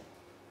the top.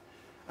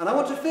 And I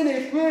want to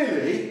finish,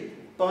 really,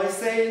 by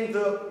saying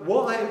that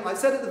what I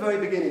said at the very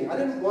beginning, I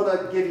didn't want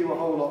to give you a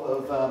whole lot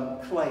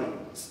of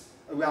claims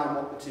around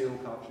what material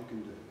culture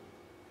can do.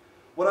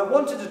 What I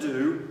wanted to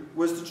do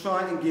was to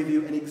try and give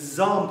you an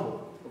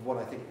example of what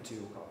I think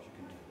material culture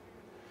can do.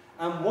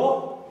 And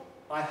what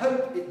I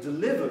hope it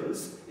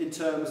delivers in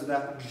terms of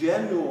that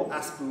general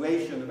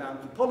aspiration of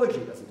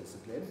anthropology as a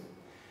discipline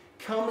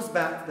comes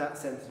back to that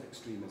sense of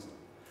extremism.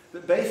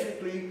 That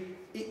basically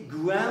it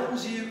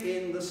grounds you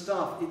in the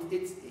stuff.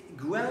 It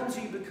grounds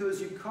you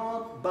because you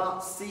can't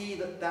but see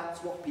that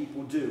that's what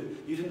people do.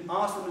 You didn't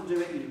ask them to do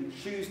it, you didn't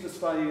choose to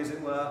study, as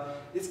it were.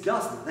 It's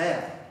just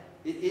there.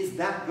 It is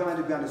that kind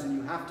of groundness, and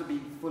you have to be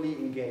fully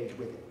engaged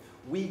with it.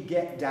 We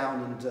get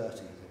down and dirty,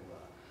 as it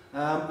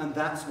were. And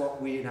that's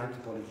what we in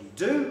anthropology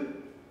do.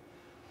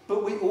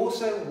 But we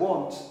also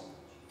want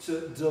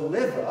to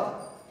deliver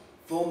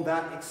from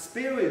that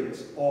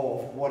experience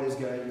of what is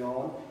going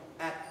on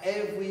at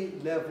every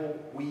level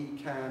we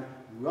can,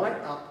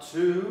 right up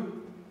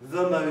to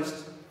the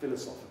most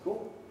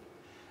philosophical.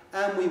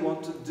 And we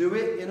want to do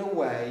it in a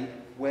way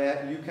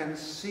where you can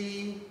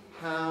see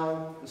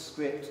how the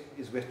script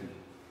is written,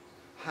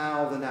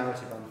 how the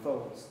narrative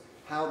unfolds,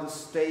 how the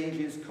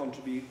stages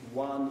contribute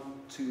one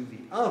to the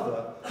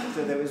other,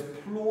 so there is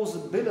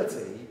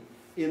plausibility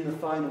in the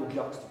final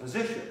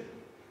juxtaposition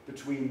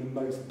between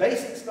the most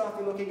basic stuff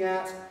we're looking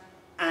at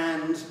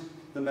and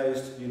the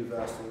most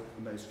universal,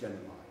 the most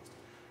generalized.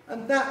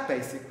 And that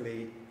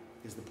basically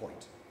is the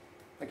point.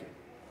 Thank you.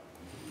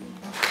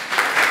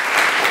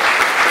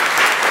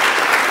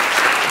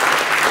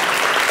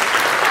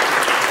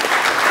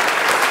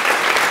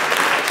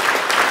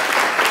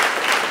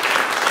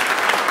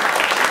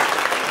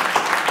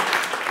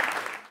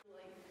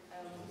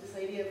 This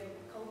idea of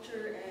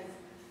culture and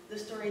the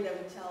story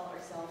that we tell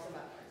ourselves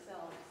about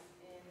ourselves.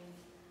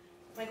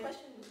 And my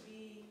question would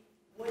be,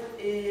 what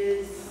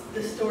is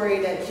the story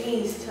that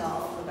genes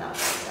tell about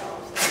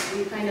ourselves?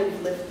 We kind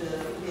of lift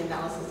the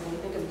analysis and we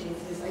think of genes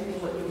as, I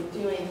think what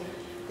you're doing,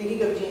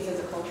 thinking of genes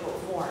as a cultural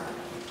form.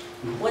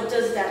 What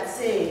does that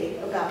say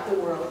about the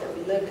world that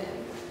we live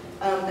in?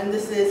 And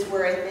this is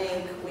where I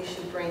think we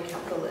should bring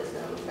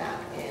capitalism back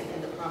in,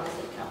 and the promise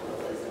of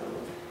capitalism,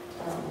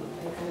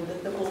 and kind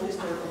of the whole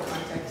historical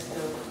context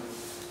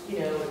of, you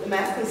know, the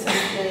mass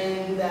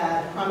consumption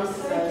that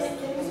promises us.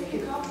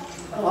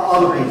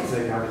 I'll read so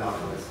you have it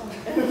afterwards.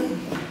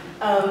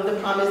 The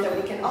promise that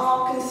we can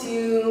all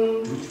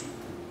consume,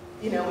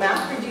 you know,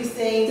 mass-produced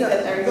things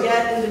that are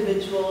yet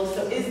individual.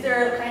 So is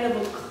there kind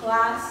of a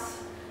class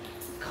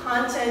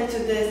content to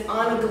this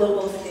on a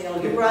global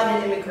scale? You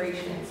brought in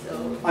immigration,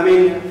 so. I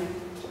mean,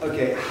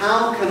 okay,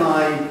 how can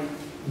I,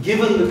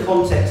 given the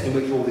context in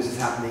which all this is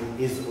happening,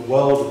 is a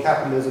world of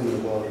capitalism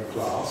and a world of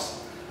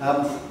class,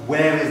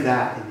 where is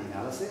that in the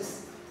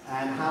analysis?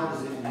 And how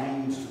does it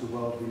lead to the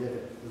world we live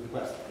in, is the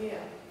question.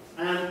 Yeah.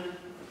 And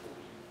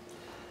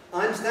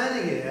I'm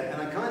standing here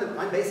and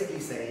I'm basically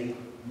saying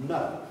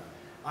no.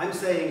 I'm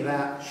saying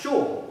that,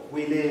 sure,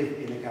 we live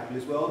in a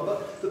capitalist world,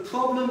 but the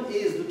problem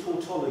is the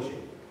tautology.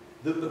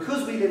 That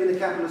because we live in a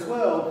capitalist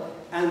world,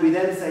 and we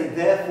then say,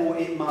 therefore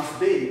it must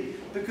be,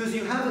 because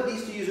you have at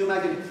least to use your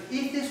imagination,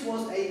 if this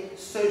was a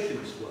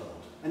socialist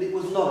world, and it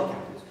was not a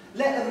capitalist,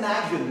 let's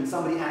imagine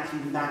somebody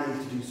actually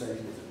managed to do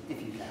socialism,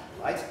 if you can,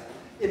 right?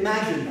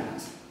 Imagine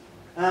that.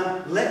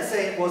 let's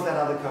say it was that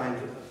other kind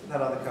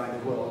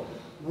of world,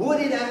 would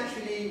it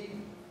actually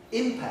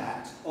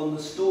impact on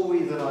the story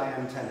that I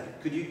am telling?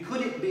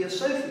 Could it be a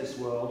socialist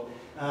world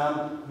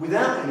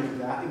without any of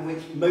that, in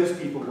which most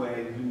people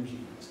wear blue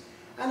jeans?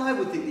 And I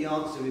would think the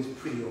answer is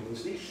pretty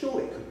obviously,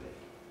 sure it could be.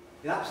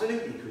 It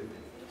absolutely could be.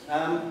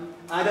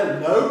 I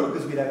don't know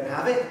because we don't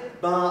have it,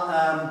 but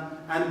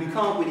and we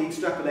can't really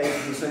extrapolate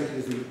from the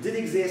socialism that did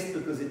exist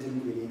because it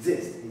didn't really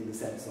exist in the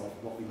sense of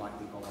what we might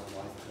think of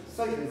otherwise as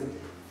socialism.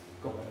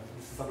 God,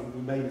 this is something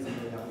Remainers are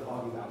going to have to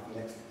argue about for the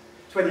next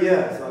 20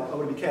 years, so I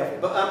want to be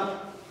careful.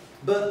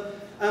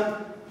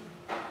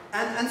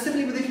 And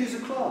similarly with issues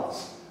of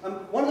class.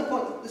 One of the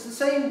points, it's the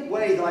same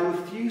way that I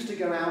refuse to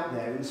go out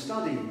there and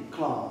study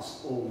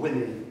class or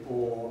women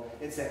or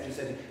etc.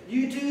 etc.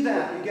 You do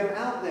that, you go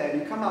out there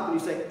and you come up and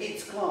you say,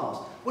 it's class.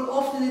 Well,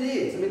 often it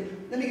is. I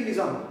mean, let me give you an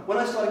example. When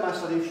I started my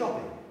study of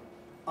shopping,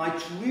 I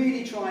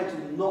really tried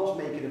to not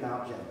make it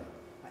about gender.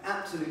 I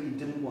absolutely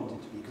didn't want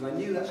it to be, because I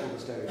knew that's all the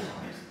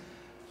stereotypes.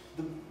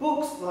 The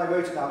books that I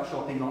wrote about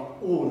shopping are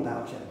all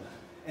about gender.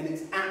 And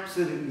it's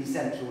absolutely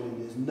central, and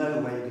there's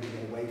no way you're going to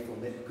get away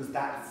from it, because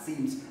that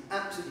seems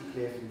absolutely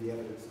clear from the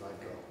evidence that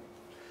I've got.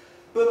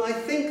 But I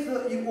think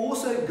that you've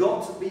also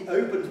got to be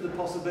open to the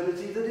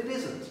possibility that it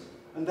isn't.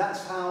 And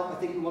that's how I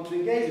think we want to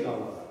engage in our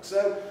work.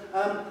 So,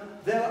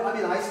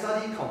 I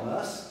study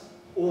commerce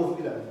all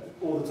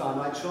the time.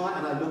 I try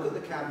and I look at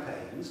the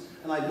campaigns,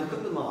 and I look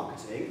at the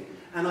marketing,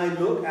 and I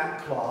look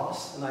at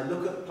class, and I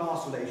look at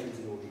class relations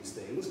in all these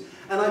things,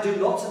 and I do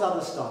lots of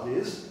other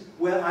studies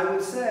where I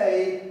would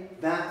say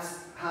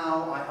that's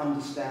how I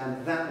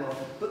understand that world.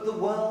 But the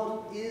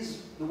world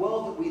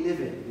that we live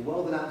in, the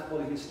world that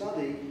anthropologists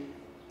study,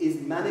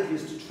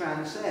 manages to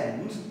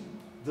transcend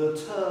the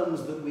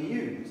terms that we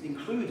use,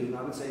 including,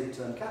 I would say, the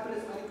term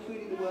capitalism, and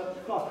including the word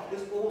class.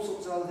 There's all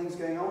sorts of other things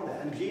going on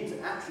there, and genes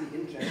are actually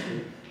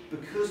interesting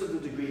because of the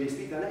degree they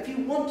speak there. Now, if you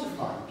want to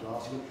find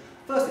class,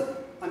 firstly,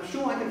 I'm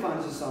sure I can find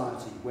a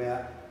society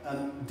where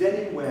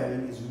denim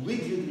wearing is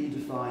rigidly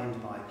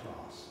defined by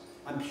class.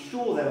 I'm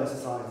sure there are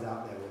societies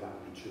out there where that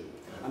would be true.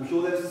 I'm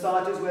sure there are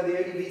societies where the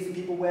only reason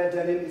people wear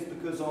denim is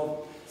because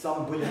of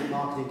some brilliant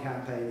marketing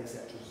campaign,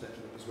 etc.,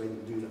 that persuades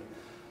them to do that.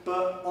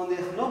 But on the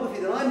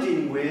ethnography that I'm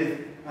dealing with,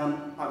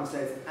 I would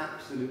say it's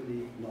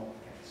absolutely not the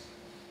case.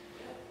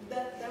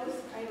 That was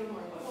kind of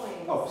my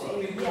point. Oh,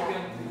 sorry.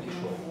 Yeah.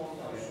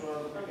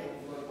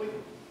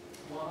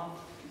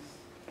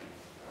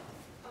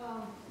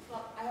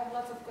 Well, I have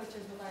lots of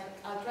questions, but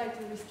I'll try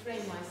to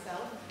restrain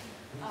myself.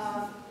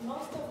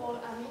 Most of all,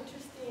 I'm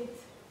interested.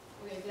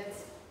 Okay,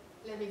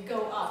 let me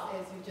go up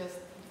as you just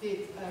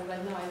did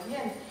right now at the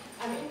end.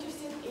 I'm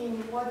interested in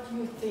what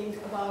you think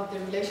about the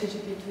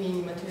relationship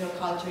between material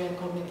culture and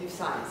cognitive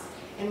science.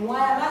 And why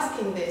I'm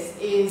asking this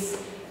is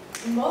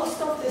most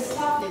of the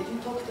stuff that you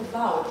talked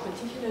about,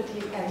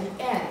 particularly at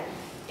the end,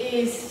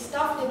 is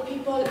stuff that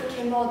people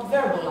cannot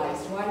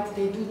verbalize, right?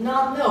 They do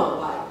not know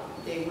why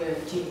they wear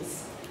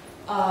jeans.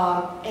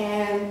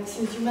 And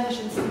since you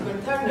mentioned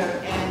Stephen Turner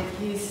and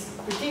his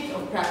critique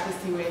of practice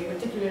theory,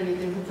 particularly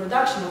the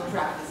reproduction of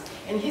practice,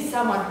 and he's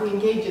someone who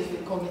engages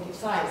with cognitive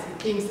science, he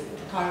thinks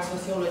that current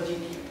sociology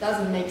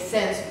doesn't make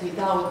sense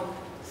without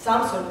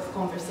some sort of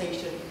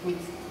conversation with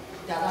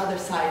that other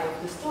side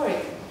of the story.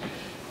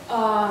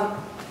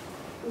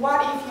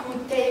 What if you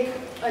would take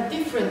a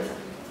different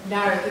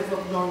narrative of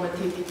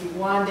normativity,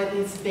 one that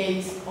is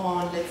based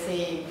on, let's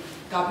say,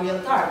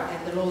 Gabriel Tarp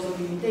and the laws of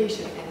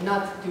imitation, and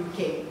not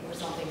Durkheim or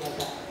something like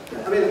that?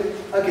 I mean,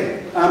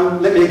 okay,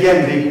 let me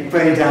again be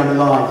very down the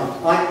line.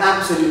 I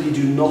absolutely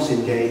do not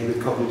engage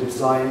with cognitive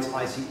science.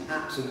 I see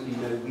absolutely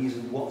no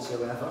reason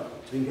whatsoever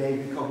to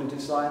engage with cognitive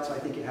science. I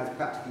think it has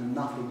practically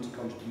nothing to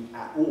contribute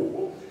at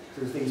all to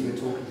the things we're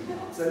talking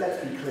about. So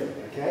let's be clear,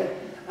 okay?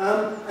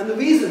 And the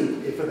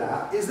reason for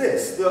that is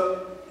this,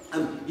 that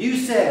you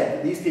said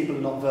that these people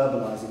are not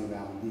verbalizing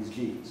around these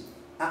genes.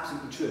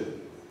 Absolutely true.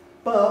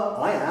 But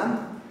I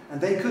am, and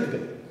they could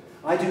be.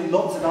 I do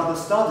lots of other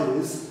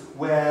studies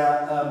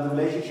where the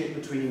relationship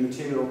between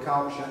material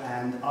culture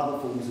and other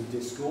forms of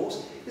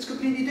discourse is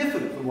completely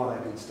different from what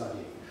I've been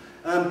studying.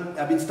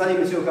 I've been studying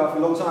material culture for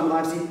a long time, and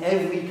I've seen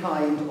every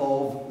kind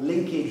of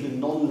linkage and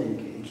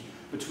non-linkage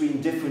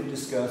between different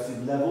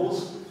discursive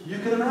levels you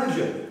can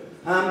imagine.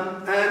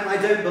 And I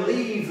don't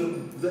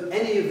believe that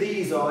any of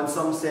these are in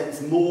some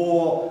sense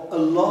more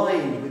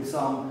aligned with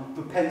some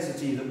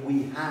propensity that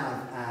we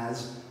have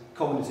as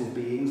cognitive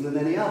beings than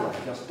any other.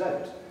 I just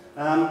don't.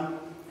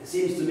 It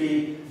seems to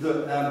me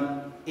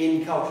that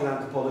in cultural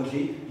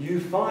anthropology you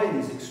find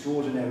these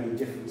extraordinary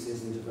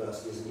differences and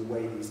diversities in the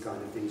way these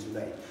kind of things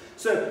relate.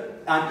 So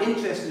I'm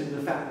interested in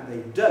the fact that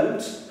they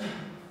don't,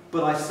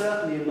 but I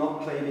certainly am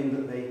not claiming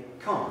that they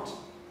can't.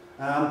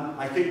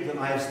 I think that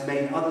I have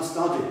made other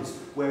studies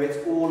where it's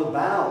all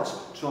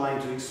about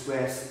trying to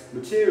express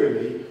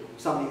materially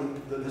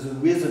something that has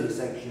arisen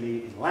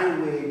essentially in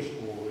language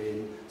or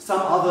in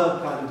some other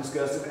kind of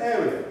discursive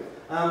area.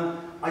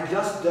 I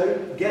just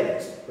don't get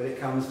it when it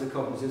comes to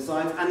cognitive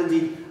science, and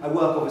indeed I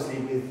work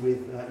obviously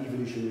with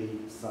evolutionary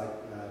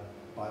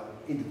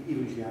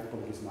evolutionary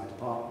anthropologists in my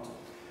department.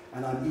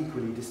 And I'm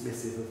equally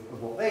dismissive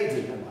of what they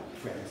do, and my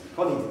friends and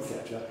colleagues,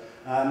 etc.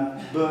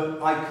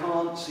 But I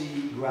can't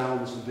see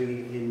grounds for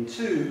bringing it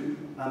into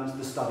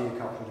the study of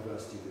cultural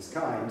diversity of this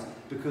kind,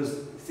 because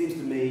it seems to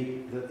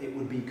me that it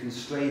would be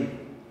constraining,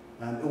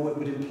 or it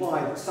would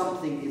imply that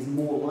something is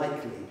more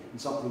likely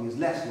and something is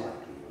less likely,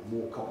 or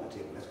more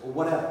cognitive, or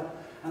whatever.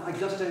 And I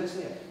just don't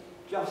see it.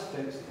 Just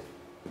don't see it.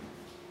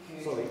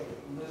 Okay. Sorry.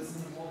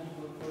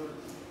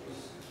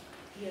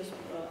 Yes,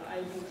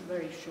 I'll be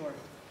very short.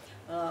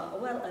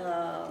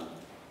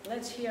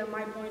 Let's hear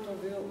my point of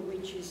view,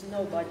 which is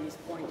nobody's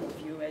point of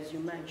view, as you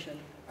mentioned.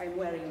 I'm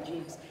wearing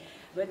jeans.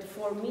 But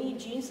for me,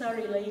 jeans are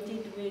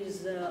related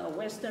with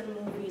Western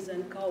movies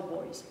and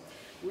cowboys,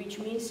 which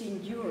means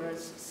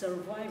endurance,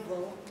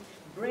 survival,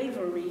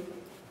 bravery,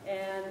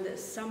 and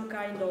some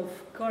kind of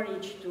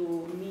courage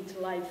to meet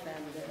life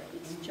and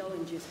its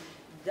challenges.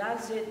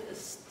 Does it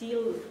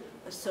still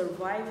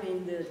survive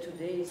in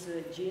today's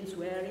jeans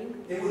wearing?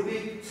 It would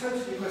be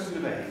totally a question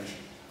of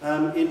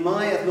age. In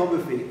my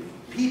ethnography,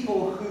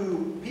 people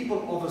who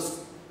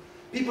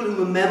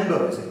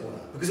remember, as it were,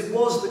 because it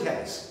was the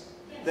case.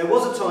 There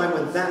was a time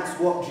when that's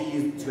what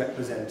jeans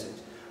represented.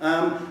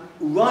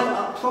 Right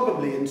up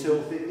probably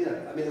until,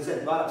 I mean, as I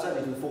said, right up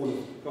certainly to the fall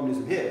of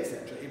communism here,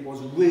 etc. It was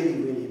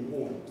really, really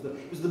important.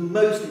 It was the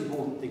most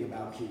important thing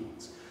about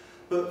jeans.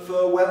 But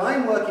for where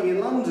I'm working in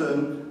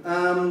London,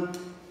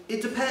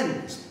 it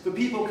depends. For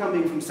people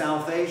coming from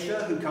South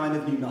Asia who kind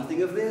of knew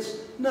nothing of this,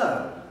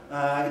 no.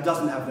 It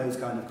doesn't have those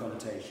kind of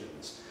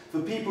connotations. For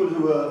people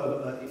who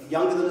are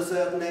younger than a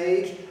certain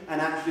age,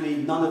 and actually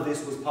none of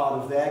this was part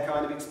of their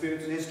kind of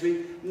experience in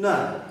history,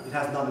 no, it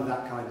has none of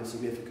that kind of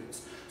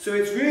significance. So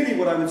it's really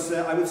what I would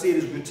see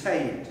it as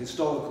retained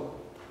historical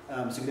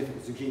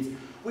significance of jeans,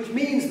 which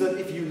means that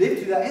if you live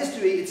through that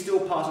history, it's still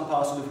part and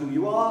parcel of who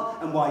you are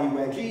and why you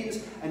wear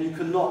jeans, and you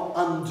cannot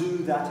undo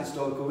that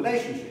historical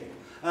relationship.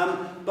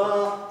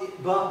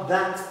 But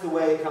that's the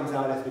way it comes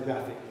out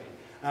ethnographically.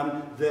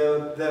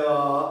 There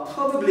are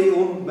probably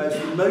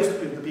most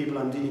of the people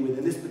I'm dealing with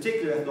in this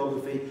particular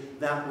ethnography,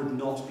 that would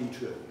not be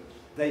true.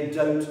 They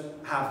don't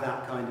have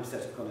that kind of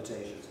set of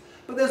connotations.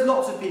 But there's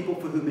lots of people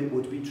for whom it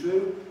would be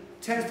true.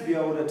 Tends to be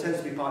older, tends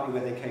to be partly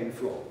where they came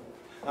from.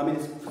 I mean,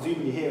 it's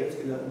presumably here it's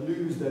going to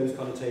lose those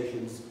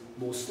connotations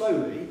more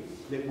slowly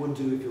than it would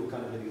do if you're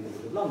kind of living in the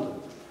middle of London.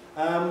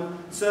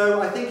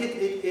 So I think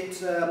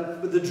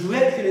but the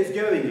direction it's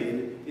going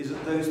in is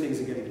that those things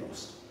are getting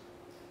lost.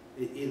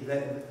 I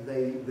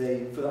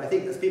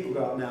think as people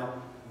grow up now,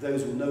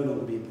 those will no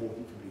longer be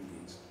important for blue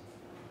jeans.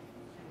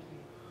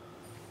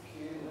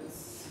 Okay, let's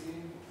see.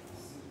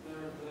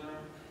 There.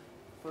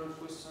 First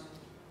question,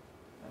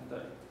 and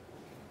there.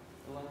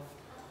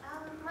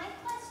 My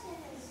question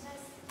is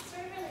just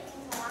sort of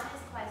relating to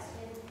Lana's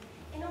question.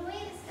 In a way,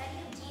 the study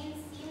of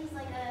genes seems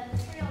like a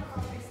material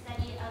culture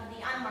study of the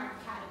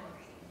unmarked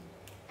category.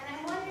 And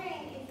I'm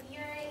wondering if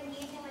you're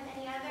engaging with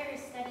any other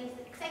studies,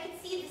 because I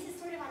could see this is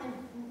sort of on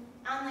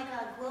like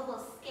a global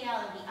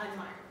scale of the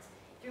unmarked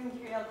through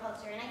material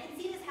culture. And I can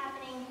see this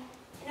happening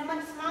in a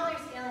much smaller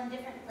scale in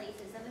different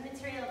places of a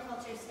material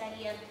culture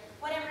study of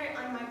whatever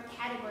unmarked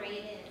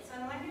category it is. So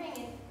I'm wondering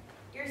if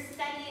your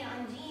study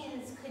on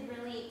genes could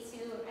relate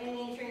to, I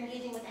mean, if you're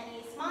engaging with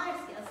any smaller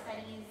scale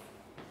studies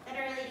that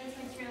are relating to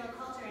material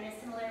culture in a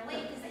similar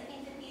way, because I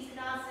think that these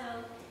could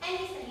also,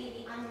 any study of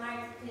the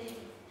unmarked could be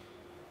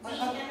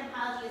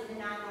anthropology as the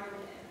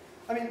non-normative.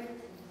 I mean,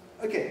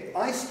 okay,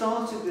 I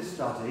started this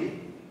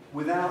study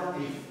without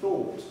a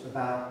thought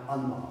about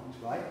unmarked,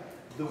 right?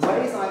 The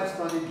ways I've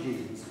studied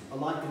genes are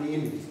like the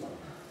Indian study.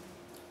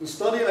 The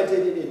study I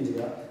did in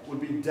India would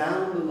be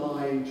down the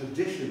line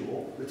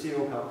traditional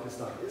material culture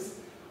studies,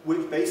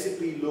 which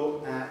basically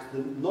look at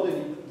not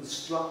only the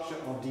structure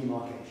of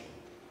demarcation,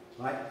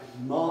 right?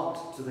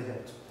 Marked to the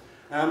hilt.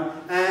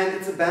 And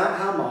it's about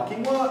how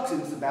marking works,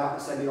 and it's about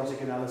the semiotic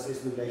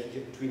analysis and the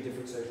relationship between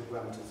different social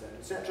parameters,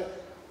 etc.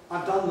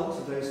 I've done lots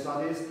of those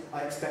studies.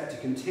 I expect to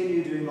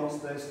continue doing lots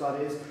of those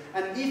studies.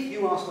 And if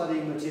you are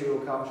studying material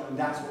culture and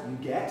that's what you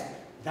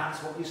get,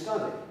 that's what you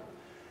study.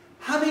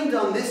 Having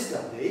done this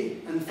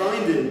study and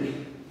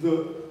finding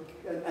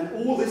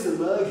and all this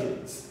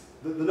emergence,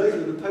 the notion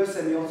of the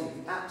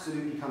post-semiotic is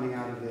absolutely coming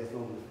out of the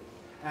ethnography,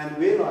 and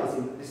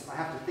realising that this, I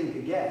have to think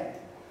again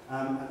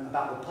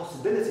about the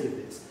possibility of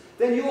this,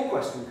 then your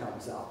question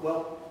comes up,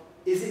 well,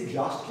 is it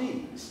just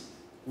genes?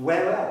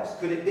 Where else?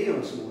 Could it be on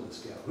a smaller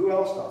scale? Who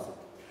else does it?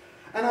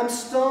 And I'm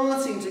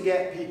starting to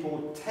get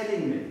people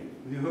telling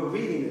me, who are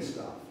reading this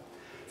stuff.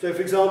 So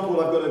for example,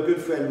 I've got a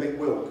good friend, Rick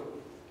Wilk,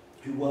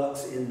 who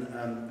works in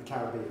the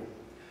Caribbean.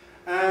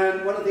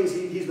 And one of the things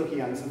he's looking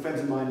at, and some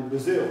friends of mine in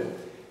Brazil,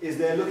 is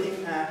they're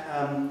looking at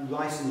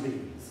rice and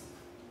beans.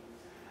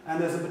 And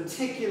there's a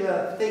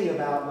particular thing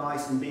about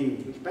rice and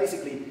beans, which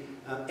basically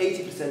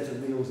 80%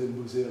 of meals in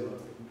Brazil are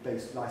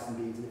based rice and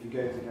beans, and if you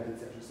go to the country,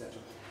 etc.,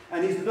 etc.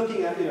 And he's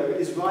looking at,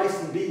 is rice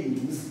and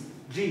beans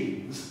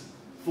genes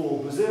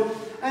for Brazil?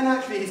 And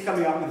actually he's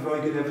coming up with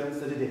very good evidence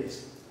that it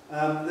is.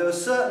 There are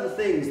certain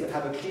things that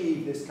have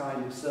achieved this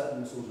kind of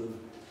certain sort of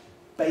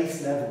base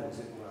level, as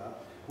it were,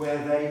 where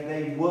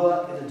they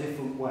work in a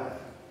different way,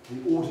 the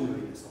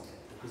ordinariness of it,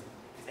 because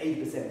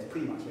 80% is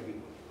pretty much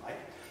everybody, right?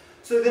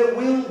 So there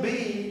will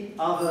be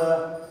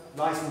other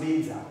rice and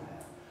beans out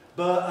there.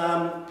 But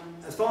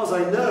as far as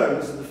I know,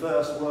 this is the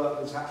first work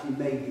that's actually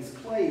made this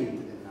claim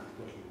within that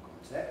cultural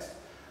context.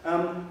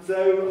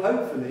 So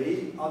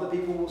hopefully other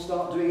people will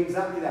start doing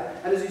exactly that.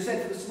 And as you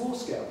said, for the small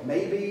scale,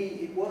 maybe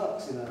it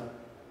works in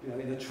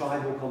a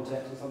tribal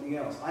context or something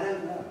else. I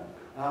don't know.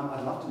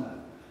 I'd love to know.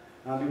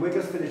 I mean, we're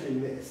just finishing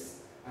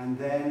this, and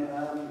then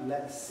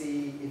let's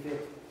see if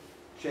it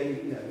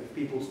changes. If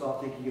people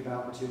start thinking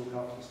about material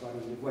culture in a slightly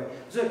different way.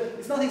 So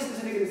it's nothing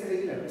specific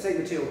in say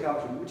material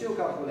culture. Material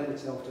culture will lend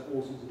itself to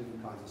all sorts of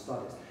different kinds of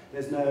studies.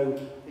 There's no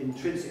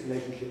intrinsic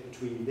relationship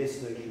between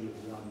this notion of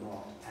the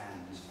unmarked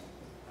and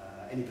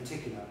any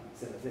particular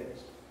set of things.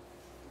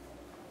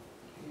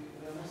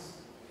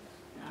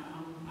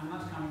 I'm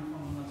not coming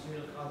from the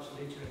material culture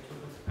literature,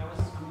 but I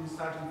was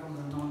starting from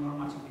the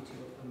non-normativity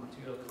of the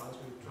material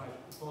culture you tried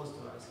to propose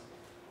to us.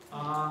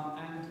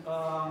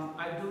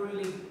 I do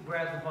really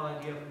grab the whole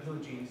idea of blue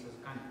jeans as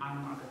kind of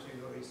unmarked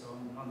category, so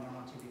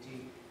non-normativity.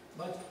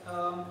 But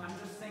I'm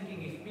just thinking,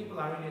 if people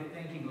are really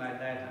thinking like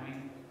that, I mean,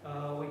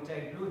 we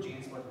take blue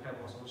jeans, but we have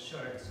also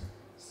shirts.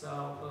 So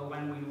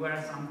when we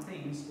wear some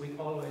things, we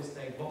always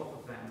take both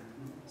of them.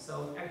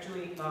 So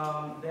actually,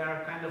 they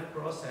are kind of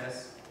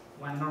process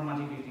when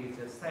normativity is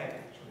at stake,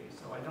 actually.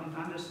 So I don't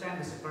understand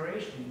the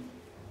separation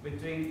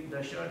between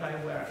the shirt I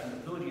wear and the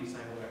blue jeans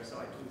I wear, so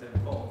I took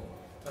them both.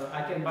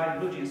 I can buy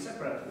blue jeans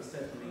separately,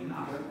 certainly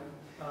enough.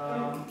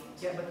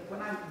 Yeah, but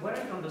when I wear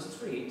it on the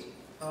street,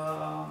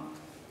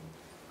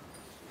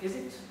 is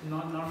it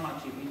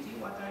non-normativity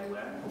what I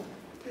wear?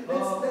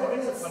 Or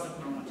is it part of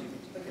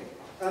normativity? Okay.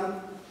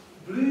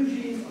 Blue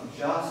jeans are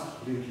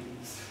just blue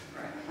jeans.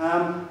 Right.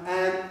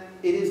 And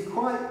it is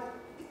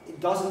it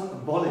doesn't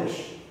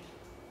abolish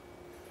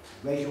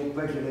racial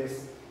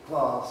prejudice,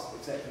 class,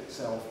 etc.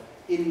 itself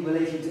in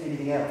relation to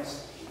anything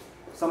else.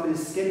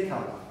 Somebody's skin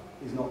colour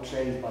is not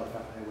changed by the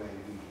fact they're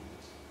wearing blue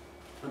jeans.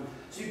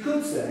 So you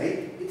could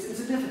say it's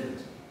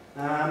insignificant.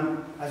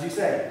 As you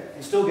say,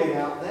 you're still getting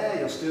out there,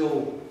 you're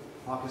still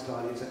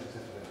Pakistani, etc., etc.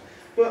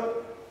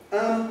 But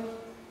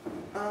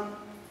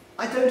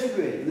I don't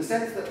agree, in the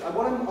sense that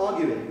what I'm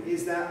arguing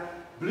is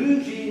that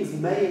blue jeans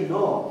may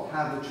not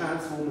have the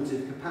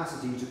transformative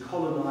capacity to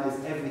colonize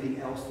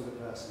everything else that a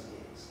person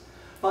is.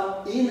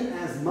 But in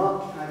as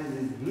much as it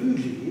is blue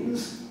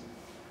jeans,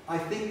 I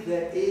think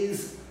there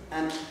is,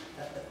 and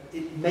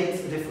it makes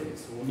a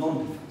difference, or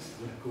non-difference,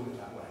 we'll call it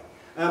that way.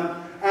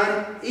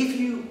 And if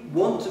you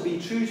want to be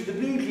true to the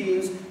blue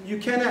jeans, you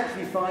can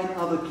actually find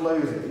other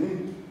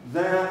clothing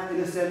that, in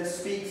a sense,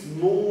 speaks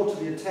more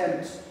to the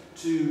attempt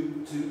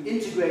to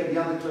integrate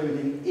the other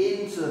clothing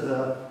into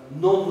the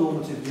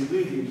non-normative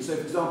blue jeans. So,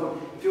 for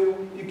example, if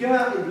you go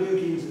out in blue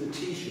jeans and a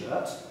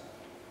t-shirt,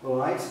 all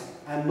right,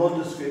 and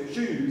nondescript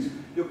shoes,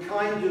 you're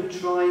kind of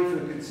trying for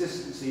a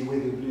consistency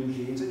with your blue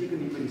jeans, and you can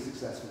be pretty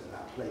successful at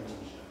that, plain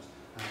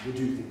t-shirt. We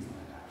do things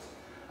like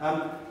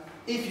that.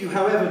 If you,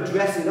 however,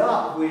 dress it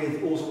up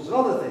with all sorts of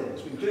other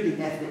things, including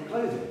ethnic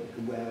clothing, you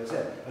can wear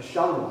a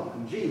shalwar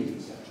and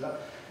jeans, etc.,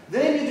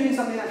 then you're doing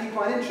something actually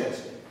quite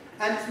interesting.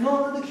 And it's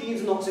not that the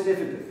jeans are not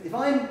significant. If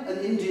I'm an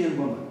Indian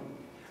woman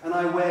and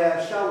I wear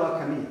shalwar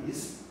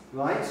kameez,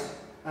 right,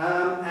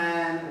 or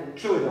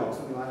churidar,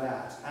 something like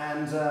that,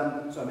 and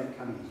so I meant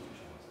kameez.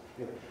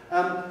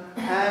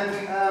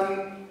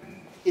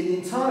 In the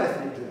entire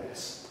ethnic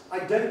dress, I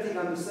don't think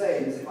I'm the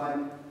same as if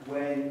I'm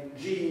wearing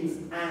jeans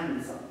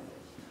and something.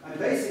 I'm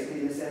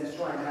basically, in a sense,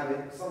 trying to have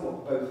it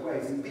somewhat both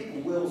ways, and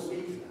people will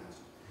speak to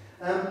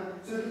that.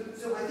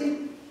 So I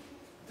think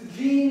the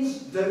jeans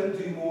don't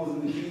do more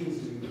than the jeans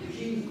do. The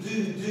jeans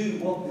do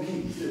what the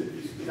jeans do,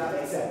 if that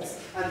makes sense.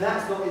 And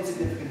that's not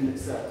insignificant in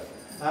itself.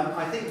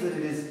 I think that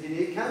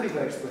it can be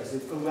very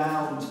expressive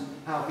around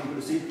how people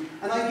are seen.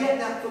 And I get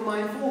that from my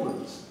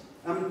informants.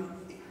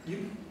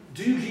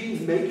 Do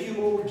jeans make you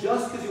more,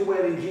 just because you're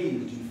wearing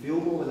jeans, do you feel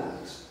more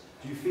relaxed?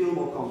 Do you feel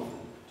more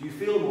confident? Do you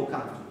feel more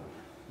comfortable?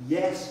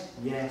 Yes,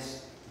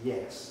 yes,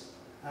 yes.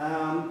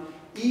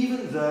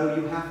 Even though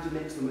you have to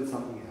mix them with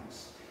something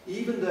else.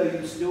 Even though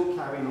you still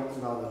carry lots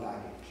of other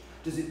baggage.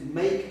 Does it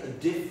make a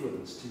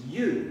difference to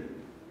you?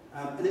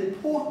 An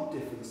important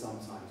difference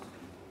sometimes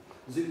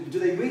to people. Do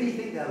they really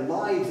think their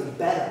lives are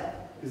better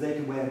because they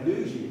can wear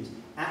blue jeans?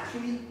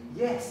 Actually,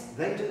 yes,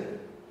 they do.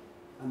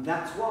 And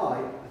that's why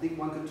I think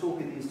one can talk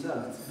in these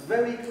terms. It's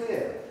very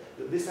clear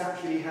that this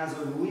actually has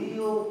a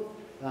real,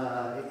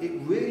 it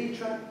really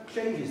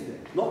changes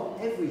things. Not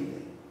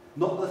everything,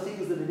 not the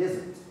things that it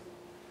isn't.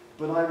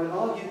 But I would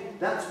argue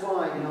that's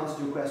why, in answer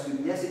to your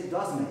question, yes, it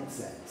does make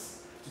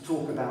sense to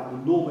talk about the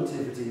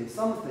normativity of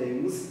some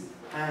things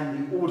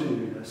and the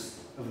ordinariness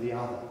of the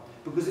other.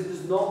 Because it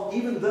does not,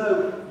 even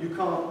though you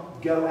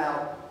can't go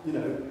out,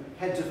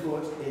 head to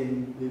foot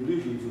in the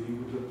blue jeans, or you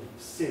would look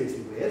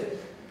seriously weird.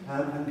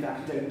 And in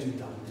fact, don't do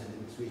double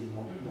denim, it's really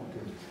not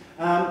good.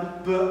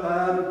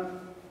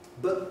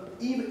 But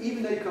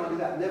even though you can't do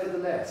that,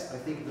 nevertheless, I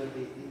think that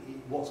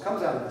what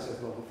comes out of this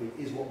ethnography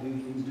is what blue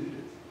jeans do.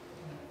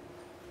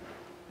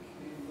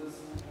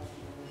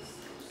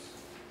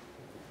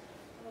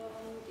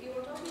 You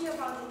were talking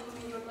about the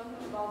movie, you were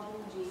talking about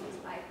blue jeans,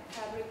 like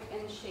fabric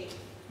and shape.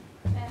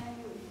 And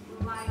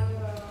my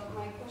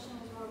question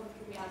is more of a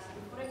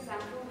curiosity. For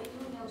example, the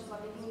Indians who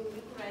are living in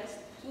Bucharest,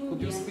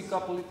 Could you speak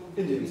up a little?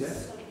 Indians,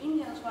 yes? So the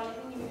Indians who are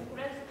living in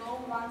Bucharest go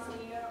once a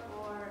year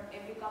or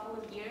every couple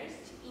of years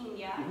to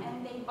India,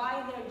 and they buy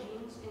their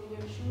jeans and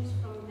their shoes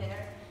from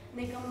there.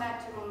 They come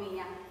back to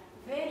Romania.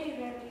 Very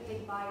rarely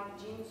they buy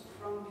jeans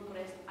from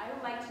Bucharest. I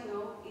would like to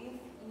know if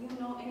you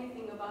know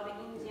anything about the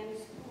Indians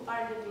who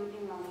are living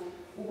in London.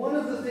 Well, one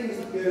of the things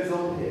that goes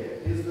on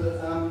here is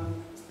that,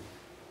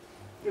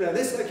 you know,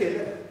 this,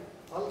 okay,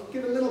 I'll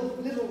give a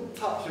little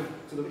touch of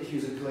sort of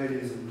issues of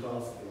colonialism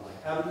class, if you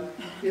like.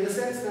 In the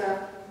sense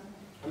that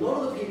a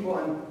lot of the people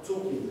I'm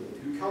talking with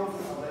who come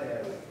from other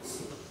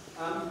areas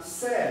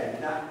say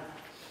that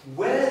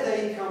where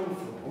they come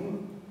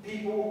from,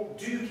 people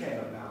do care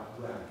about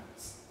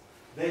brands.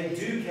 They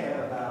do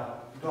care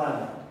about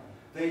glamour.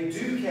 They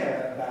do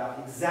care about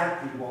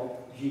exactly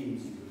what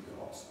genes you've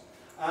got.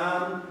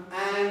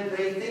 And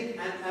they think,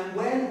 and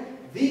when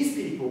these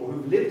people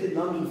who've lived in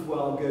London for a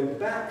while go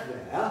back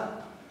there,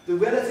 the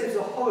relatives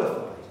are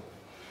horrified.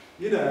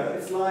 You know,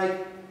 it's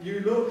like, you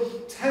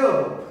look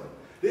terrible.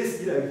 This,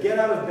 you know, get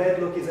out of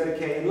bed look is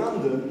okay in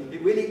London.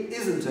 It really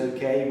isn't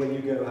okay when you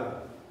go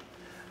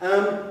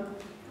home.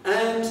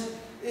 And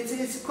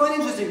it's quite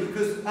interesting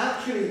because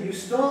actually you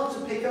start to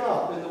pick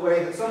up in the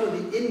way that some of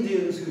the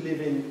Indians who live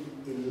in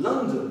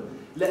London,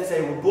 let's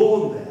say were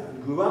born there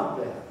and grew up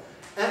there,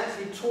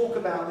 actually talk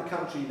about the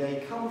country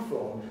they come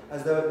from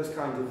as though it was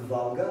kind of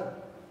vulgar,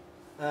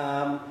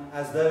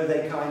 as though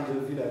they kind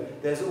of, you know,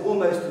 there's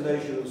almost a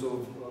notion of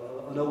sort of,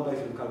 an old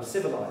notion of kind of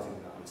civilizing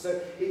about it.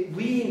 So it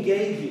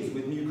re-engages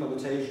with new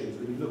connotations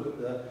when you look at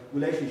the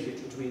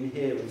relationships between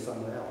here and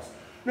somewhere else.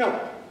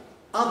 Now,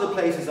 other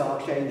places are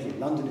changing.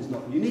 London is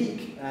not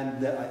unique,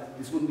 and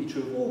this wouldn't be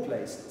true of all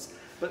places.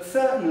 But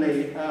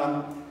certainly,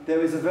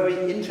 there is a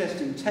very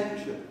interesting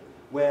tension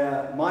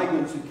where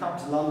migrants who come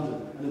to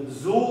London and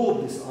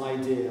absorb this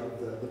idea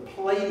of the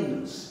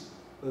plainness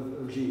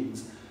of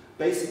genes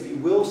basically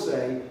will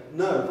say,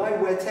 no, if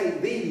I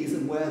take these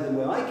and wear them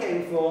where I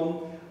came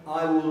from,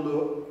 I will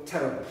look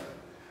terrible.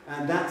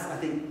 And that's, I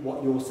think,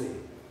 what you're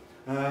seeing.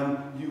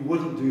 You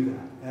wouldn't do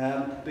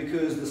that,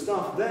 because the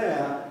stuff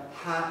there,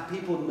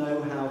 people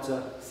know how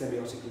to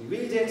semiotically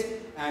read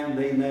it, and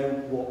they know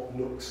what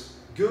looks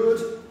good,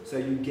 so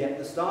you get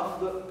the stuff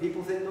that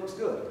people think looks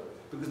good,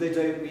 because they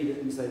don't read it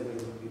in the same way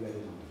that we read it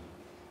in London.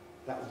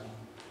 That was,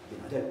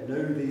 I don't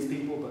know these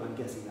people, but I'm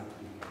guessing that would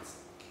be the case.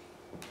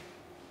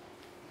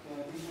 I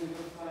think we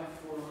have time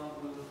for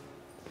another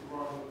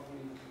round of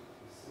week.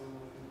 So,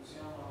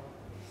 Luciana,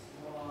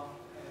 Simona,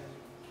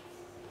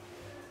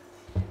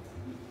 and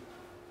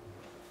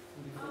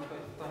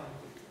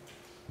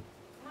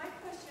my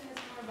question is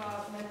more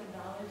about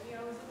methodology. I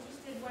was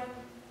interested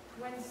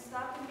when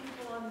stopping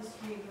people on the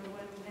street or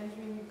when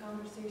entering a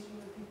conversation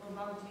with people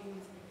about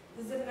genes,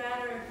 does it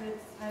matter if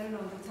it's, I don't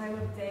know, the time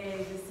of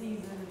day, the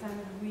season, the time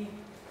of the week?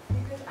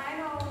 Because I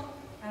don't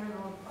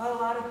know, a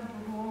lot of people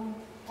who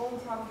own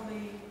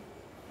probably,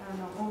 I don't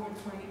know, over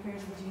 20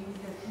 pairs of jeans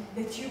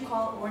that you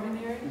call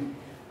ordinary.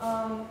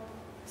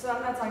 So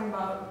I'm not talking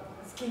about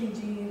skinny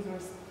jeans or,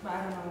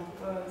 I don't know,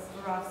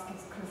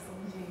 Swarovski's crystal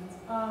jeans.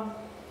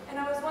 And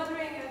I was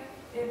wondering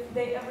if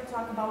they ever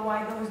talk about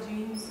why those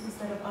jeans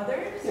instead of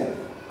others. Yeah.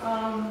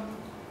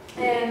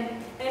 And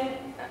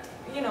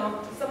you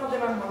know, some of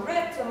them are more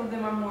ripped, some of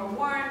them are more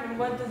worn, and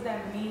what does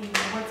that mean?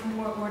 What's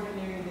more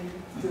ordinary than?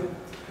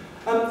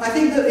 I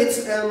think that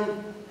it's,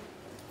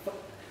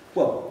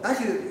 well,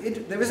 actually,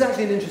 there is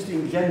actually an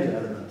interesting gender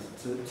element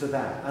to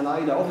that. And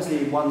you know, obviously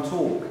in one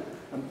talk,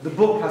 the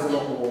book has a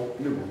lot more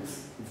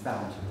nuance, it's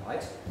bound to,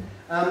 right?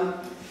 And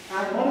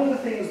one of the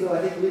things that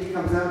I think really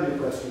comes out of your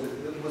question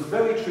that was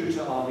very true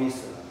to our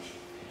research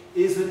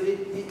is that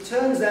it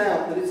turns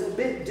out that it's a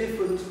bit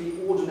different to be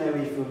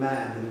ordinary for a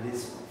man than it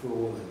is for a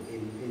woman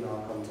in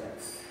our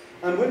context.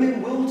 And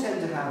women will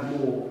tend to have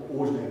more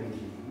ordinary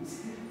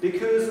genes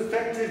because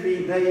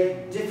effectively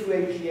they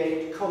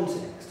differentiate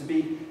context. To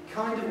be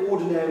kind of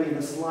ordinary in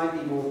a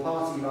slightly more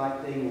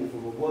party-like thing or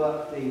from a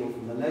work thing or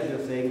from a leisure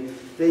thing,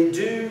 they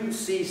do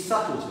see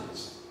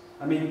subtleties.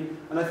 I mean,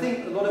 and I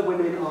think a lot of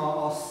women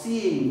are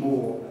seeing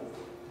more,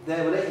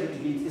 their relationship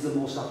to genes is a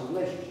more subtle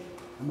relationship,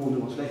 a more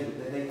nuanced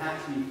relationship. They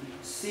actually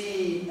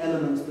see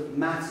elements that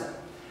matter.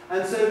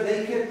 And so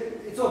they could,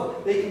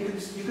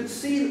 you could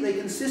see that they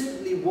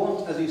consistently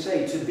want, as you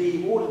say, to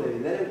be ordinary.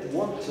 They don't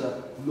want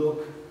to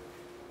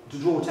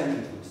draw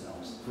attention to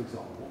themselves, for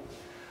example.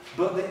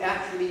 But they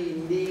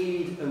actually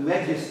need a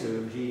register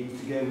of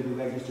genes to go with a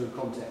register of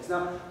context.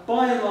 Now,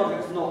 by and large,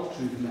 it's not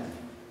true for men.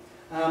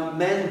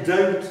 Men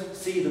don't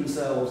see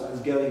themselves as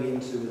going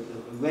into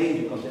a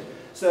range of context.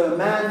 So a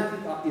man,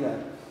 you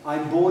know,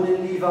 I'm born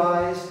in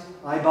Levi's,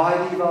 I buy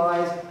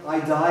Levi's, I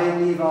die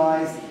in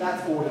Levi's,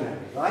 that's ordinary,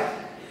 right?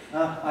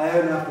 I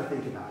don't have to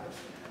think about it.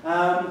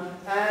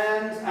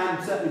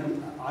 And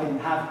certainly I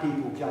have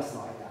people just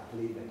like that,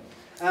 believe me.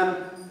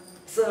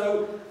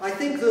 So I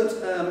think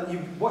that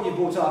what you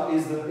brought up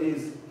is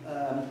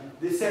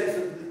the sense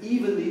that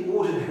even the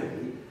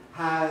ordinary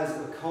has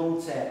a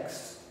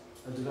context,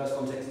 a diverse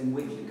context in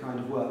which it kind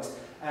of works.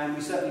 And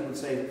we certainly would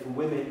say that for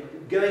women,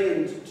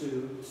 going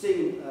into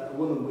seeing a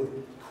woman with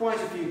quite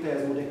a few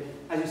pairs of body,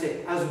 as you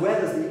say, as well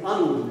as the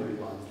unordinary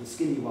ones, the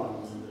skinny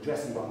ones and the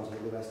dressy ones and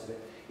all the rest of it,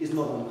 is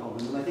not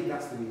uncommon. And I think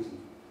that's the reason.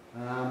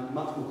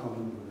 Much more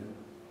common than women.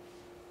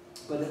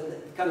 But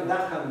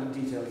that kind of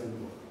detail is in the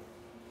book.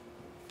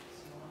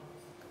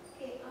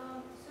 Okay,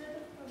 sort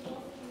of for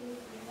both of you,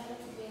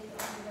 developed a bit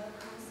on the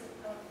concept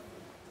of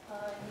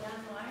Jan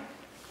Mark.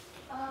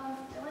 I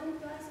wanted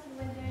to ask you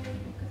whether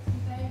you could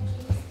compare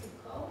jeans to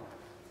Coke.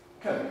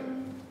 Coke.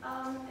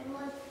 And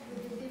what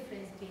would the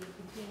difference be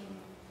between,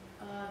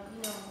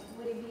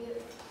 would it be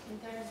in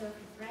terms of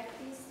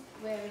practice,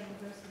 wearing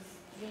versus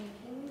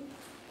drinking,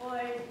 or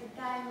the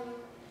time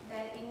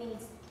that it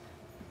needs,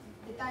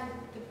 the time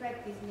the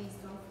practice needs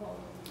to unfold?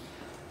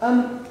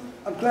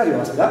 I'm glad you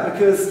asked that,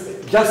 because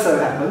it just so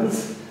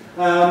happens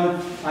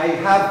I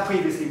have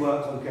previously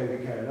worked on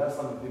Coca-Cola.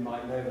 Some of you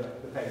might know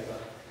the paper.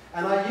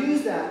 And I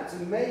use that to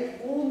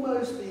make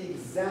almost the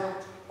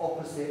exact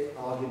opposite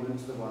argument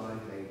to the one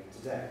I made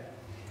today.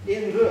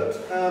 In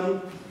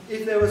that,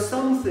 if there were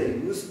some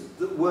things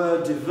that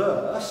were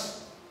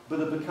diverse but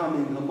are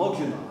becoming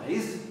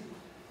homogenized,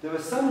 there are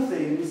some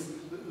things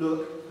that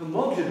look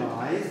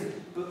homogenized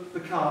but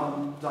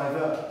become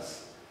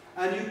diverse.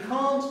 And you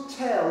can't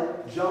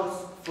tell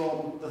just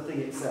from the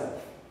thing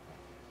itself.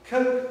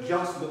 Coke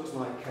just looks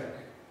like Coke,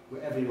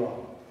 wherever you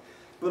are.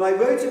 But I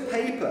wrote a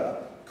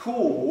paper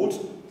called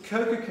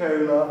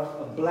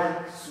Coca-Cola, a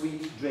black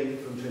sweet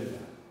drink from Trinidad.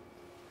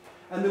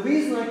 And the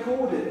reason I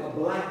called it a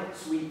black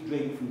sweet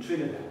drink from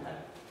Trinidad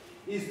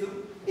is that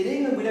in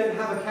England we don't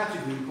have a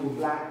category called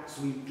black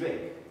sweet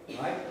drink,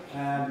 right?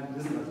 There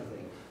isn't such a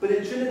thing. But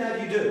in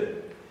Trinidad you do.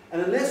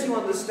 And unless you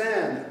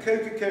understand that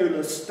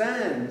Coca-Cola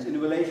stands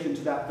in relation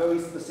to that very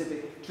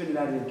specific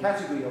Trinidadian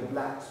category of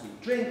black sweet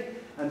drink,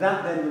 and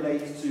that then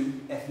relates to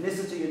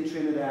ethnicity in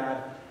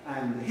Trinidad,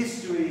 and the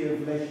history of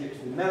relationships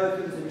with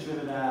Americans in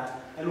Trinidad,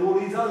 and all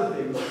these other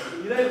things,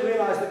 you don't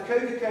realise that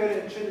Coca-Cola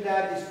in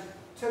Trinidad is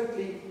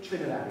totally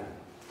Trinidadian.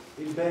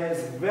 It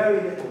bears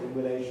very little in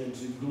relation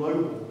to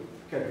global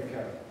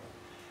Coca-Cola.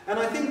 And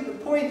I think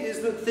the point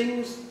is that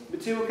things,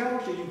 material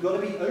culture, you've got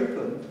to be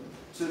open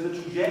to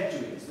the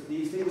trajectories that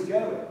these things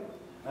go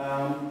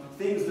in.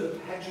 Things that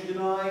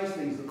heterogenize,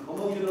 things that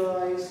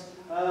homogenize,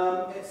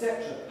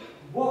 etc.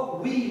 What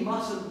we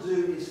mustn't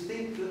do is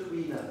think that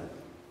we know.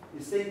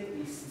 Is think that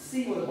we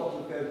see what a bottle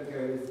of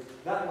Coca-Cola is,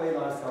 that way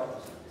lies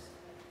culture.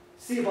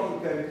 See a bottle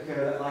of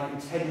Coca-Cola and I can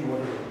tell you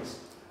what it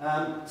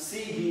is.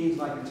 See jeans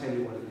and I can tell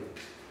you what it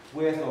is.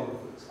 We're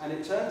ethnographers. And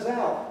it turns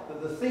out that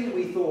the thing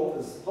we thought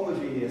was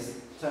homogeneous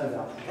turns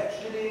out to be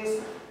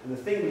heterogeneous, and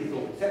the thing we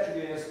thought was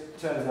heterogeneous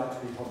turns out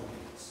to be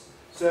homogeneous.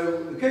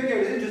 So the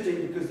Coca-Cola is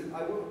interesting because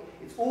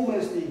it's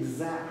almost the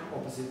exact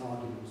opposite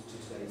argument to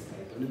today's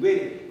paper. And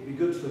really, it would be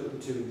good to look at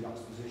the two in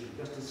juxtaposition,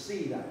 just to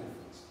see that difference.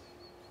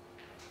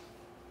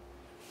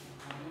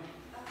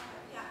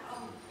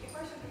 You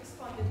partially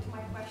responded to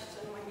my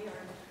question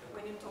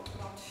when you talked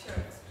about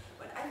shirts,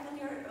 but I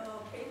think your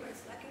paper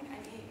is lacking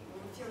any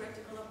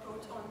theoretical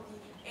approach on the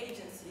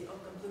agency of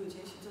the blue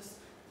jeans. You just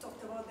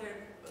talked about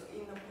their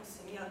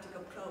semiotic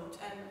approach,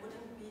 and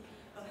wouldn't it be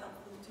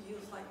helpful to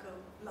use like a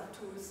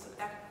Latour's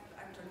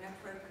actor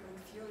network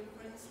theory,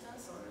 for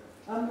instance? Or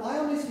I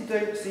honestly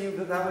don't see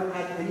that that would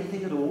add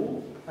anything at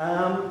all,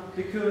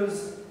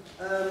 because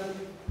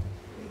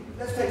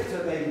let's take the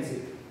term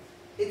agency.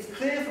 It's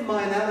clear from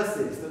my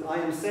analysis that I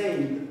am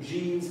saying that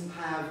genes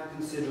have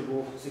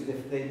considerable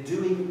significance. They're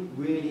doing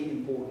really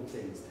important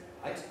things there,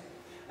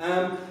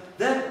 right?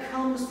 That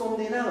comes from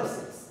the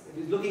analysis.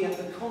 It is looking at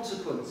the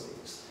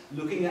consequences,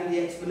 looking at the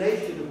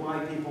explanation of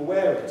why people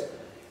wear it.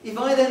 If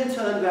I then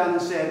turned around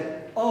and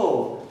said,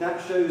 oh,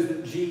 that shows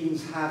that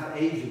genes have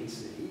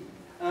agency,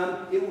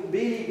 it would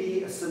really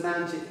be a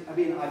semantic, I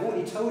mean, I've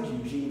already told you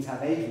genes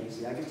have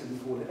agency, I just didn't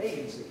call it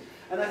agency.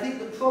 And I think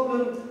the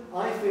problem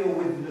I feel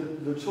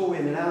with the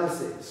Latourian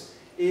analysis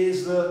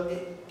is that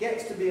it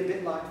gets to be a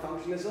bit like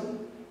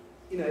functionalism.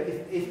 You know,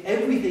 if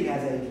everything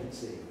has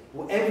agency,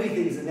 or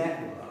everything's a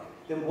network,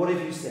 then what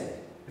have you said?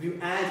 Have you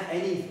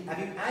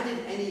added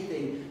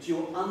anything to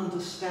your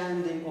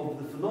understanding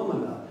of the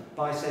phenomena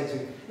by saying so?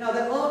 Now,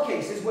 there are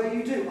cases where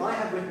you do. I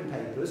have written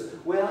papers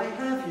where I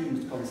have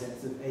used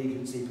concepts of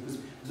agency because,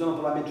 for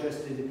example,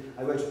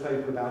 I wrote a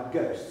paper about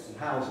ghosts and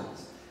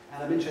houses,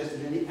 and I'm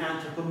interested in the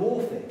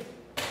anthropomorphic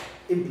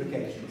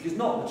implication, which is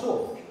not at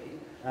all,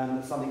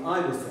 actually. Something I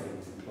was saying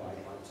is implied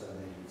by the term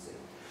agency.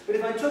 But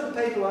if I took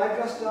the paper I've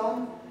just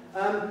done,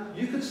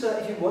 you could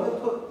say, if you want to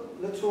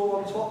put Latour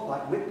on top,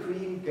 like whipped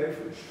cream, go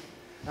for it.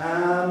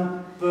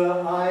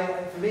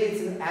 But for me,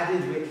 it's an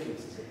added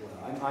richness, as it were.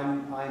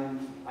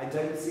 I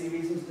don't see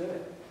reasons to do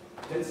it.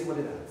 I don't see what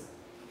it adds.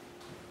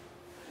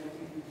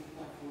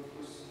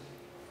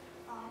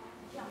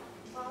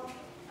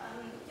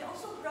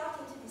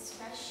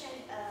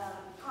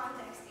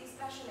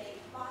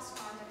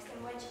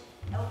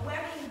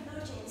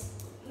 blue jeans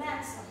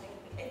meant something.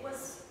 It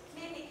was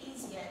clearly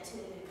easier to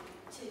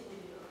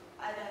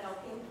I don't know,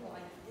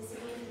 pinpoint the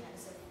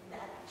significance of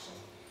that action.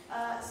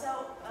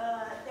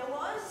 There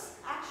was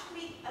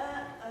actually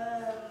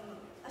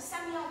a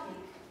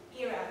semiotic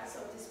era, so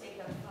to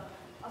speak,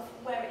 of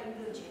wearing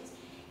blue jeans.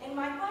 And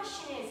my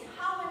question is,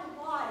 how and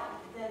why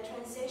the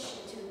transition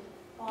to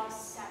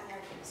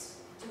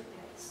post-semiotics took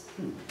place?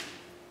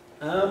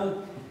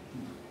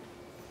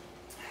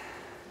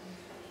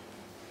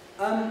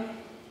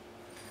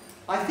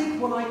 I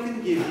think what I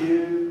can give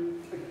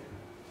you,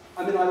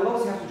 I mean, I will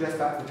obviously have to address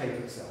back to the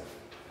paper itself.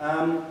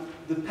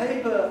 The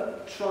paper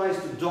tries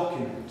to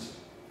document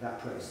that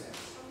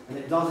process, and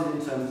it does it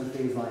in terms of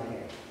things like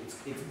hair.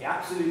 It's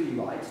absolutely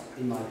right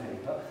in my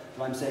paper,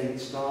 but I'm saying it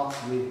starts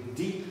with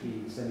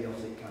deeply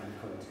semiotic kind of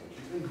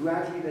connotations, and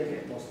gradually they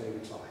get lost over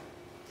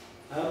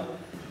time.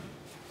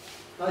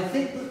 I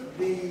think that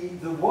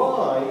the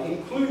why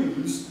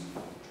includes,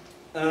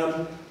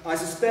 I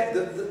suspect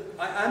that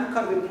I am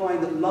kind of implying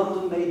that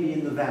London may be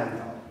in the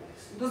vanguard of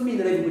this. It doesn't mean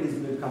that everybody's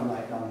going to become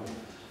like London,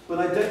 but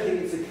I don't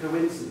think it's a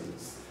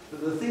coincidence that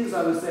the things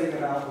I was saying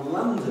about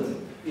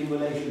London in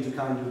relation to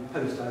kind of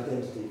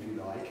post-identity, if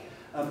you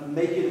like,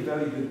 make it a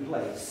very good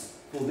place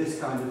for this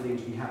kind of thing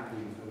to be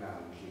happening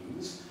around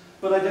jeans.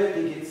 But I don't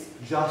think it's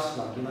just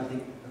London. I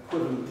think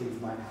equivalent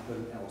things might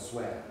happen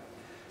elsewhere.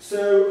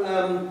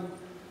 So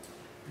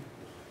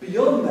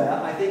beyond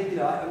that, I think,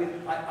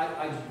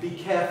 I'd be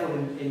careful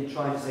in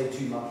trying to say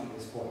too much at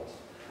this point.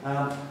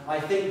 I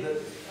think that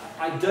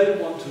I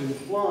don't want to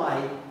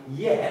imply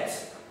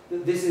yet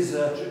that this is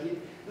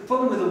the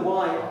problem with the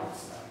why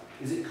answer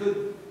is it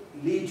could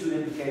lead to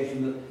an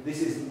indication that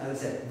this is, as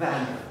I said,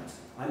 vanguard.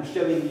 I'm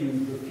showing you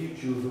the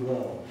future of the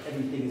world.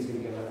 Everything is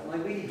going to go like that.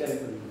 And I really don't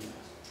believe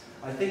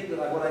that. I think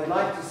that what I'd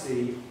like to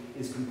see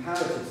is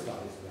comparative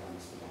studies around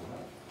this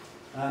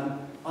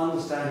phenomena.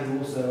 Understanding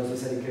also, as I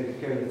said in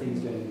Coca-Cola,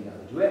 things going in the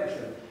other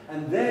direction.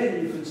 And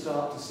then you can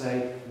start to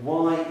say,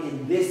 why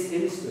in this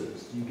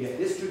instance do you get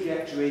this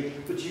trajectory,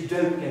 but you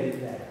don't get it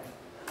there?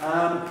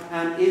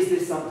 And is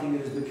this something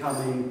that is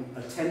becoming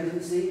a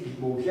tendency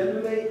more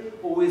generally,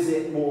 or is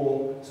it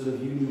more sort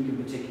of unique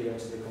and particular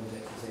to the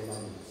context of, say,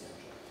 London,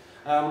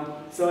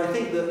 etc.? So I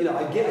think that,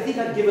 I think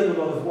I've given a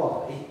lot of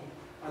why,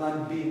 and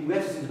I'm being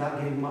reticent about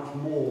giving much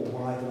more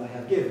why than I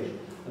have given,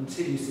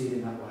 until you see it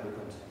in that wider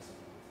context.